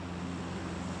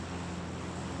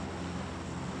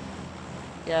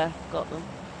 Yeah, got them.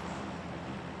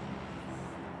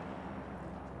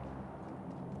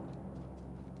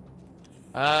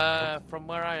 From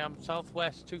where I am,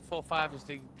 southwest 245 is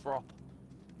the drop.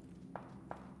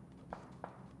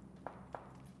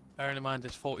 Bearing in mind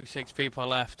there's 46 people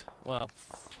left. Well,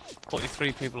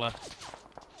 43 people left.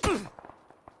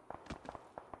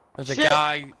 There's a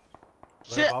guy...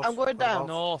 Shit, I'm going down.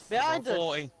 North. Behind us.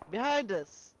 40. Behind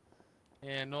us.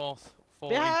 Yeah, north.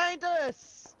 40. Behind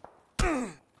us.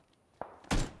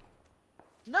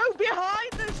 No,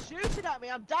 behind us! Shooting at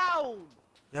me, I'm down!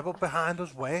 Yeah, but behind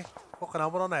us where? Fucking hell,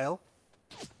 we're on a hill.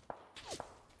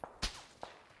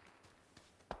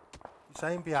 You're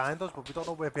saying behind us, but we don't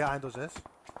know where behind us is.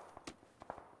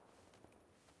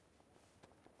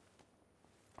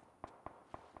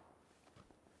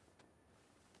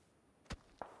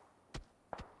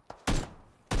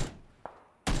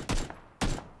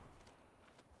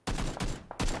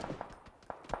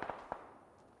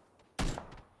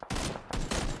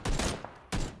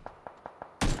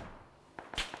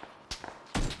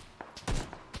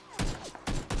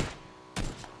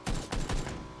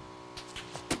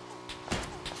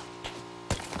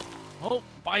 Oh,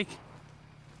 bike.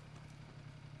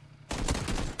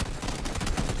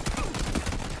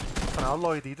 Fucking hell,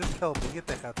 Lloyd, he just killed me, you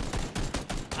dickhead.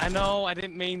 I know, I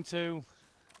didn't mean to.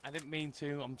 I didn't mean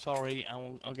to. I'm sorry.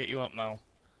 I'll get you up now.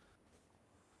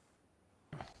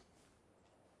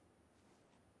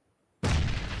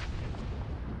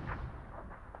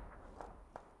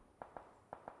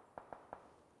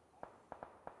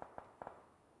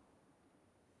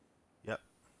 Yep.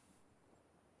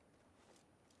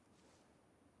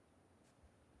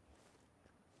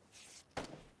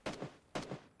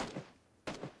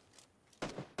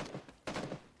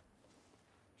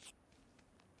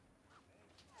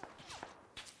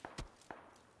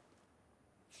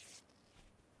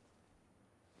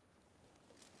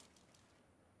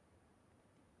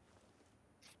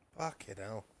 Fucking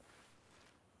hell.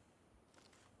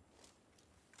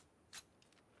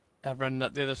 I've run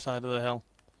at the other side of the hill.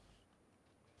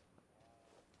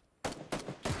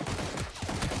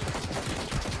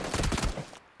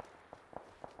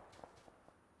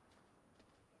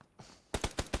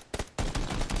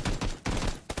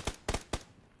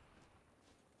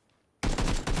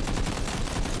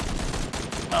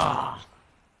 Ah,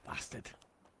 bastard.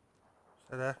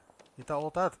 Stay there. You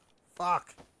all dead?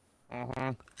 Fuck.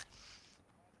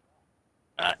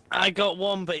 I got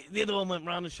one, but the other one went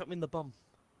round and shot me in the bum.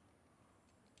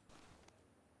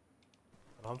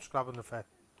 I'm just grabbing the fit.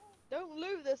 Don't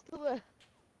loot this till the...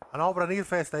 I know, but I need a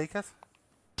first aid kit.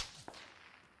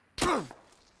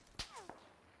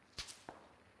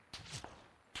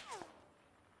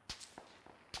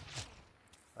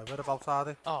 Whereabouts are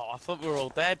they? Oh, I thought we were all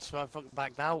dead, so I fucking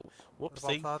backed out. Whoopsie.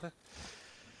 Whereabouts are they?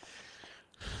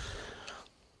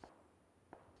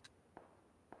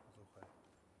 Okay.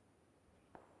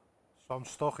 So I'm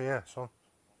stuck here, son.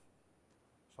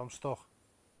 So I'm stuck.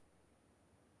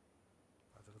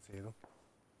 I didn't see them.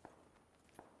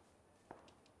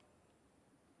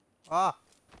 Ah!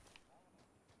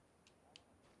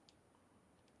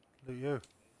 Look you.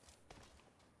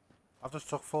 I've just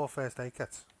took 4 first aid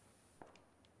kits.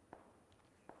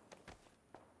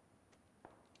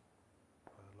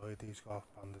 Lloydie's got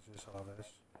bandages, I'll have this.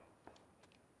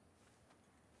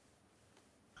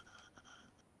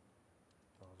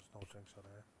 No, there's no drinks on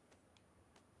here.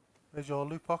 Where's your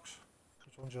loot box?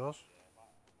 Which one's yours?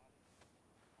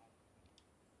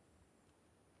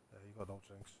 Yeah, you got no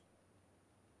drinks.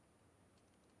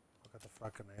 I'll get the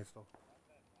frag grenades though.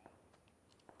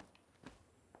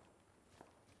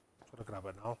 Just gotta grab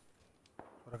it now.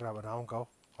 Gotta grab it now and go.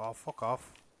 Oh, fuck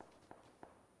off.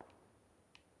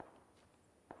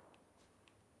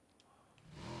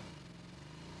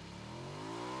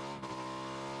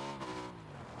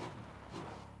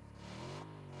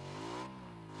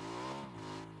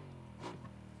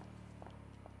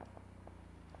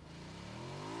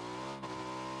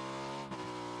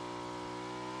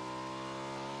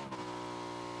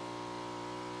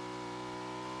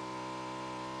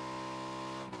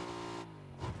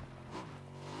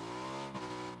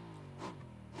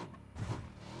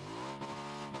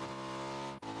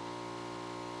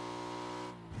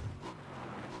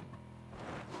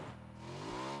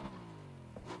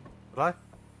 Right?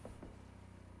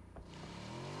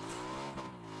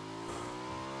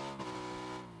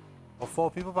 Or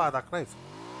 4 people by that crate.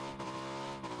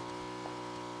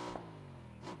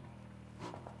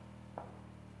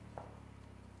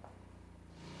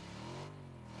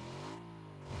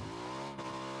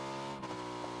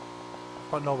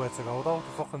 Got nowhere to go though,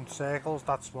 the fucking circle's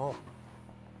that small.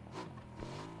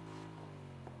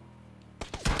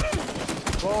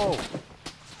 Whoa!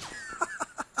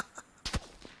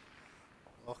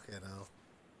 Fucking hell.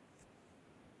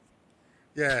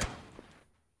 Yeah.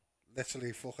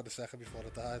 Literally fucking a second before I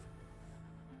died.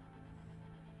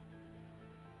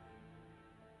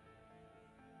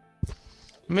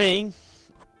 Me?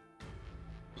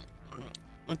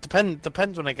 It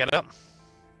depends when I get up.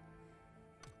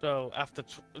 So after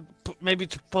maybe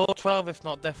before 12, if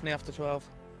not definitely after 12.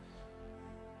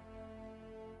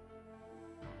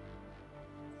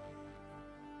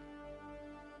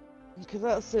 Okay,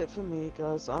 that's it for me,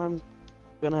 guys. I'm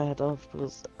gonna head off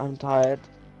because I'm tired.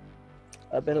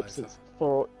 I've been up since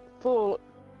 4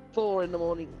 in the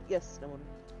morning. Yes, in the morning.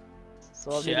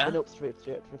 So I've been up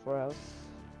 3-4 hours.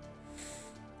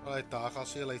 Alright, Dark, I'll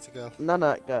see you later, girl.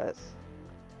 No, guys.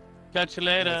 Catch you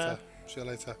later. See you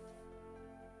later.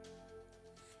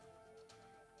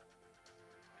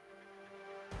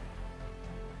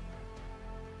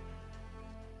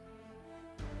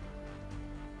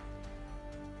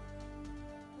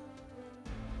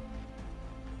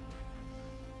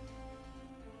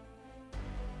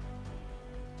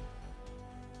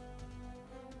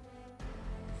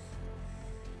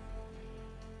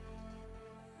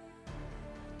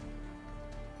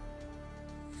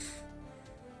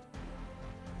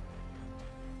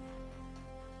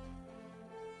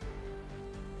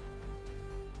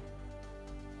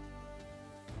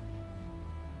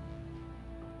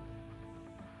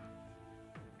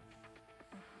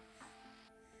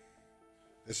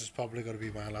 This is probably going to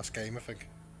be my last game, I think.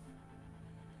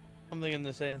 I'm thinking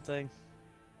the same thing.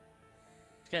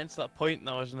 It's getting to that point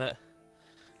now, isn't it?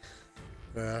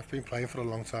 Yeah, I've been playing for a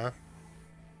long time.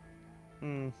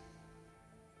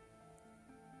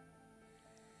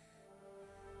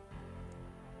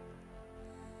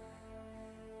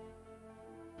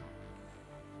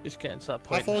 Just getting to that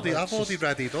point. I've already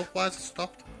readied up. Why has it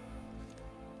stopped?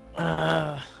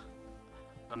 I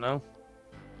don't know.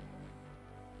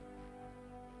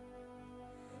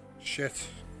 Shit.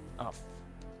 Oh.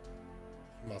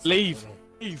 Not Leave! fucking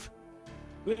Leave!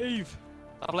 Leave!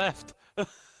 I've left.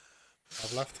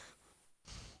 I've left.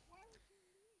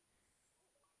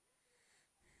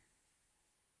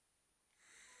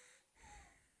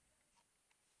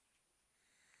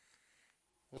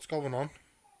 What's going on?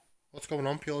 What's going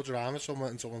on? Pure drama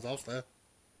somewhere in someone's house there.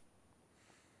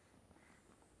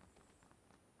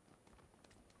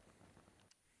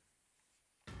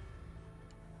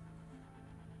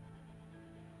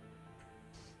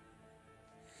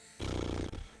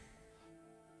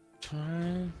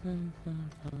 Are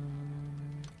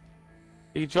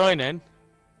you joining,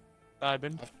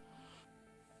 Diamond?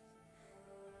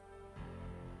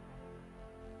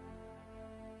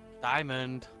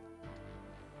 Diamond.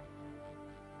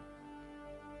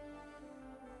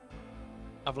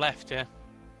 I've left, yeah.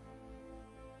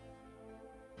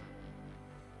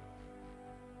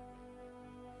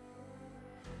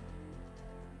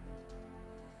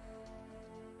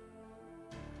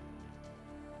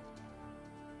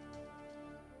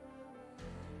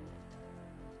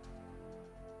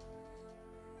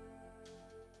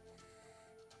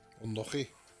 Unlucky.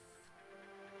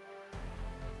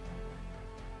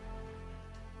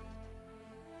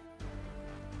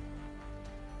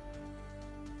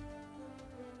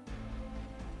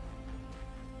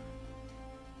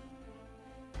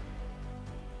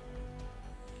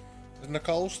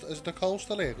 Is Nicole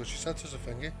still here? Because she said there's a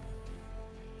thingy.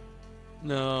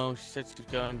 No, she said she's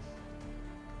going.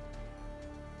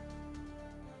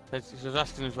 She was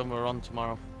asking us when we're on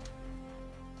tomorrow.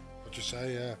 What'd you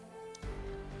say? Yeah.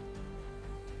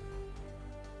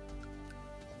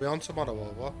 I'll be on tomorrow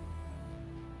or what?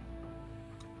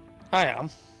 I am.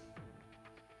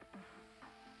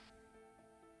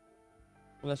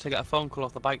 Unless I get a phone call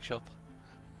off the bike shop.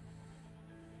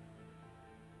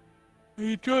 Are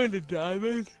you joining,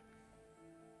 Diamond?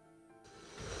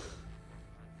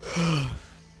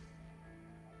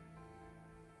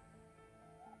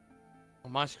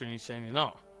 On my screen, he's saying you're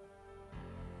not.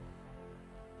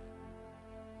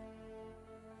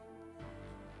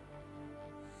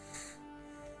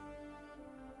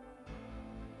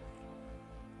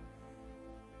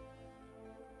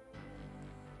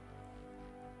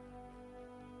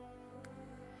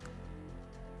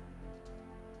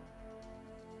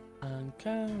 I'm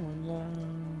going low.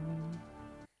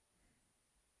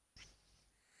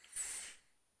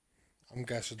 I'm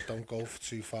guessing don't go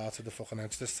too far to the fucking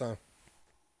edge this time.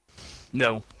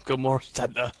 No, go more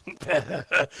centre.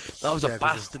 That was a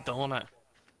bastard, don't it?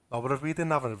 No, but if we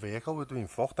didn't have a vehicle, we'd been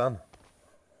fucked then.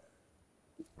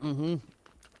 Mm-hmm.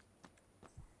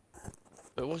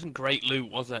 But it wasn't great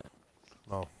loot, was it?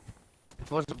 No. It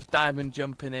wasn't Diamond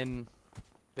jumping in a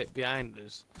bit behind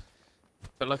us.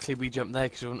 But luckily we jumped there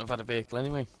because we wouldn't have had a vehicle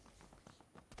anyway.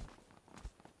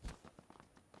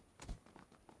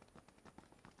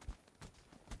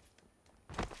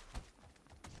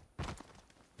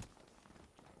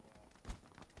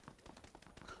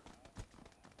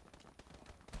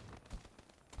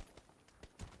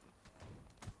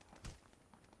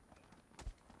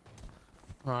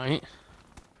 Right.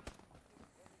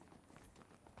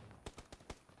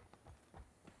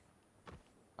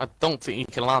 I don't think he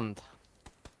can land.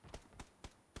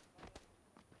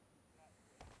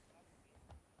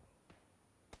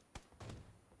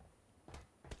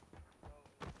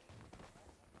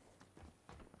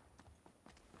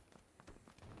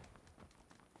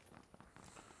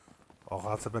 Oh,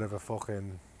 that's a bit of a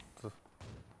fucking...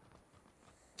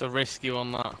 It's a risky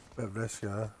one, that. Bit of risk,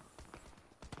 yeah.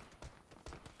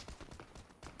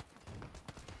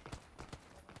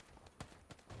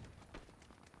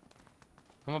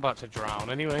 I'm about to drown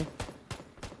anyway.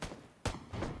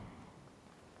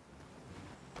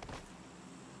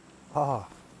 Ah.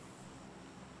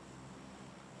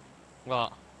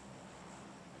 What?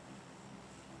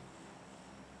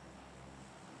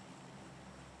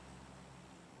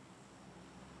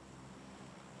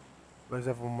 Where does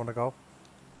everyone want to go?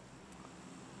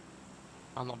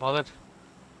 I'm not bothered.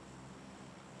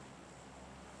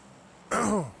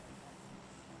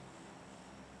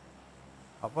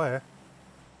 Up where?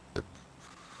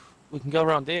 We can go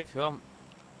around here if you want.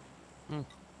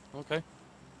 Okay.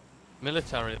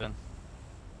 Military then.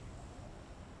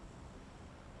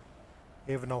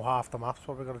 Even though half the map's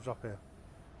probably going to drop here.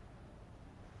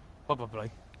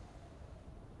 Probably.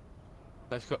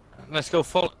 Let's go. Let's go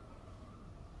follow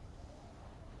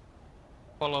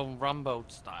Rambo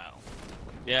style.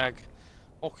 Yeah,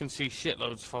 I can see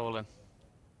shitloads falling.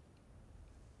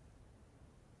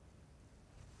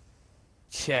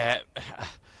 Yeah.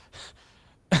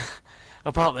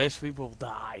 About this, we will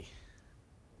die.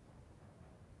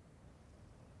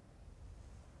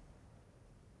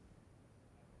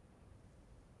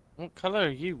 What colour are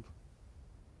you?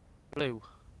 Blue.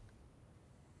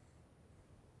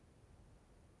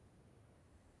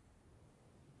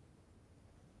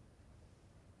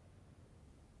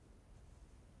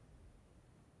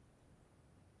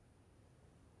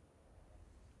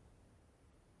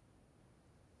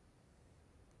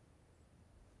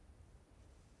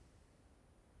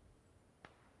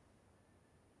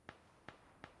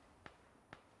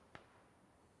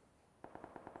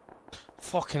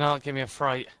 Fucking hell, give me a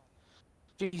fright.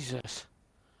 Jesus.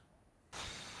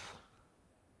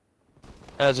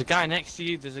 There's a guy next to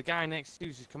you, there's a guy next to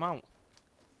you, just come out.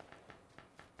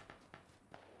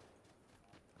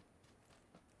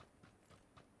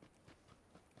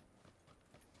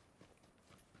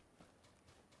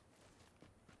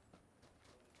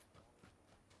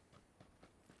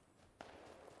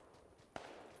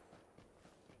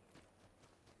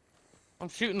 I'm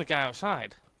shooting the guy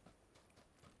outside.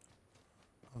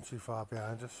 I'm too far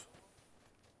behind us.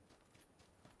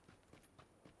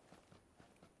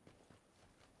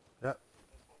 Yep.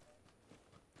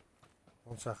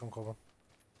 1 second, coming.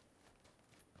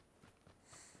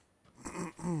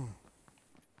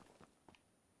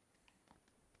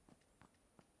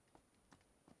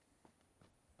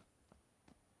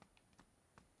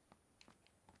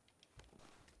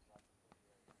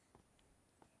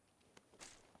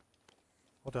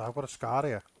 Oh dear, I've got a scar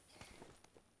here.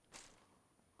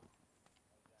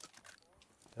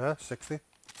 Yeah, 60.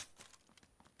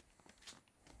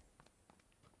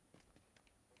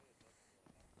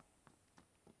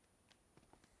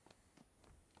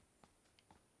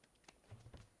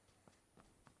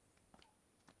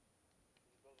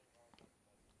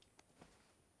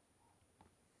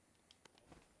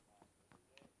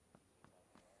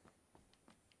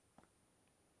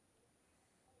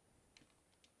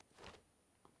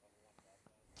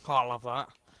 Oh, I love that.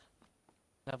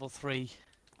 Level 3.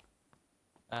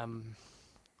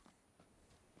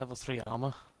 Level 3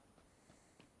 armor.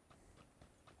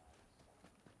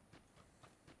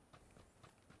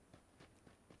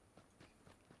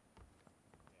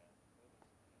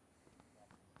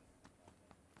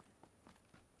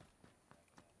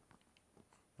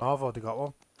 No, I've already got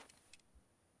one.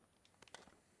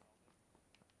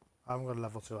 I haven't got a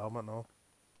level 2 helmet now.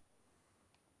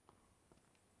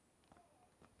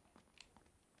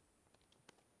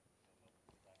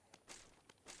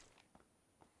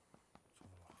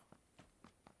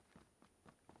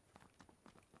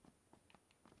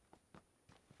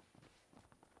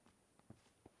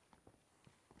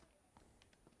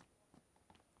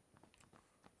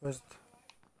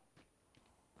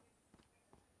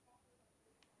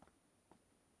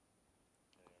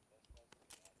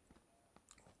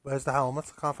 Where's the helmet?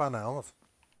 I can't find the helmet.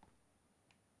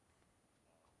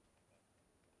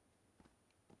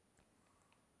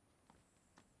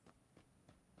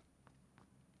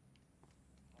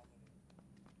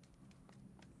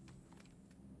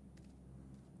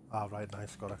 Ah, right,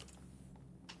 nice, got it.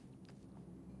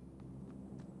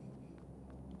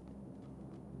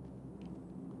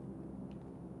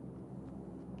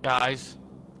 Guys,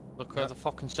 look where the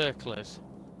fucking circle is.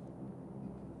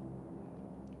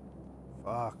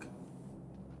 Fuck.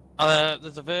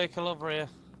 There's a vehicle over here.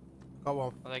 Got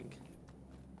one. I think.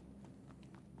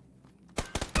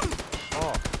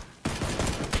 Oh.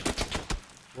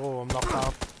 Whoa, I'm knocked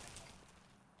down.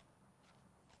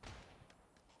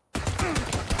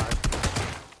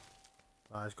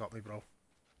 Nice, got me, bro.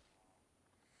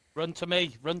 Run to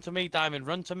me, Diamond,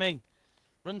 run to me.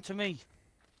 Run to me.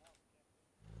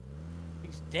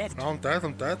 He's dead. No, I'm dead,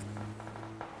 I'm dead.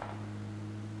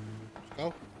 Let's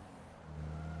go.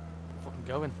 I'm fucking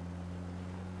going.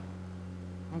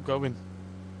 I'm going.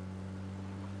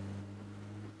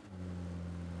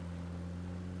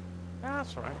 Ah,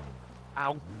 that's alright.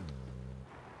 Ow.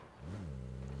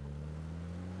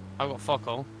 I got fuck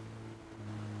all.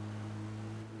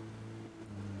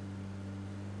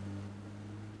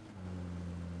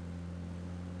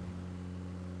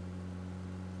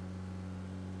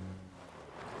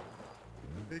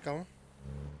 Where you going?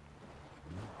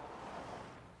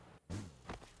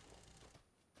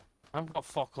 I've got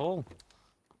fuck all.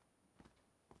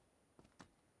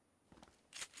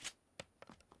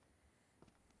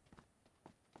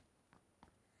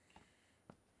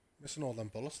 Missing all them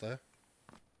bullets there,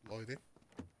 Lloydie.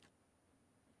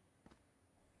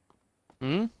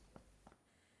 Hmm?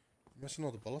 Missing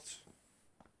all the bullets.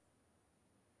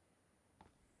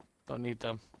 Don't need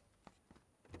them.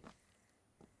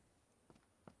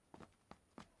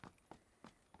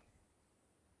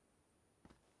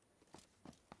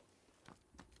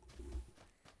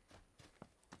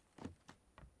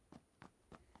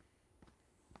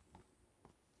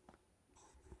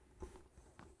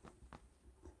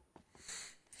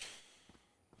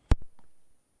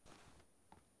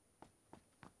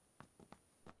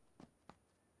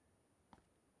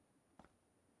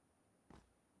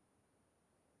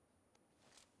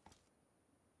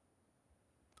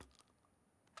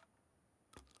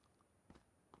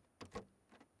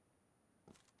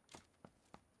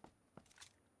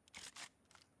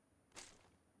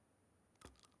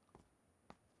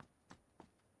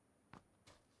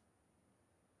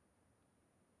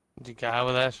 Did you get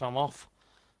over there, so I'm off.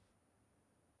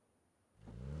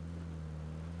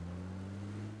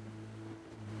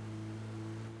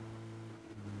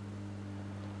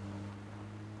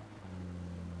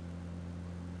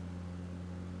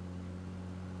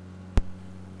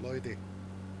 Lloydie.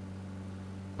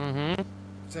 Mm-hmm.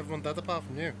 Is everyone dead apart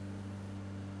from you?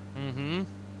 Mm-hmm.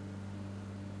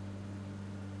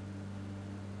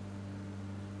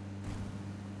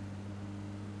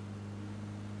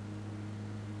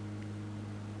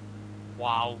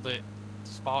 Wow, the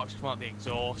sparks come out the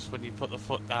exhaust when you put the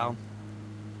foot down.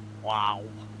 Wow.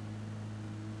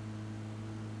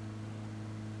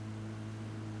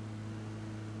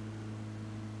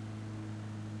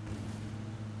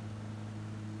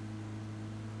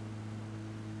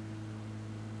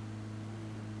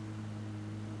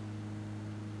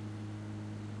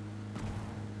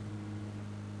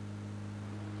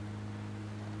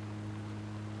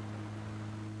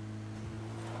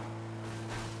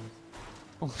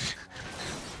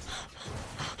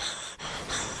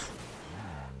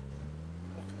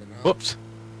 Whoops.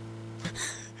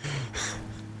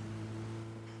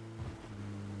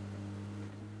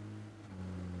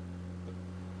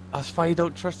 That's why you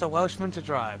don't trust a Welshman to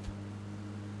drive.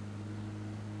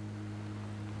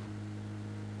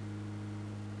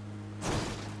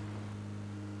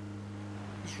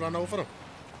 Just ran over him.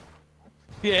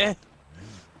 Yeah.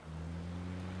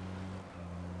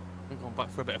 I'm going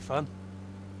back for a bit of fun.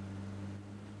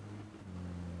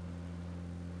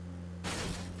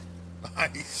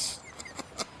 Nice.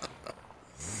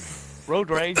 Road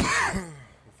rage.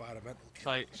 Environmental.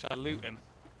 Shall I loot him?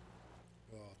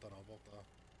 Oh, I don't know about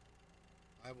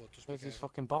that. I will just. Where's his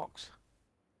fucking box?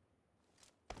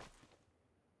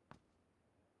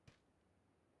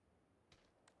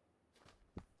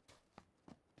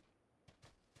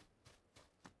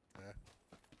 Yeah.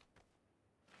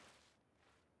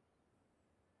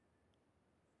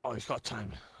 Oh, he's got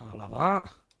time. I'll have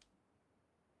that.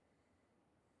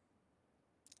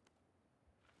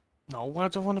 No, why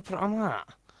do I want to put it on that?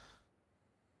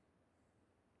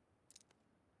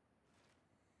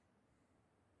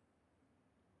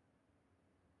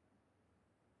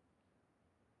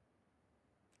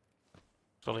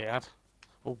 That's all he had.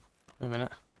 Oh, wait a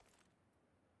minute.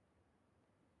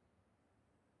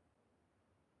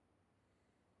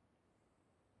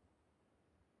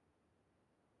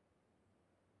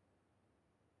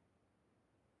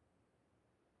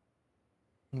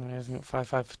 No, he hasn't got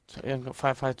 5.5. He hasn't got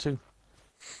 5.52.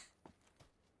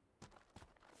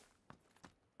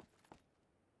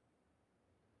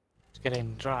 Let's get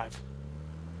in, drive.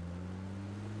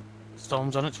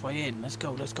 Storm's on its way in. Let's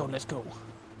go, let's go, let's go.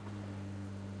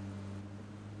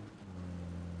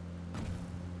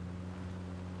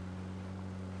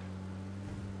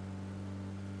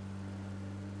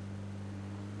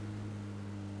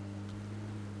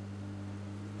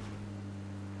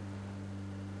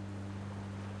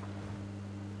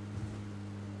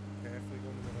 Carefully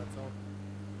going in the red zone.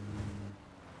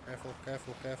 Careful,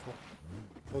 careful, careful.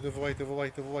 Go the other way, the other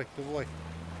way, the other way, the other way.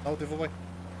 No, the other way.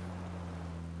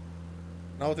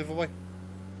 No, the other way.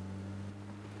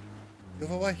 The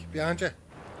other way, behind you.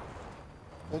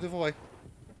 Go the other way.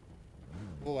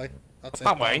 The other way. That's it.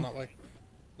 That way? That way.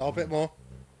 No, a bit more.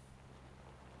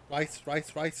 Right,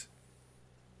 right, right.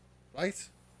 Right.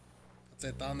 That's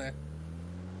it, down there.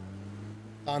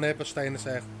 Down there, but stay in the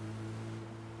circle.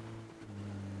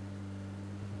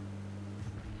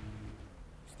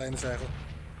 Stay in the circle.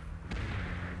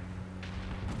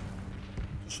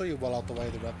 Just so you're well out the way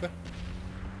of the red bit.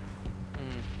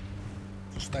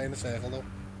 Just stay in the circle though.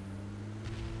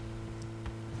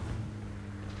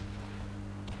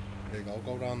 There you go,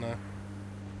 go round there.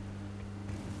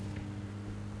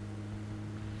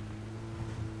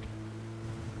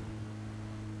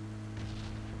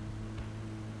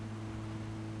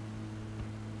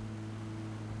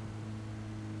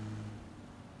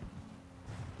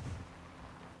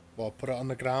 Well, put it on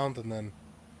the ground and then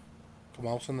come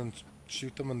out and then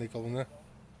shoot them when they go in there.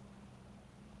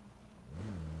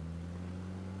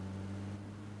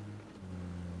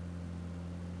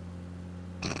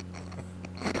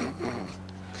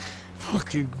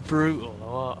 Fucking brutal,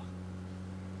 or what?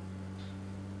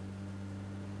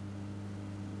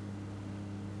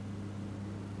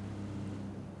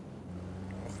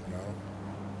 Fucking hell.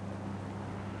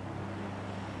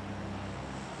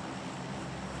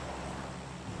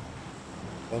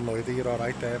 Well, Lloydie, you're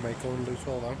alright there, mate. Go and loot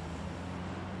all them.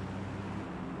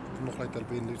 Doesn't look like they're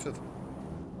being looted.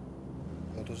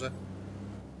 Or does it?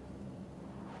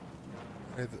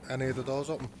 Any of the doors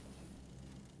open?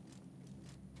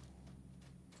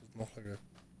 Doesn't look like it.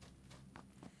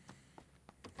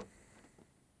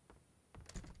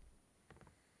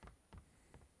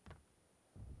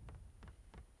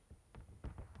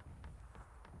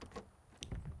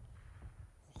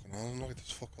 hell, look at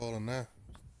this fuck all in there.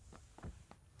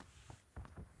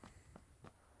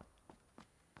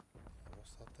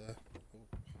 What's that there? Oh.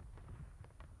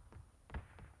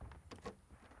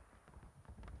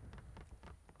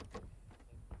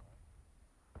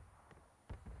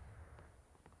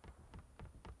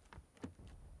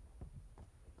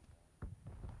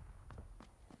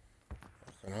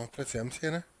 Fucking hell, pretty empty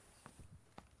in it.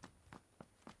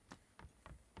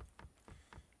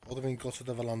 Would have been gutted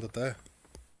if I landed there.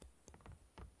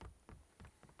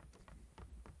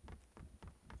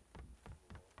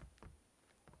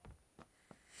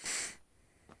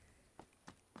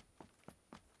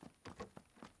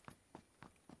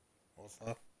 What's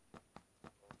that?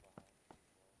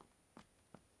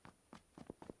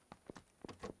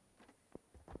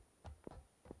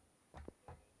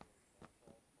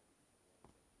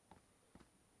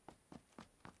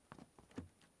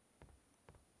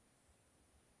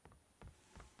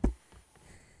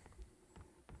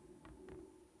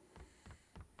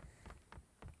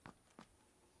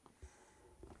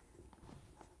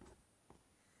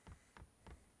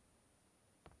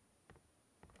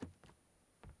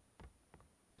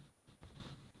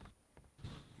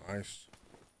 Nice.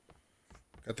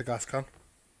 Get the gas can.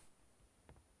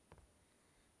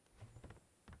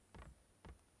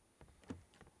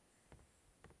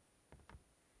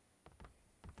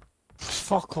 There's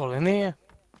fuck all in here.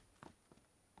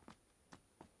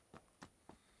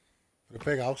 For the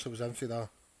big house, it was empty there.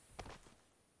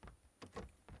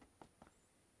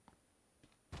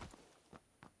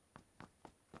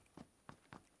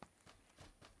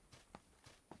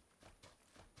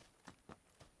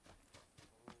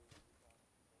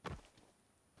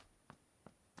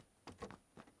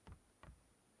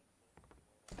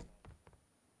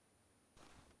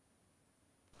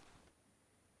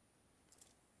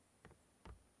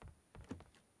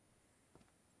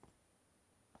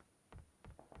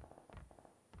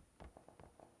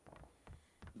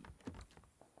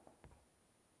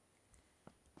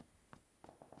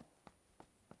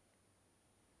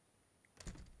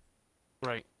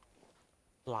 Right.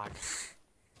 Lag.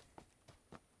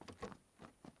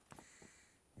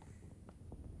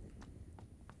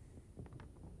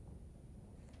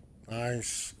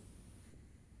 Nice.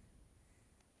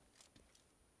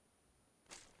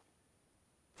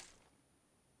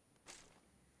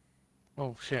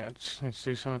 Oh shit, I just need to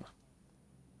do something.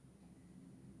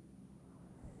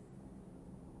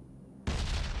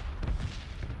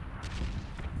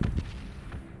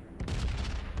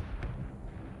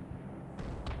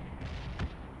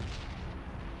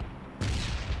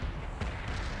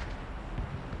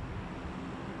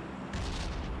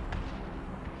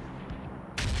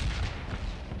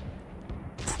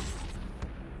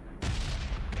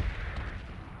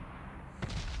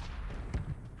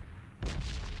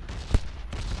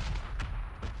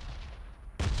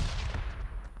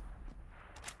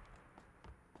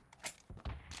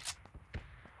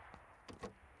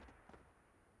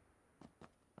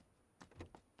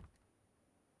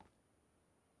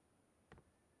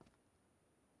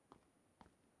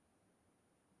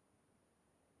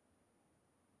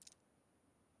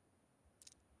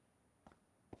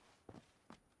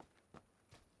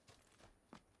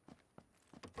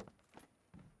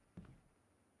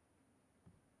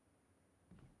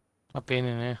 I've been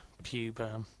in here.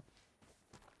 PUBG.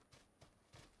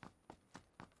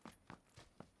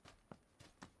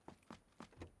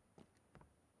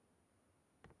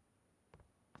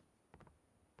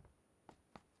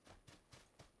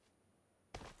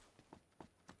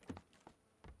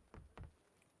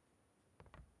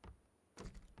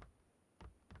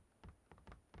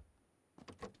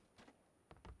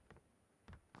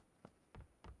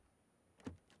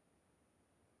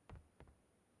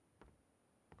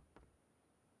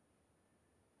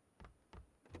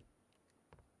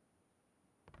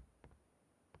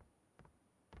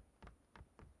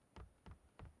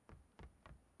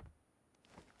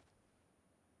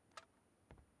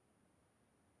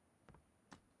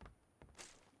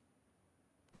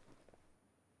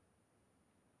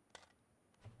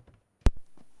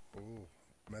 Oh,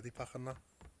 medipack on that.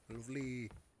 Lovely.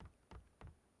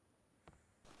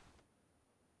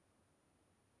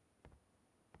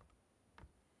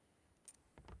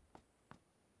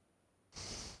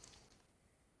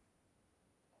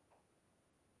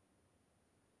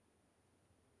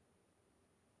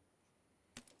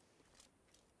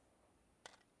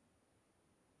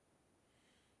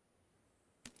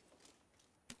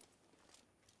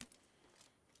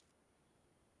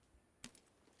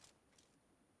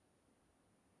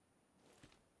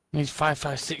 Needs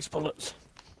 556 bullets.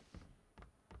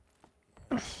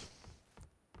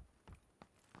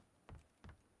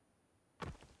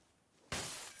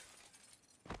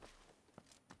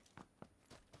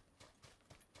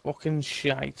 Fucking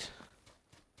shite.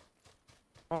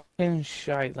 Fucking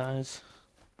shite, that is.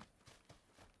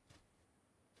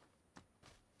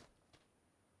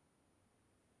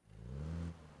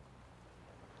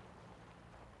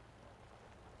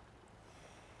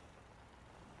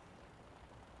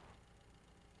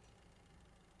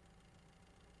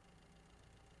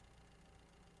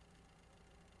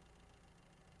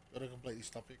 Gotta completely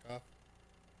stop your car.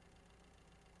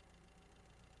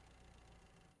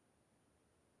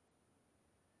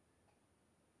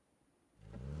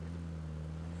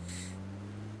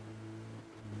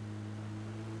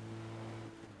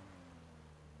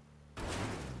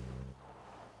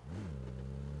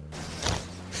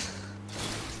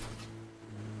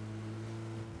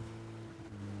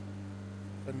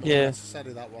 Yeah.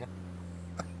 Necessary, that one.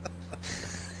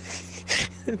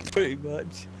 Pretty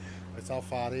much. It's how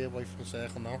far are you away from the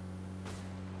circle now?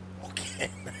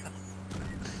 Okay.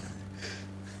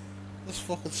 This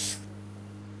fucking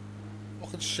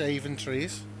shaving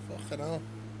trees. Fucking hell.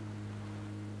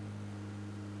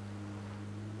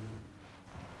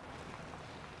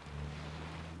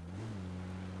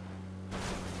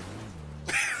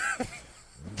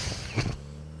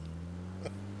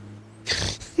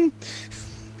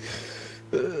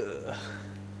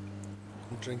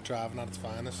 Drink driving at its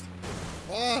finest.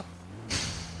 What?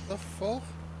 The fuck?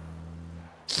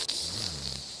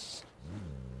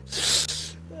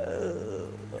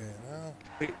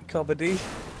 Yeah, Comedy.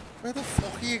 where the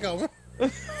fuck are you going?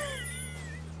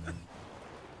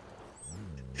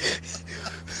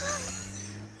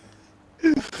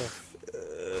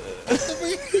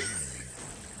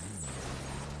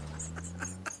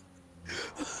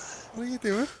 What are you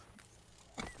doing?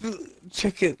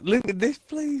 Check it. Look at this,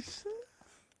 please.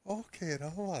 Okay, now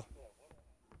what?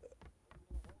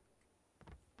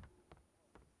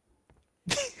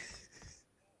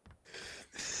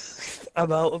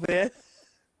 I'm out of here.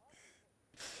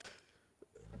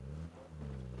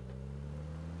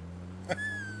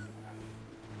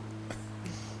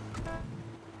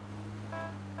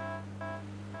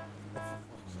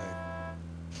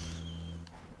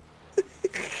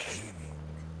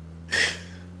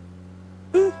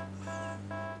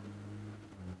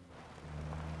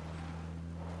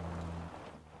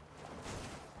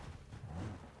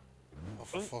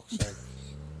 For fuck's sake.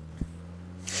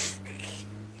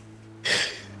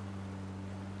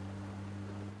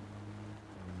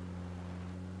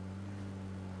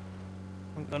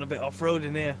 I'm going a bit off-road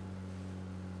in here.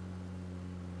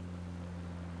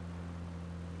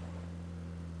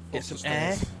 Get some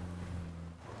air.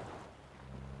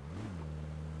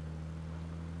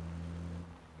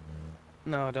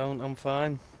 No, I don't. I'm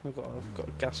fine. I've got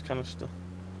a gas canister.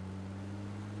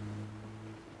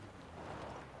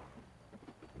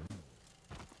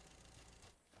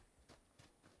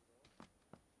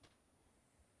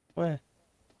 Where?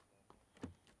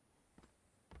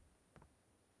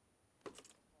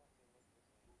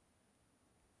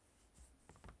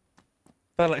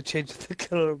 I like to change the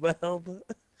colour of my helmet.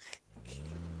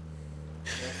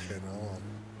 Fucking hell.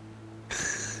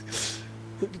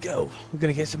 Let me go. We're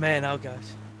gonna get some air now,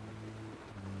 guys.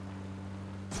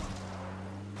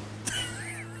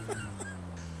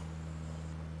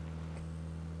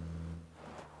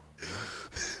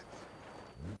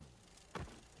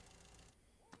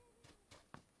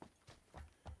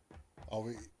 Are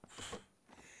we?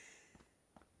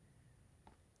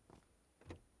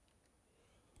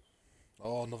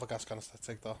 Oh, another gas canister.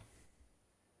 Take that.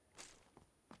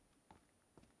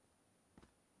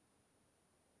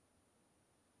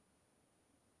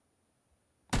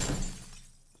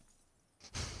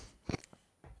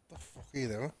 What the fuck are you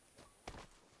doing?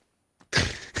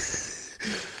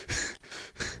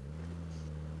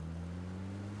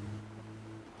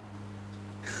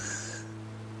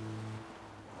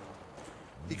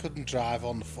 He couldn't drive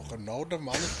on the fucking road, the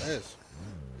man is.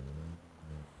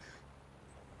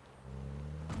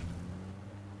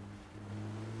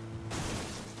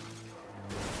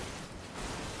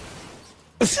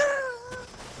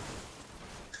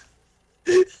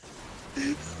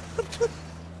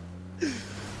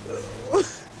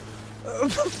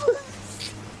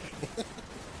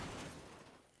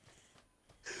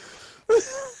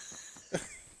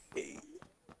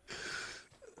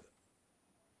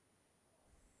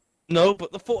 No,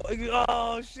 but the foot.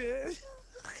 Oh shit!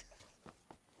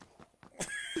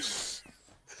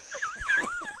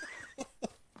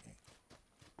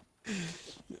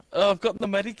 Oh, I've got the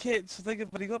medikits. I think I've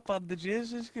already got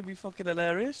bandages. This could be fucking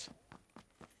hilarious.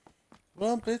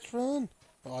 Run, bitch, run!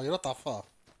 Oh, you're not that far.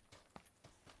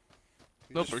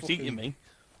 Not for eating me.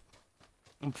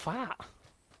 I'm fat.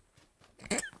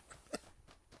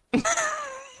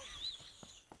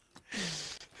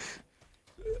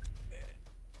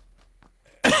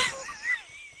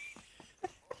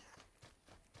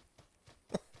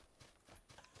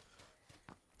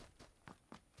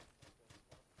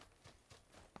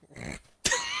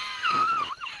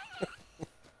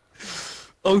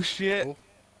 Oh shit. Oh.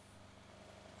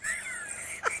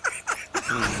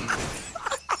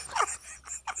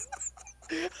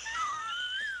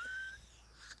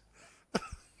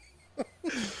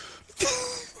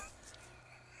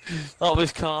 That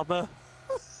was karma.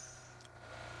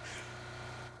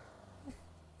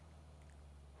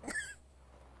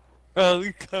 Oh,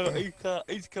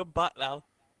 he's come back now.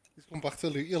 He's come back to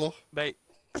loot you, look. Mate.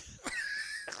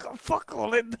 Fuck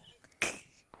all in.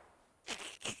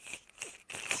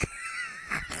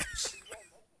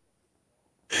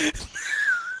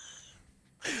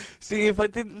 See, if I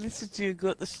didn't listen to you go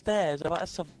up the stairs, I might have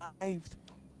survived.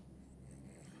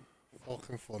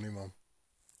 Fucking funny, man.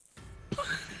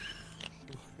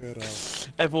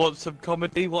 Everyone wants some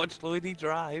comedy, watch Lloydie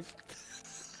drive.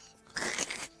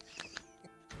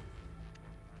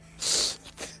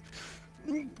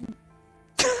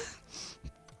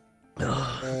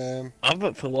 I'm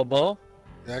up for one more.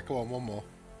 Yeah, go on, one more.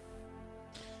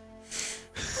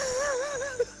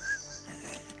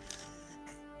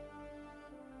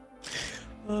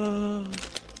 No,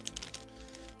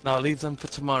 I'll leave them for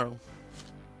tomorrow.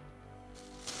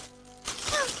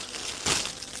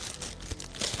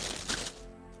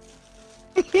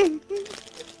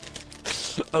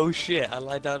 Oh shit, I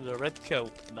lie down in a red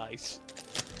coat. Nice.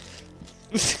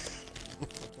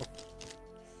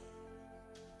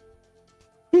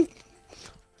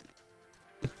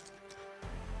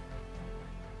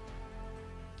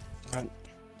 Right.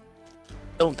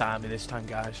 Don't die me this time,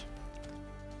 guys.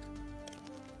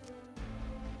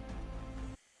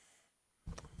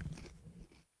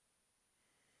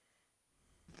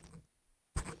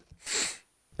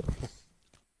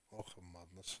 Fucking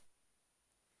madness.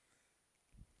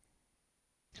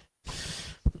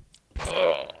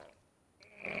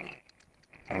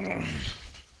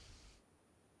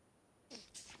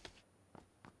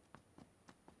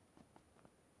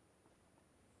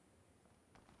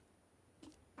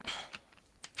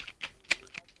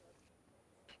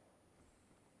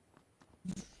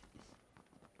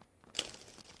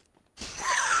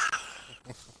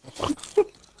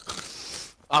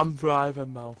 I'm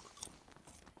driving now.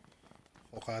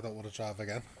 Fuck, I don't want to drive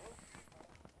again.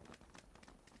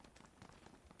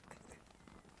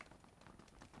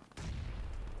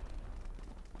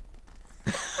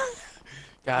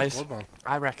 Guys, Good, man.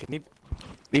 I reckon,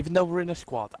 even though we're in a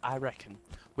squad, I reckon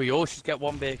we all should get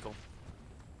one vehicle.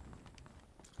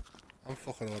 I'm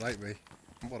fucking alright, mate.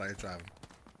 I'm alright driving.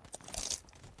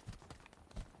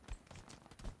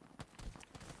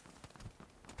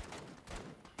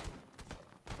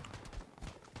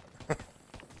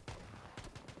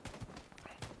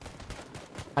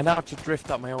 I know how to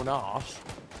drift up my own arse.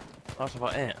 That's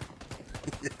about it.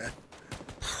 Yeah.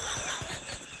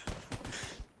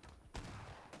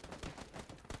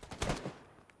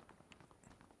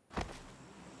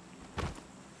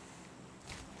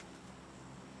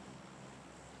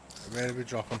 Where are we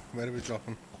dropping? Where are we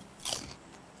dropping?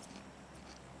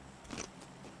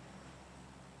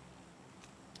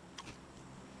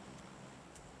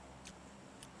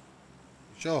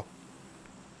 Sure.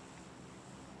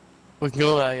 We can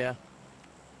go there, yeah.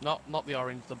 Not the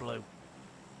orange, the blue.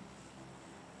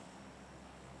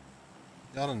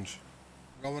 The orange.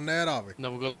 We're going there, are we?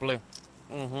 No, we'll go blue.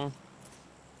 Mm-hmm.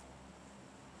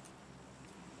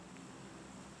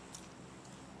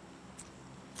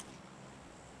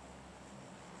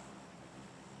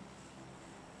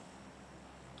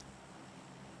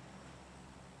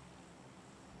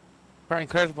 Quite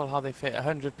incredible how they fit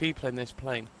 100 people in this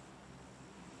plane.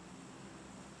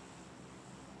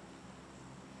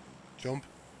 Jump.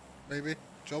 Maybe.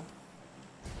 Jump.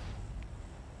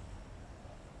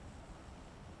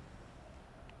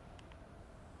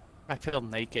 I feel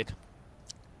naked.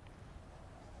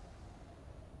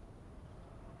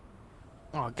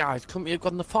 Oh, guys, couldn't we have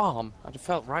gone to the farm? I'd have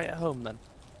felt right at home then.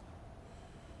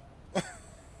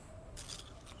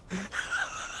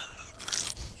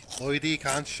 Lloydie, you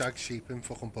can't shag sheep in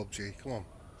fucking PUBG. Come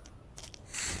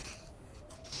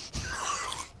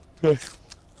on.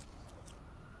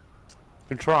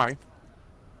 Can try.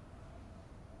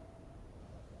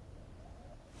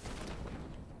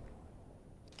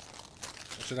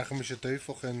 What do you reckon we should do?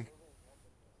 Fucking...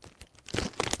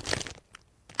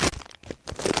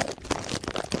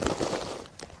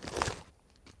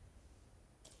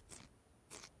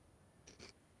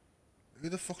 Who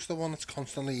the fuck's the one that's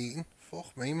constantly eating?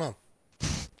 Fuck me, man.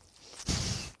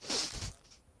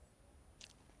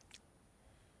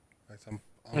 Right, I'm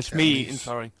It's me eating,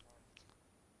 sorry.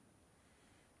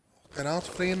 You know, it's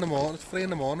 3 in the morning. It's 3 in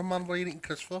the morning, man. What are you eating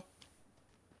crisps for?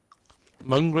 I'm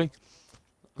hungry.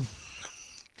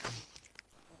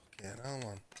 Yeah, no,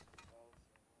 man.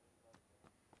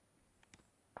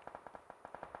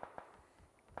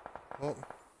 Oh,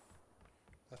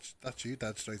 that's you,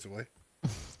 Dad, straight away.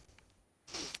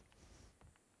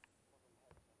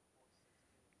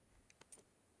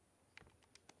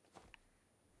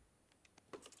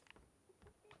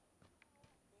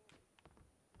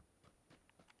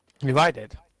 You I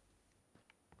did.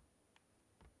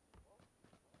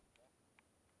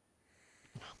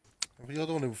 But you're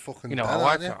the one who fucking You know, dead, I aren't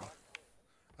like you? that.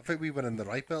 I think we were in the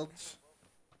right buildings.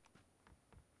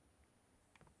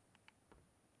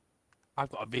 I've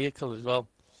got a vehicle as well.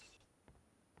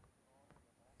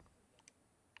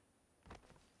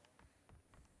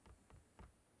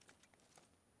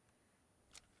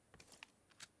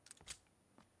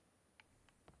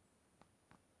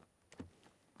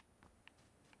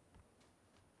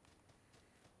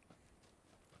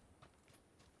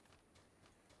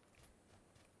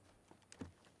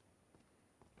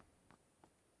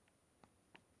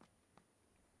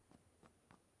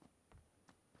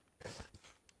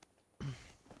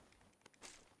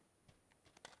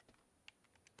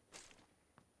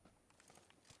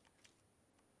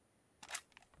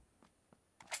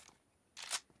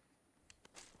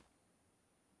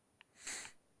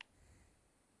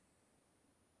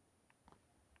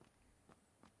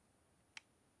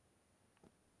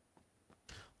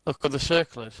 Look what the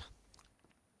circle is.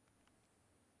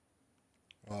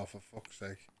 Oh, for fuck's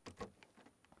sake.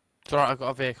 It's alright, I've got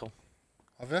a vehicle.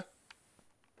 Have you?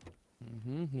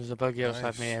 There's a buggy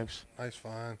outside my Nice. house. Nice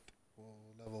find. Whoa,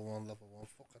 level 1, level 1.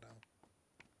 Fuck it out.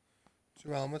 2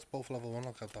 helmets, both level 1.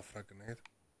 I'll get that frag grenade.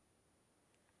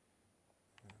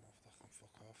 I don't know if that can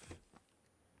fuck off.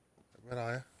 Where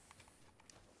are you?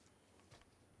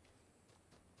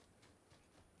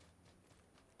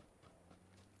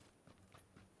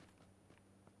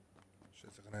 Shit,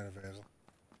 I can hear a vehicle.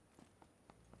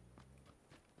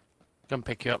 Come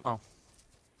pick you up now.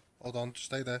 Hold on, just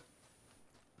stay there.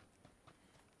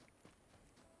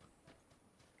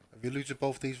 Have you looted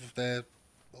both these with their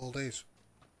all days?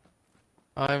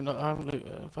 I've not. I've looted.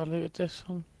 Have I looted this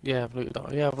one? Yeah, I've looted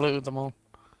that. Yeah, I've looted them all.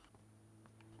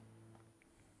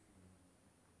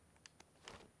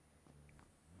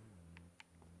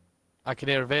 I can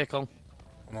hear a vehicle.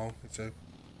 Oh no, me too.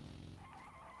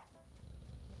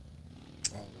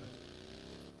 Oh, right.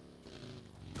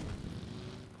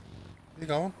 Where you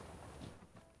going?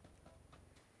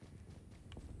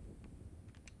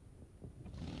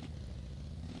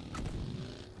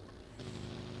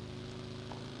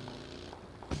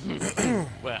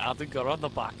 Well, I think you're on the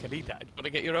back and he died. Gotta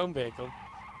get your own vehicle.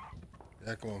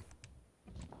 Yeah, come on.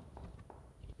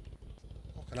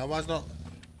 Fucking hell, why's not...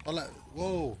 Oh,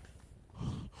 whoa!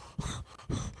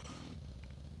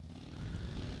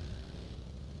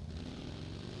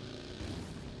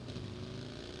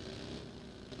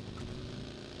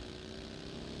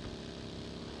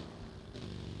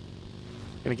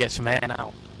 Gonna get some air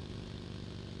now.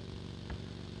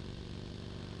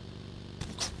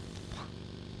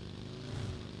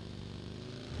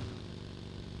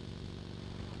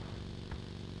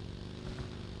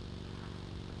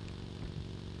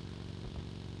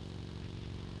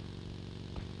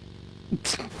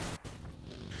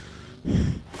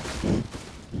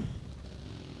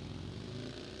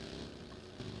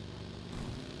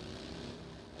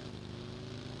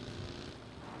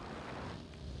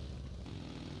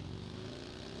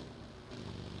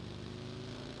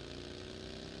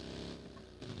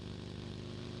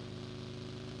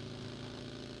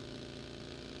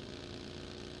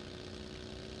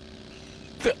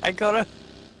 I got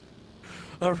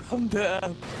a rammed it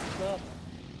up.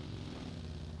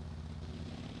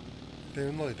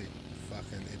 Doing lady,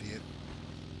 fucking idiot.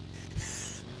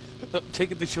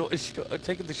 Taking the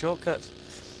taking the shortcuts.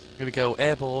 Gonna go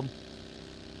airborne.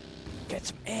 Get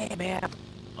some air, man.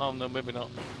 Oh no, maybe not.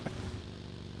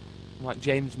 I'm like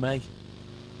James May.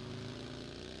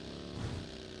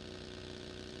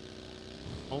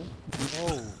 Oh.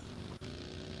 Whoa.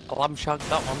 I lamb shagged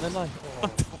that one, didn't I? Oh,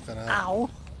 fucking hell. Ow!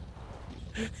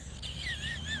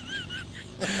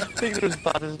 Think they're as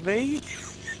bad as me.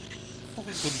 I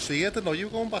couldn't see you, I didn't know you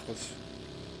were going backwards.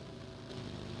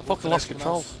 I fucking lost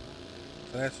control.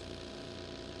 Finish.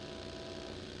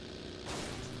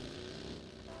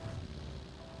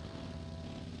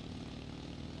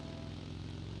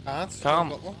 Can't. Can't.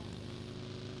 Got one.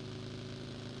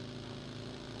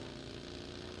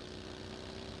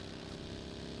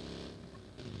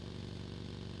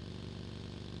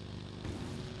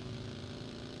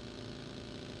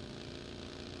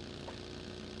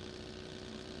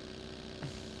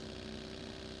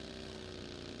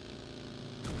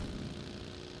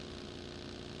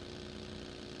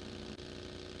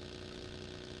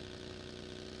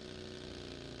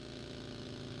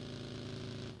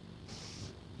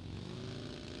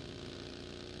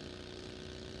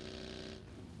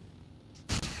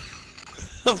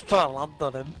 was trying to land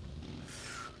on him.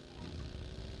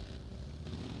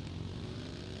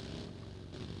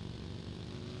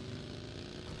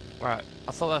 Right,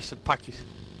 I thought that should pack you.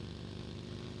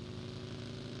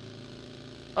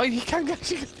 Oh, you can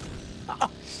get you. Oh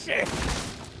shit!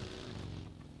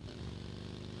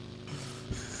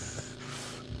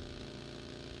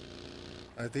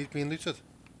 Are these being looted?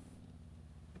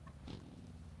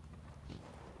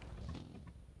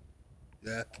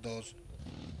 Yeah, the doors.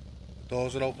 The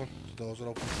doors are open. The doors are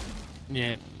open.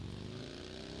 Yeah.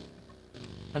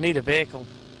 I need a vehicle.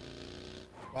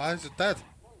 Why is it dead?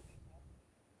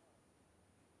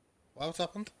 What's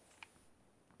happened?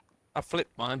 I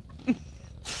flipped mine. Hey,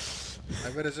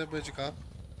 where is it? Where's your car?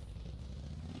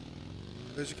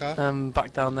 Where's your car?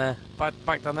 Back down there.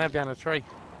 Back down there behind a tree.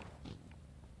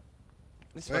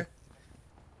 This Where? way.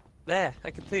 There,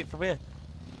 I can see it from here.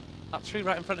 That tree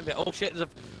right in front of me. Oh shit, there's a...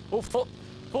 Oh fuck!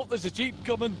 Fuck, there's a jeep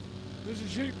coming! There's a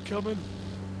jeep coming!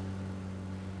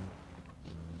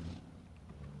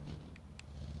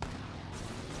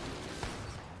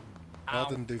 That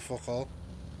didn't do fuck all.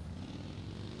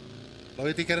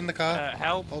 Lloydie, get in the car.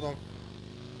 Help! Hold on.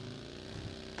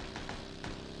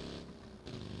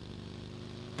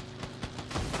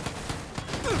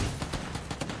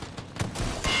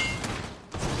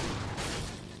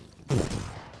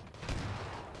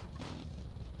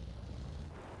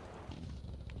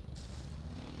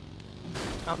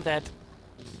 I'm dead.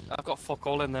 I've got fuck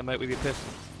all in there, mate, with your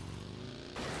pistol.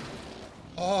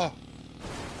 Oh!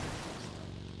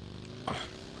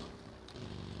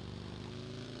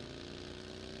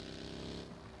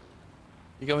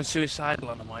 You're going suicidal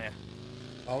on them, are you?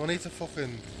 Oh, I need to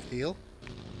fucking heal.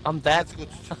 I'm dead. That's a good...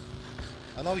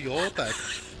 I know you're dead. I'm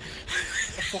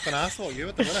a fucking asshole, you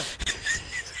at the minute.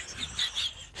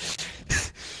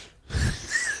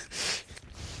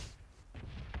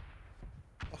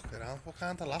 Fucking hell, what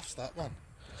kind of laugh's that, man?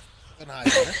 Fucking high,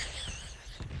 innit?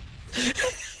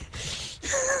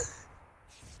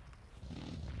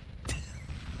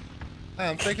 Hey,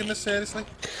 I'm taking this seriously.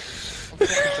 I'm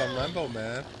fucking John Rambo,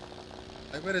 man.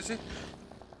 Hey, where is he?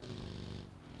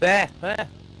 There!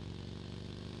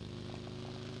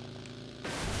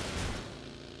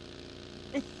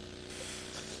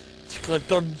 It's got a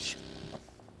dunge.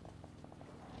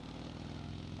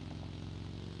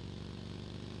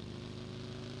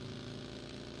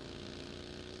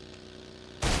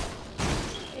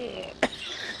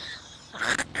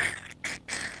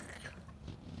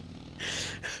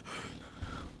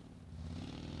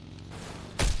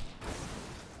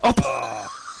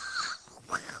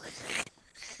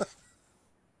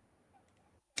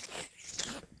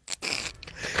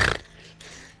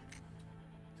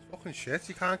 Fucking shit,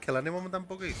 you can't kill anyone with them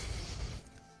buggies.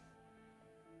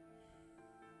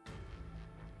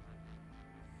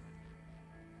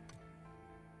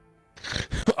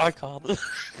 I can't.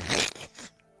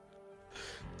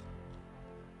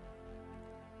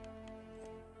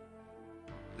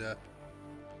 Yeah.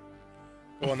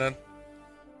 Go on then.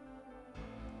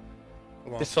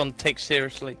 Come on. This one takes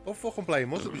seriously. Don't fucking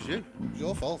blame us, it was you. It was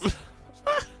your fault.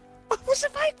 What was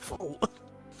it my fault?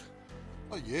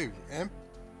 Not you, him.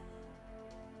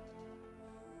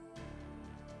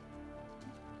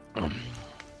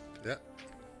 Yeah.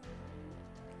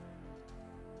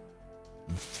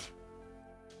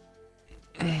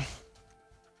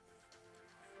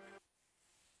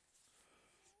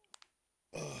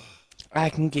 I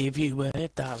can give you $1.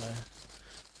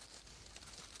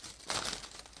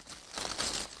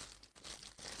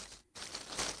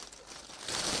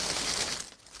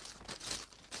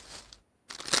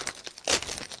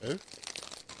 Who?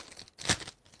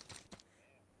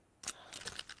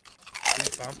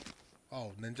 Bam.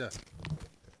 Oh, Ninja.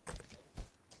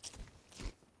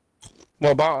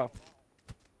 What about her?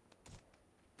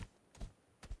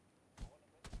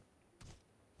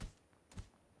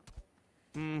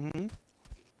 Mm-hmm.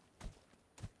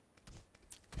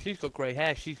 She's got grey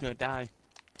hair, she's gonna die.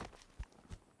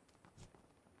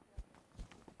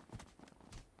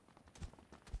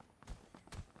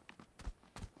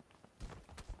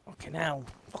 Fucking hell.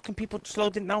 Fucking people just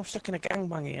loading now, stuck in a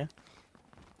gangbang here.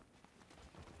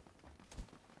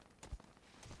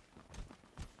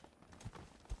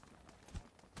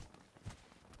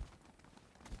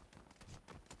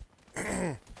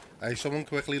 Hey, someone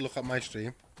quickly look at my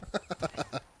stream.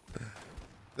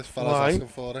 This fella's asking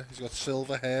for it. He's got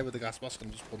silver hair with a gas mask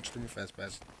and just punched him in first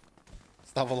person.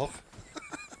 Let's have a look.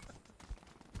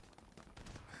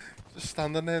 Just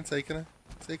standing there and taking it.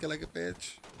 Take it like a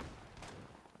bitch.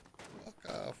 Fuck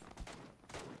off.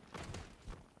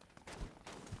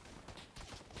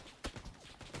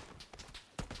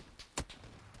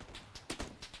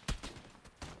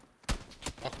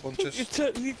 punches. Look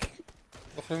at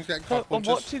him getting cock punches.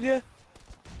 I'm watching you.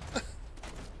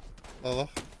 Oh, look.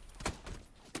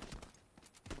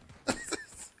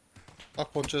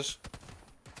 Cock punches.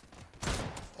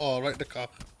 Oh, right in the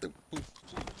cock.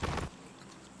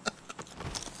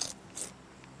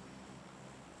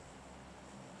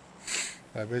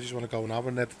 Right, we just want to go now.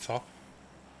 We're near the top.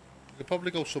 We could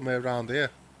probably go somewhere around here.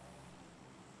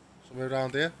 Somewhere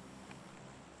around here.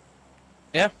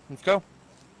 Yeah, let's go.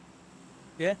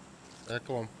 Yeah. Yeah,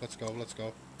 come on. Let's go. Let's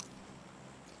go.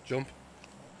 Jump.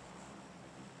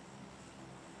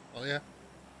 Oh, yeah.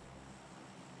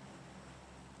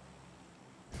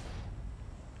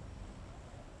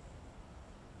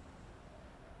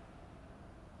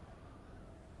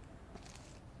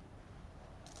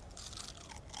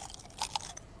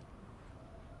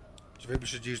 Do you think we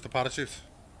should use the parachute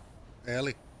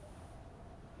early?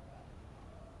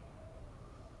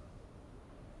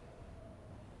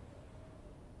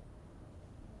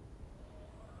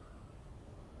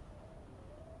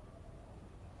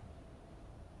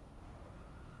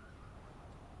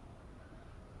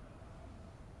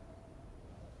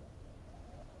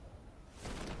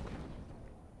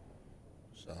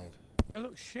 Sound. It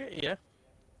looks shit, yeah.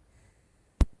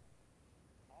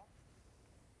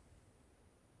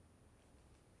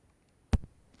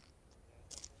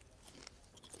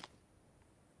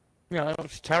 Yeah, that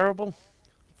looks terrible.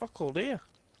 Fuck all dear.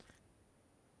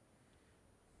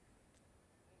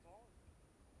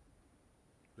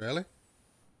 Really?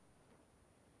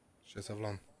 Shit, I've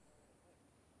learned.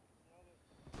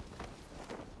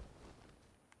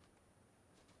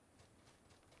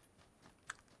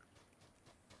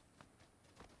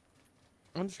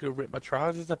 I'm just gonna rip my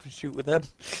trousers up and shoot with them.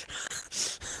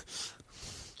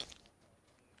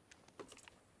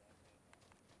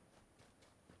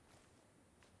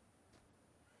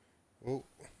 Oh.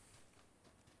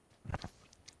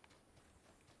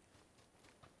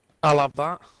 I'll have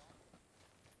that.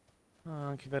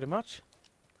 Thank you very much.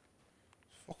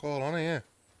 Fuck all on here.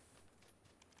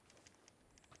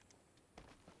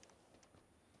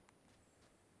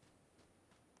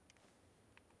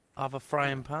 I have a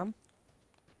frying pan.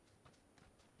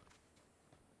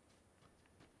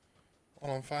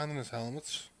 All I'm finding is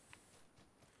helmets.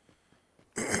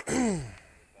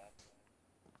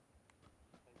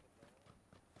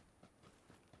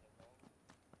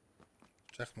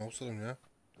 Check most of them, yeah?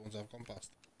 The ones I've gone past.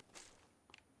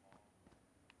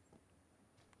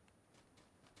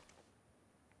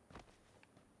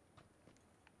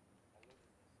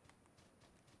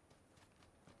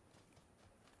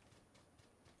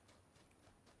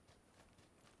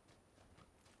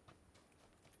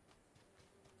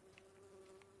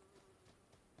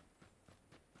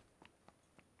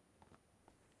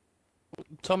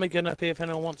 Tommy gun up here if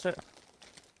anyone wants it.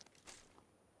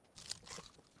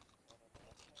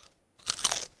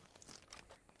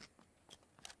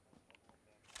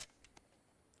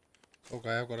 Okay,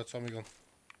 I've got a Tommy gun.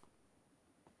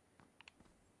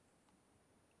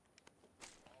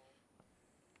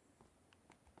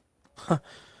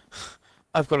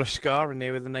 I've got a scar in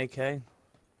here with an AK.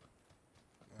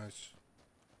 Nice.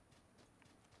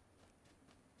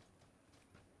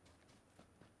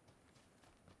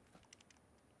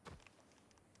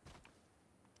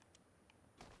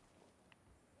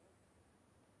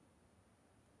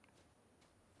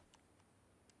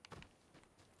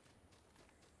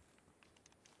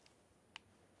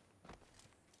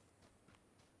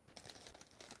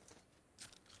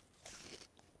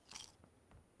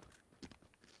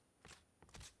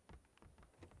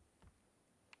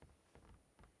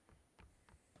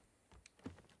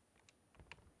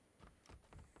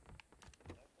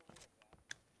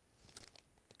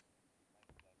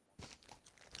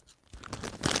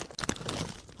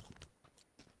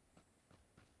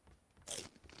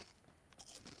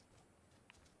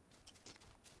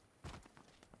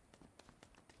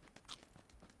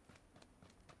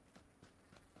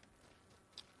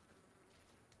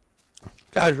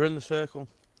 Guys, we're in the circle.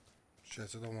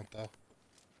 Shit, I don't want that.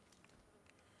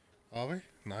 Are we?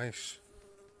 Nice.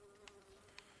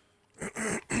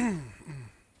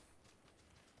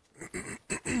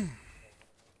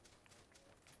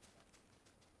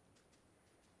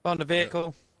 On the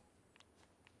vehicle.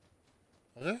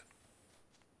 Are they?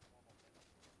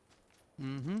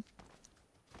 Mm-hmm.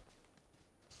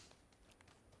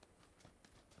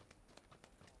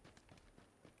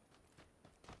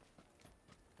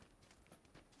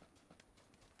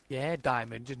 Yeah,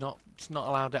 Diamond, it's not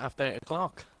allowed after 8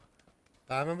 o'clock.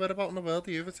 Diamond, where about in the world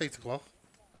are you at 8 o'clock?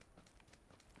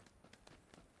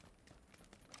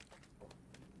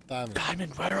 Diamond.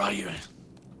 Diamond, where are you?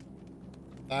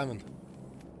 Diamond.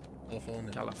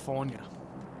 California. California.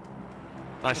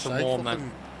 Nice and Like warm then.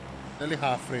 Nearly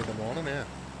 3:30 in the morning, yeah.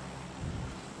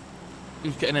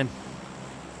 Who's getting in?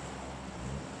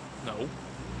 No.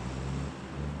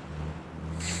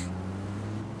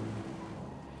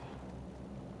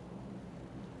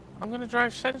 I'm gonna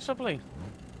drive sensibly.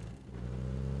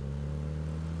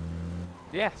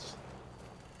 Yes.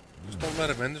 Just don't let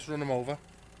him in, just run him over.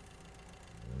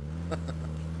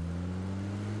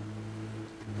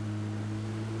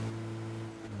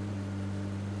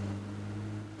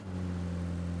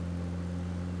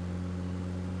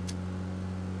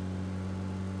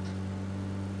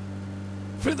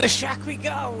 Through the shack we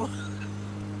go!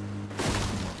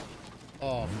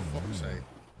 Oh, for fuck's sake.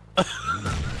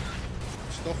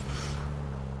 Stuck.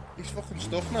 He's fucking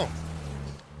stuck now.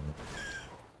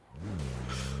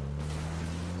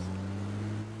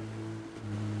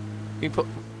 You put...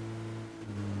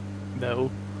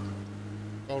 No.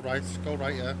 Go right,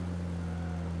 yeah.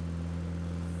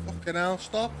 Fucking hell,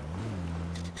 stop.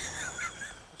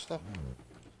 Stop.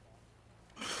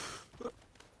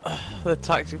 The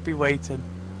taxi will be waiting.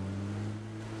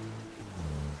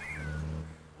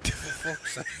 For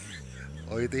fuck's sake.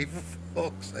 Oh, you do, for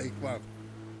fuck's sake, man.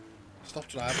 Stop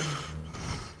driving.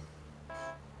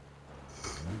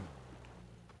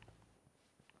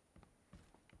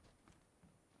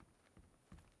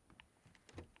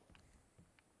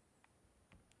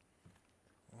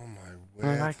 Oh my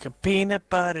word. Like a peanut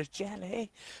butter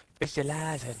jelly,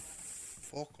 visualizing.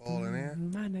 Fuck all in here.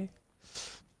 Money.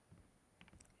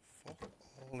 Fuck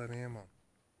all in here, man.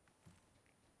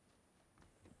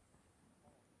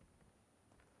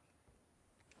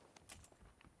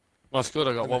 Well, it's good.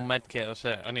 I got one med kit. That's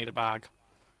it. I need a bag.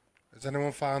 Has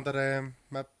anyone found a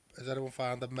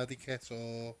medikit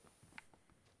or?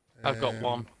 I've got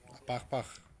one. A backpack.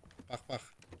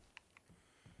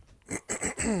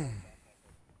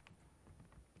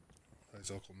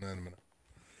 I'll come there in a minute.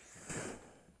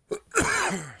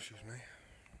 Excuse me.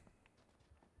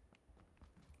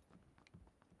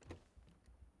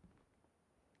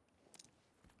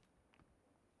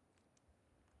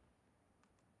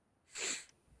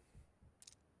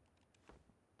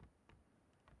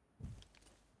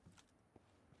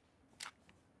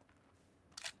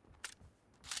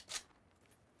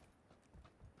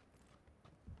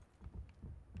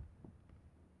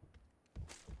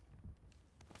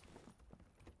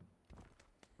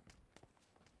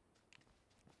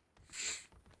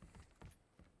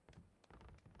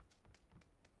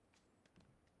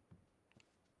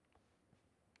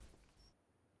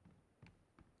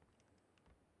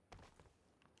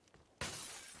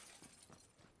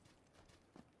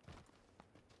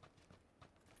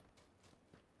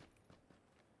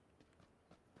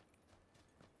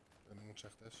 Anyone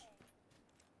check this?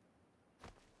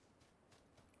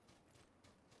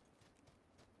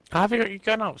 Have you got your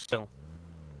gun out still?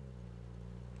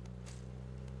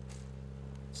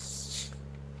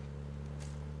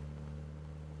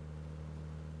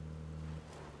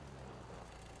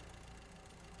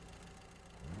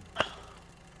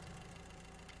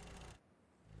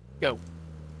 Go.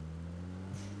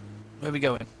 Where are we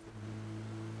going?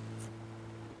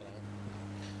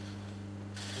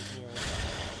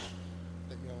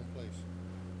 Take me own place.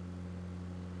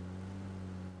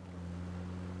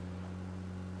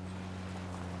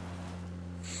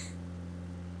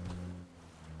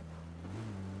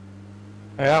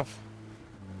 I have.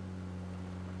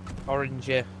 Orange,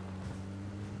 yeah.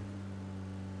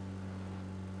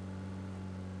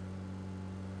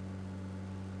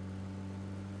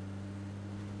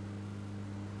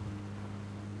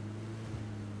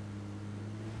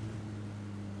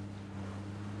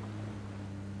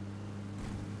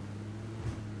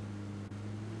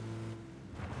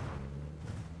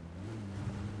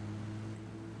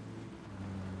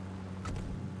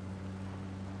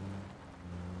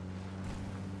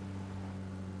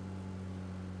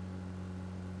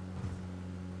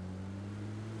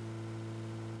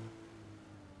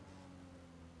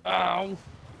 Ow!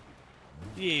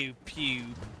 You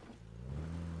pube.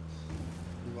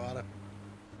 You are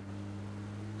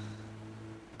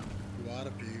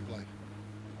a pube, like.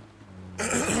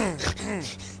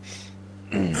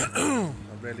 A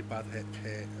really bad hit,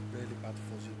 a really bad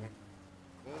fuzzy one.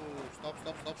 Oh,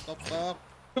 stop.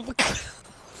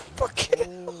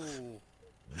 Fucking Oh.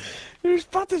 you're as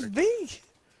bad as me!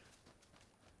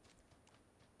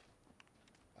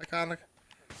 I can't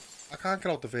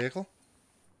get out the vehicle.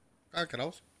 Can't get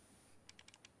out.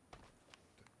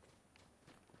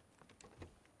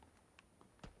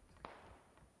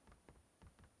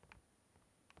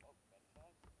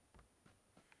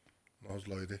 No, it's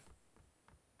Lloydie.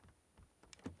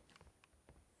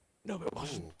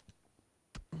 Wasn't.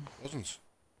 Wasn't.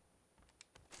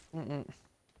 Mm-mm.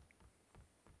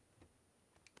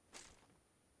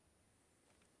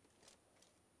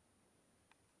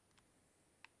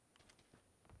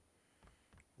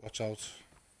 Watch out.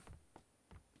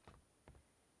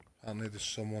 Apparently there's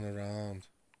someone around.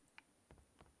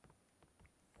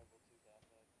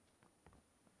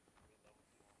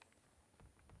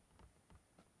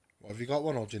 What, have you got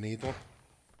one or do you need one?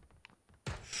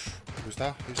 Who's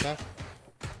that? Who's that?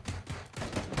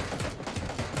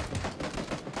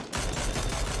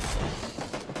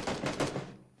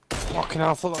 Fucking hell,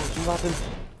 I thought that was Aladdin.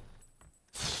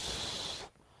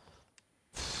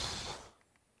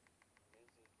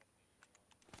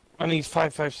 I need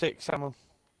 556 ammo.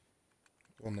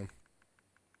 Go on then.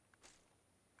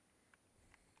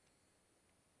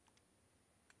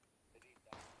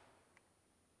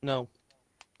 No.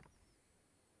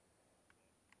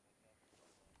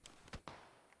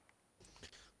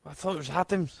 I thought it was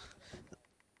Adam.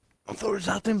 I thought it was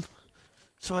Adam.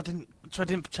 So I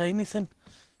didn't say anything.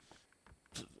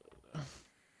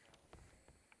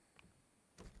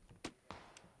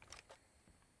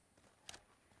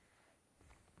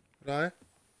 Right.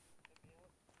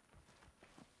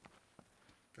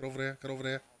 Get over here, get over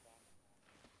here.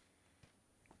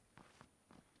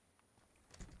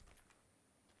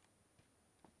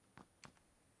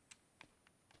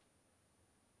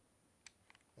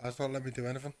 Why it's not letting me do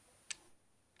anything?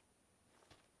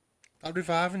 I'm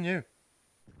reviving you.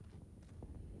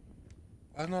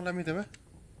 Why it's not letting me do it?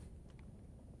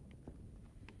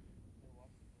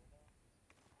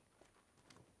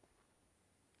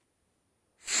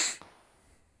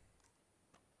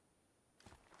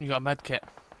 You got a med kit.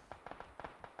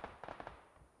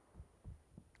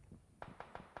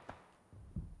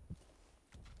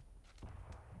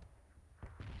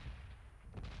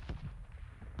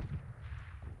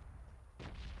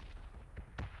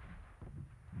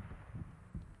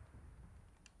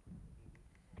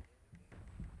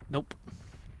 Nope.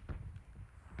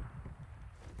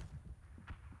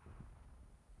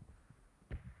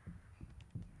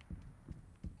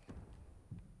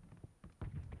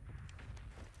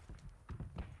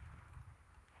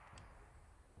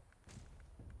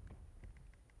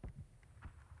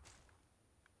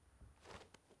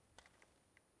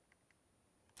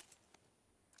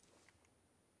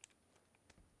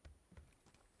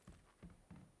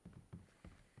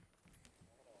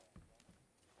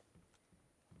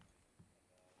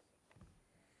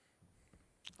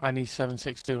 I need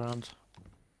 7.62 rounds.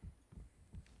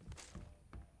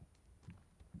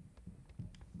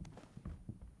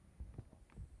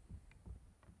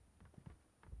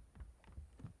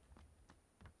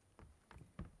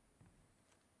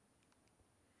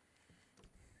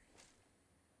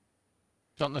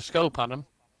 Got the scope on him?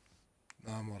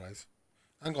 No, I'm alright.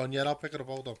 Hang on, yeah, I'll pick it up,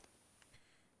 hold on.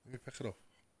 Let me pick it up.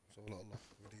 So a little look.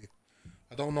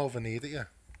 I don't know if I need it yet.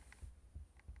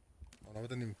 Oh, no, I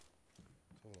didn't even...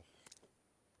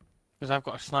 Because I've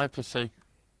got a sniper, see.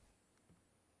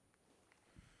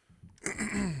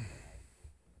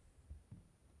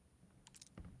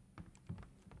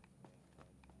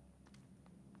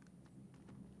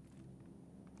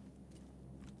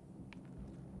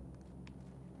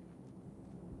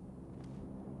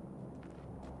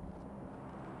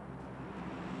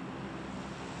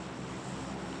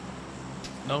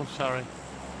 No, sorry.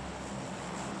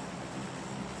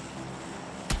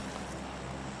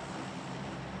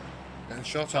 Getting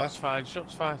shot Shots at. fired,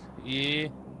 shots fired. Yeah.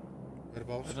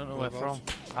 Whereabouts? I don't know where Whereabouts?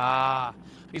 from. Ah,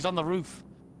 he's on the roof.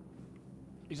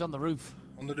 He's on the roof.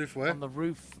 On the roof where? On the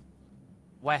roof.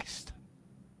 West.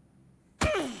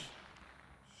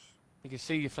 You can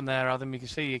see you from there, Adam. You can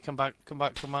see you. Come back, come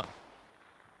back, come back.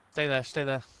 Stay there, stay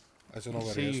there. I don't know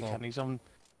where See he is you, now. Ken.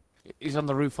 He's on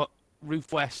the roof,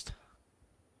 roof west.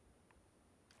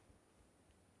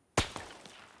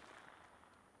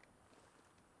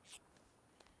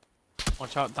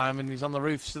 Watch out, Diamond. He's on the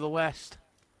roofs to the west.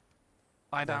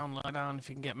 Lie down if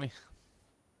you can get me.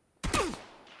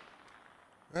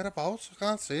 Whereabouts? I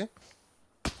can't see him.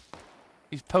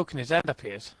 He's poking his head up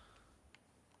here.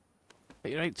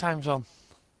 But you're 8 times on.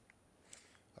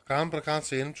 I can, but I can't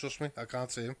see him. Trust me, I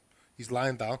can't see him. He's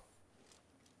lying down.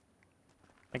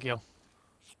 Thank you.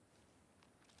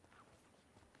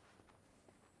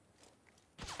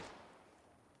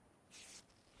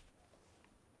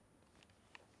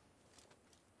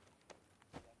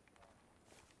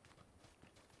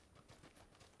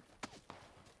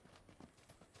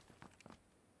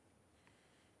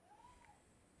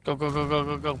 Go, go, go, go,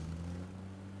 go, go.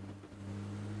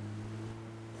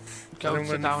 Go,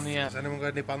 sit down here. Has anyone got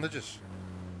any bandages?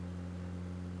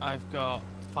 I've got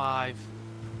 5.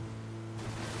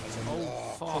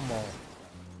 Oh, fuck. come on.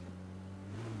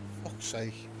 Fuck's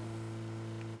sake.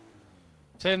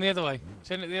 Turn the other way.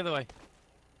 Turn it the other way.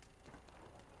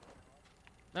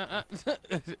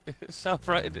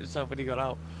 Self-righted itself when he got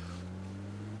out.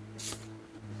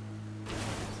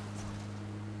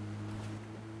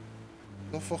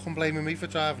 You're fucking blaming me for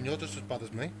driving, you're just as bad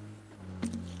as me.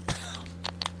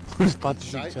 We're as bad as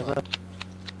Shite, each other.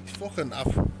 He's fucking...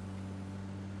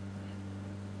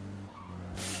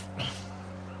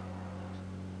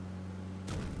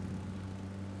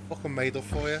 fucking made up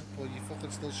for you, but you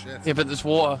fucking still shit. Yeah, but there's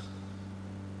water.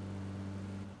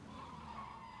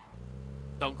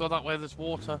 Don't go that way, there's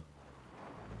water.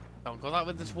 Don't go that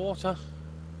way, there's water.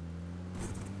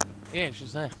 Yeah,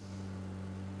 she's there.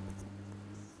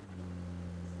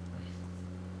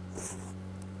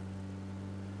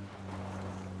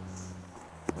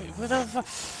 Wait, where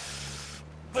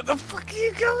the fuck are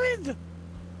you going?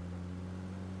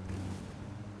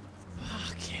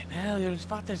 Fucking hell, you're as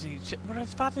bad as we're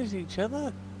as bad as each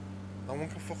other. No one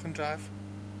can fucking drive.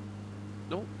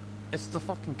 No, it's the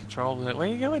fucking controller. Where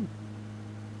are you going?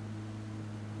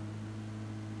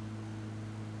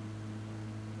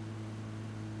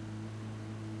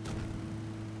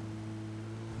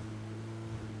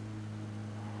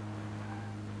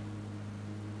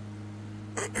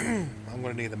 I'm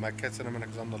gonna need the med kit in a minute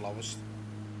because I'm the lowest.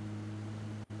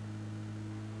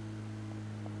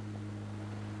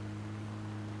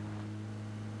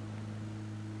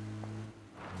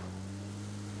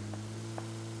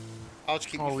 How'd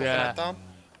you keep your fucking head down?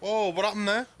 Oh, what happened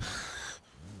there?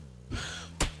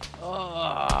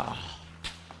 Oh,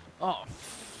 he What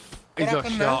got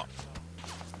happened shot.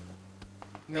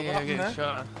 there? Yeah, What he happened got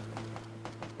there? shot.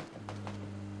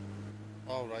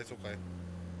 Oh, right, okay.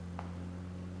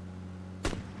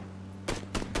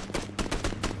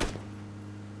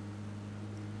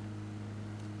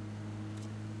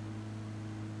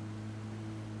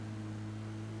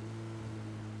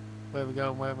 Where we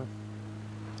going? Where we?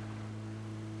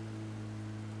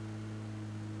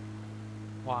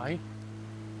 Why?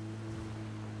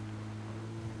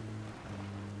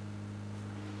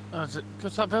 Oh, is it? Go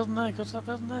to that building there. Go to that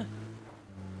building there.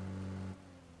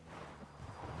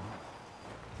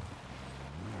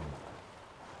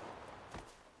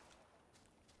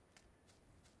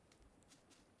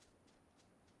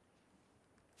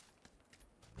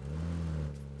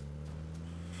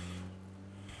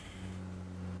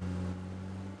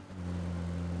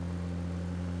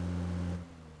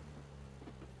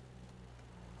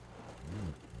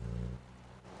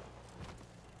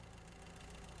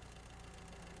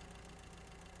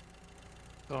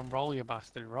 Go and roll, you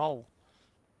bastard, roll.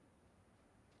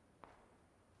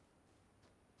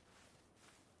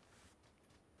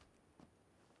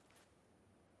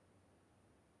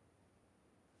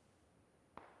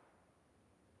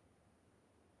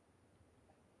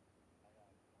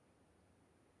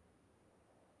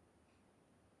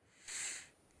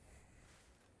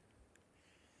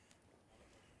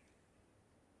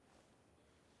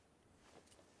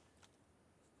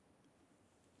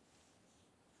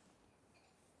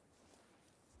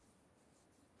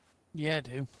 Yeah, I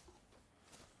do.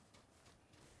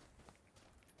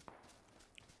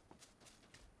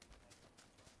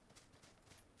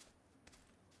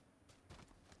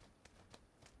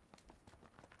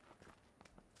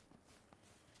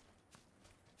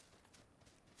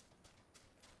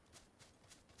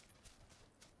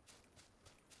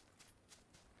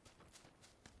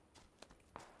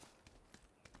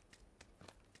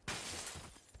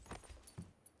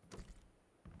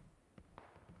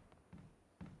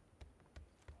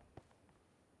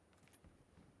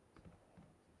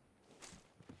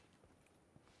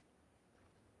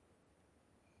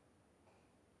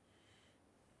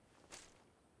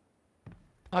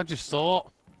 I just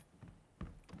thought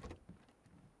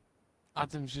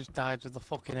Adam's just died with the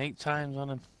fucking 8 times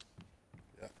on him.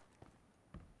 Yeah.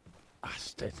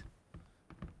 Bastard.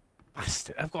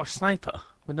 Bastard. I've got a sniper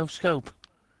with no scope.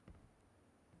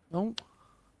 No.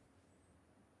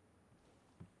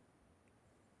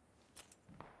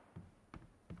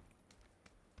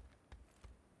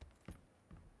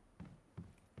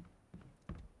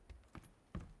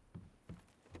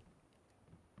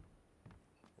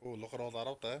 Oh, look at all that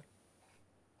out there.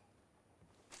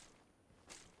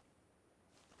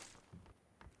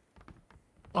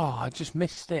 Oh, I just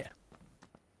missed it.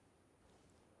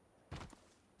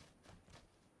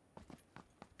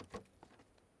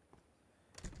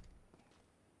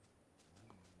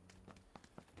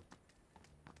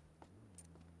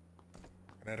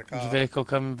 I need a There's a car. vehicle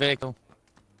coming, vehicle.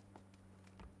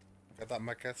 Get that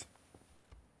med kit.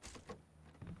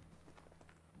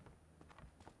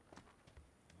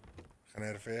 can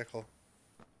hear a vehicle.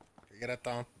 Get that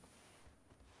down.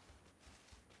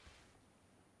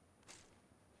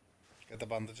 Get the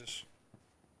bandages.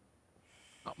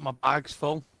 My bag's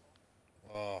full.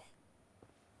 Oh.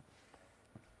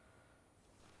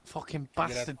 Fucking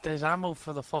bastard, there's ammo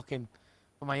for the fucking...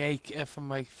 For my for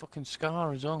my fucking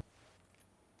scar as well.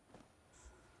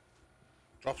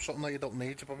 Drop something that you don't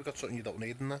need. You probably got something you don't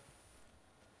need in there.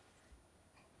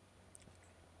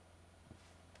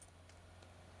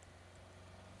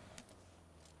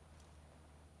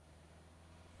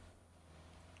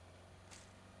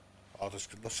 Oh, this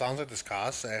sounds like this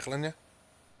car's circling you.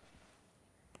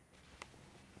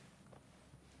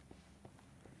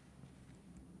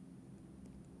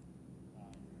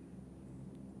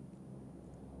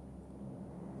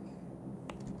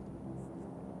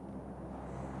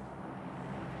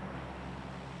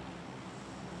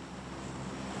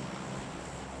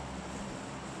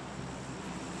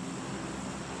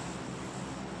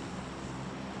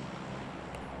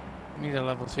 Need a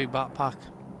level 2 backpack.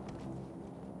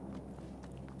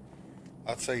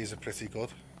 I'd say he's a pretty good.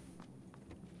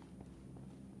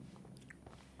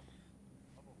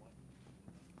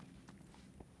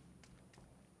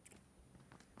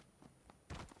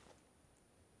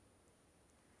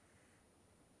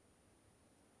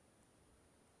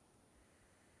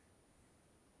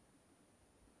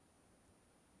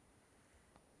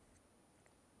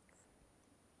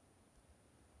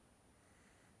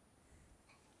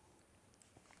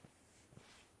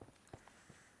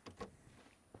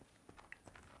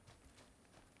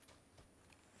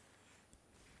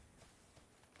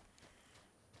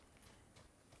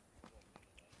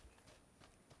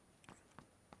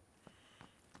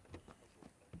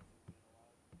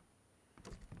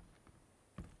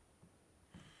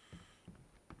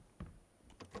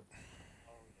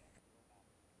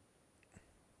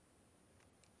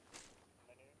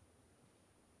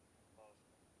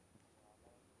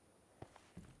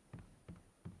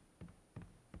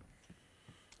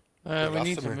 We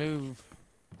need to move.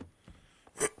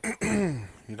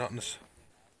 You're not in this.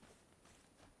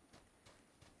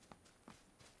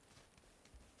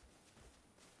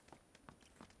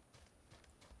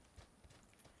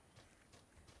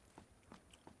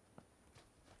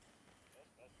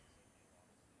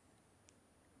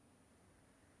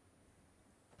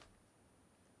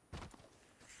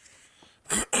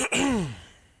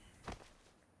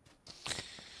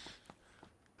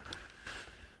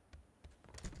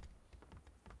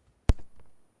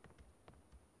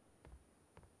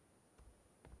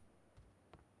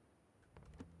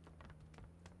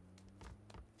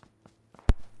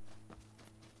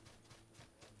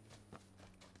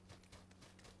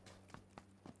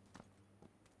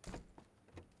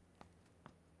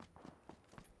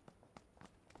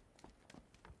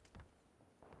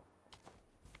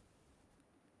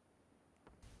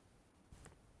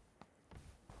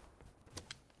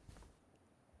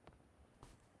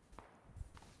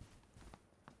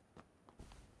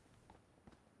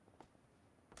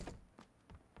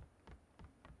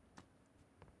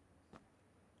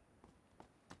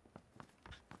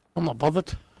 I'm not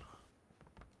bothered.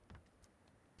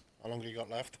 How long have you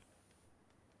got left?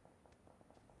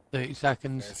 30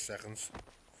 seconds. 30 seconds.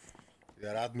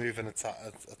 Yeah, I'd move in just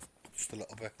a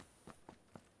little bit.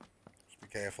 Just be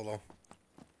careful though.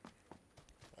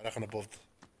 I reckon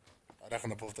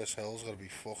above this hill's gonna be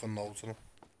fucking loads of them.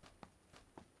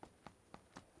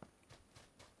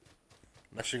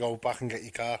 Unless you go back and get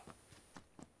your car.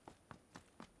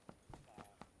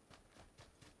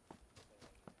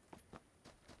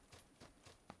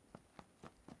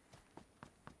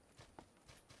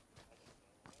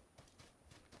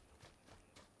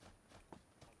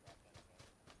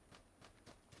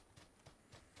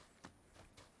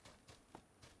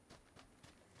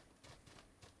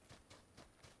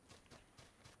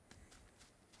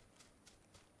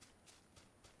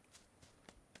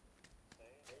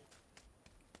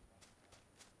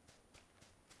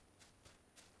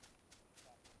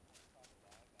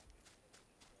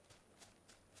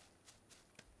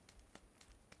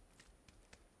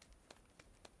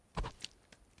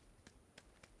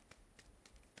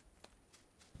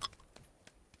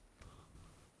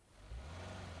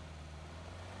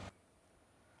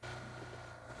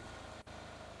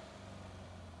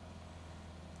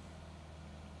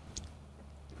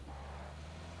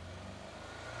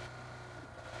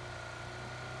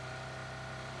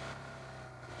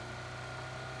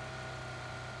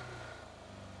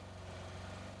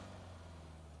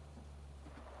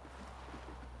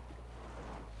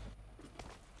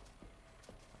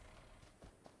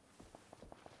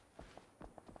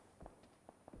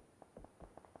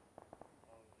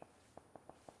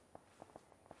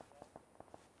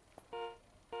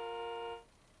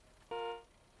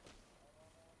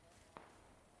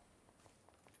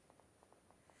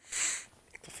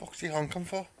 fuck's he honking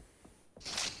for?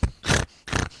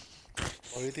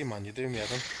 Lady man, you're doing me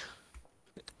head in.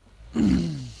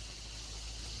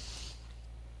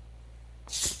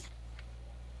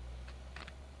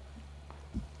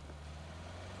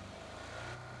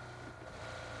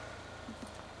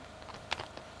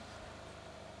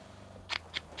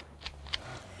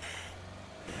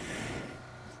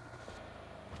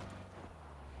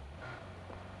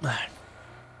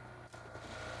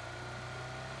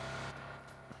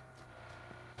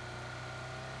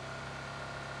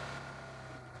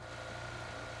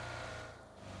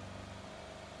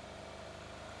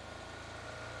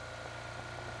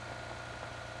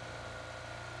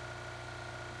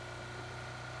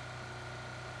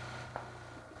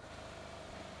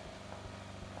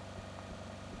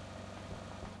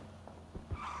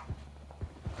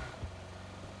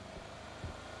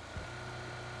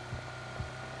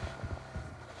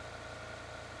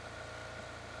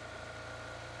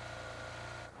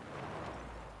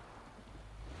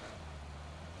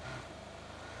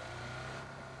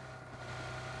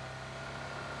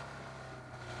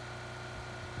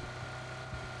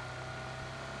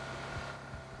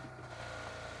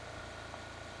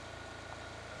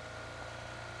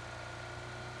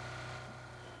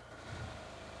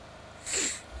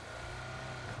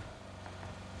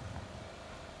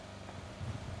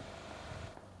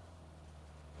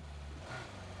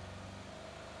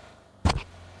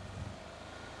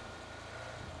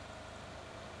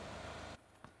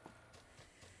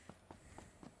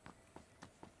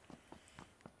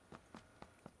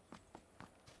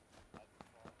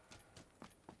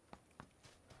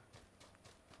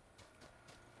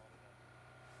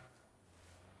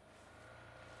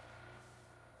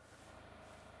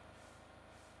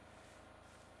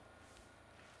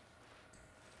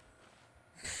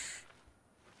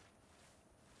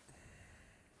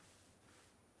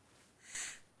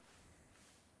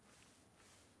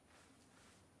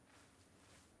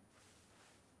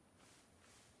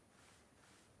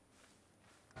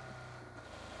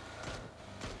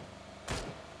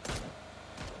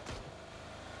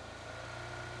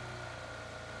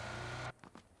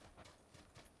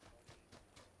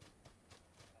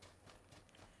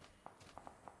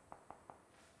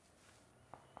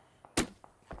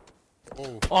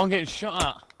 Oh, I'm getting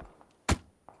shot at.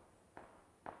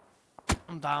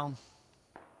 I'm down.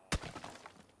 I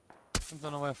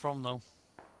don't know where from though.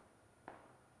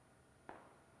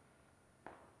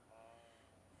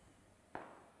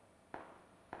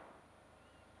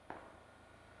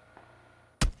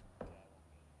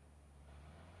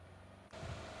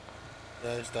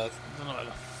 Yeah, he's dead. I don't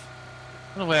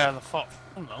know where the fuck.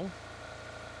 I don't know.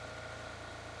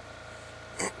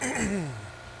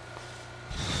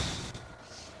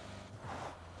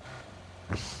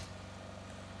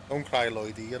 Don't cry,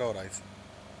 Lloydie, you're alright.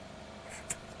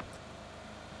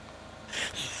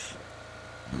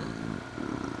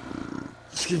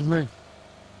 Excuse me.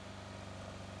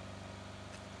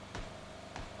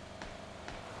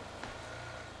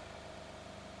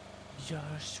 Your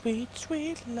sweet,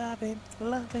 sweet loving,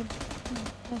 loving,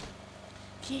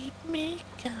 keep me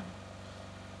coming.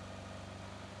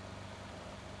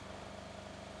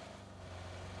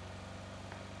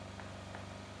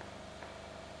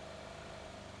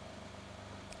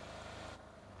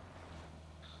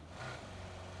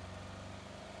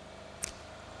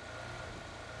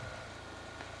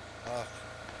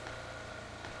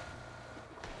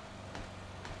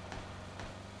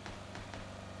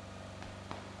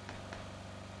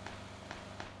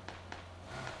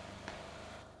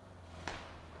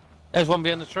 There's one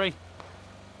behind the tree.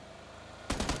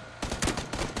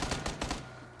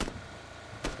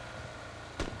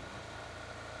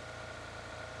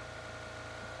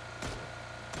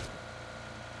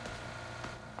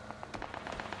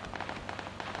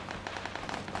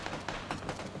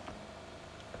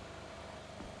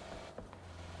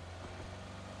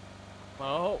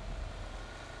 Oh.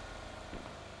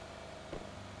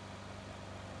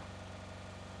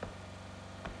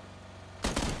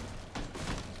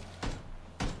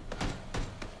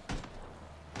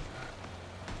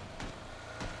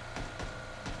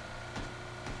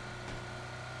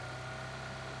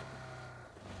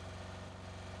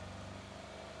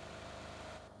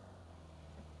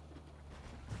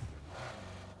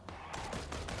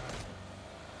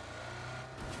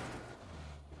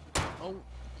 Oh.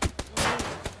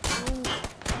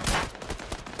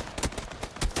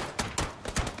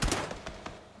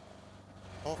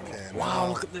 Okay, wow,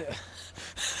 look at the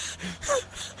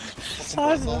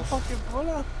size of the fucking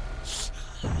bullet.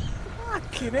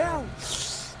 Fucking hell.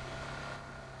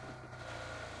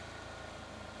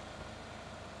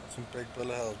 Some big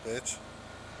bullet hell, bitch.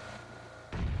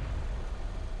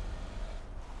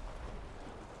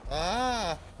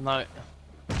 No.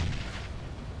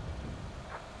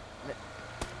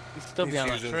 He's still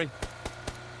behind that tree.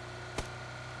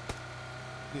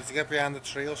 Need to get behind the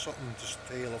tree or something and just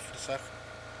heal up for a sec.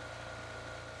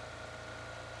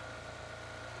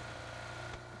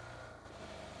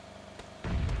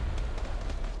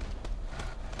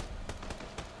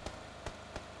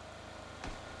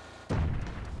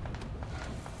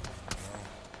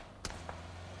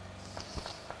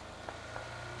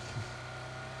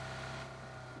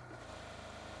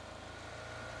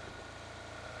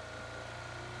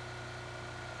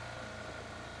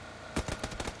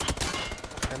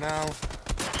 Now.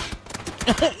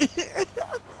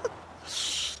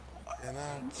 You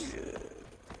know.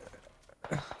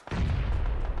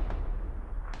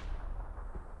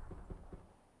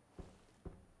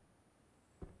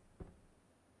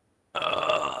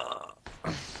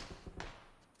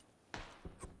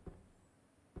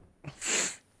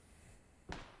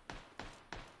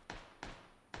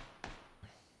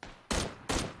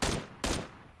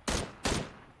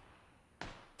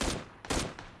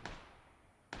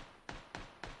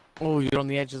 Oh, you're on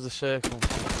the edge of the circle.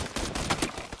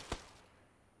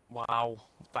 Wow,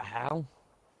 what the hell?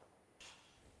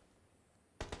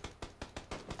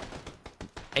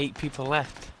 8 people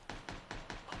left.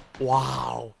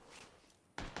 Wow.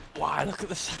 Wow, look at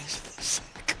the size of the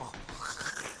circle.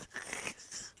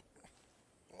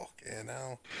 Fucking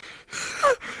hell.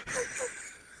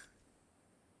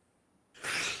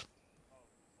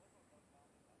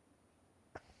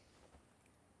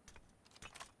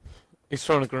 He's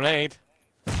throwing a grenade.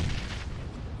 Fucking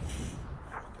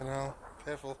hell,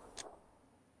 careful.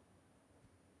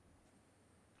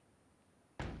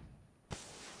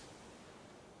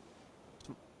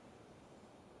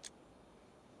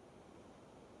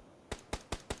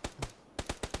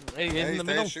 Hey, in the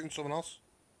middle. Shooting someone else.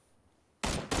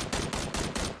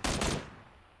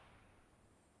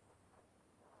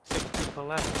 Six people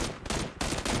left.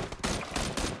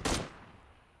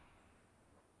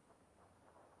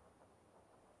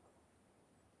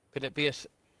 Could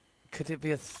it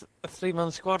be a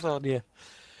 3-man squad on you?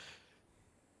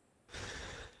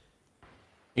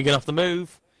 You're gonna have to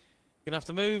move. You're gonna have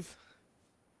to move.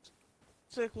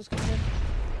 Circle's coming.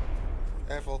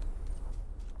 Careful.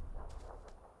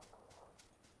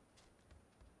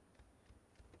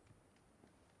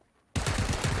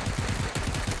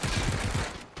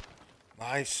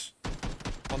 Nice.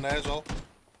 One there as well.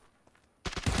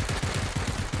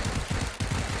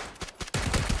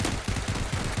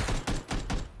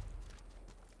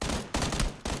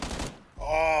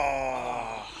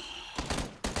 Oh.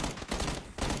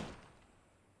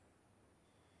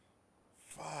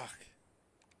 Fuck.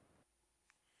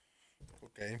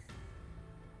 Okay.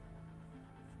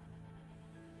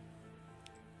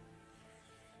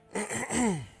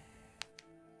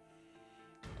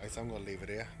 Right, I'm gonna leave it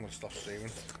here. I'm gonna stop streaming.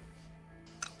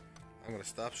 I'm gonna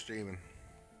stop streaming.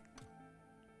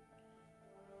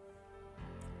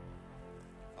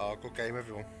 Oh, good game,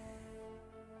 everyone.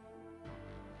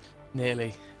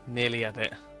 Nearly had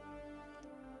it.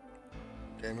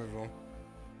 Game, everyone.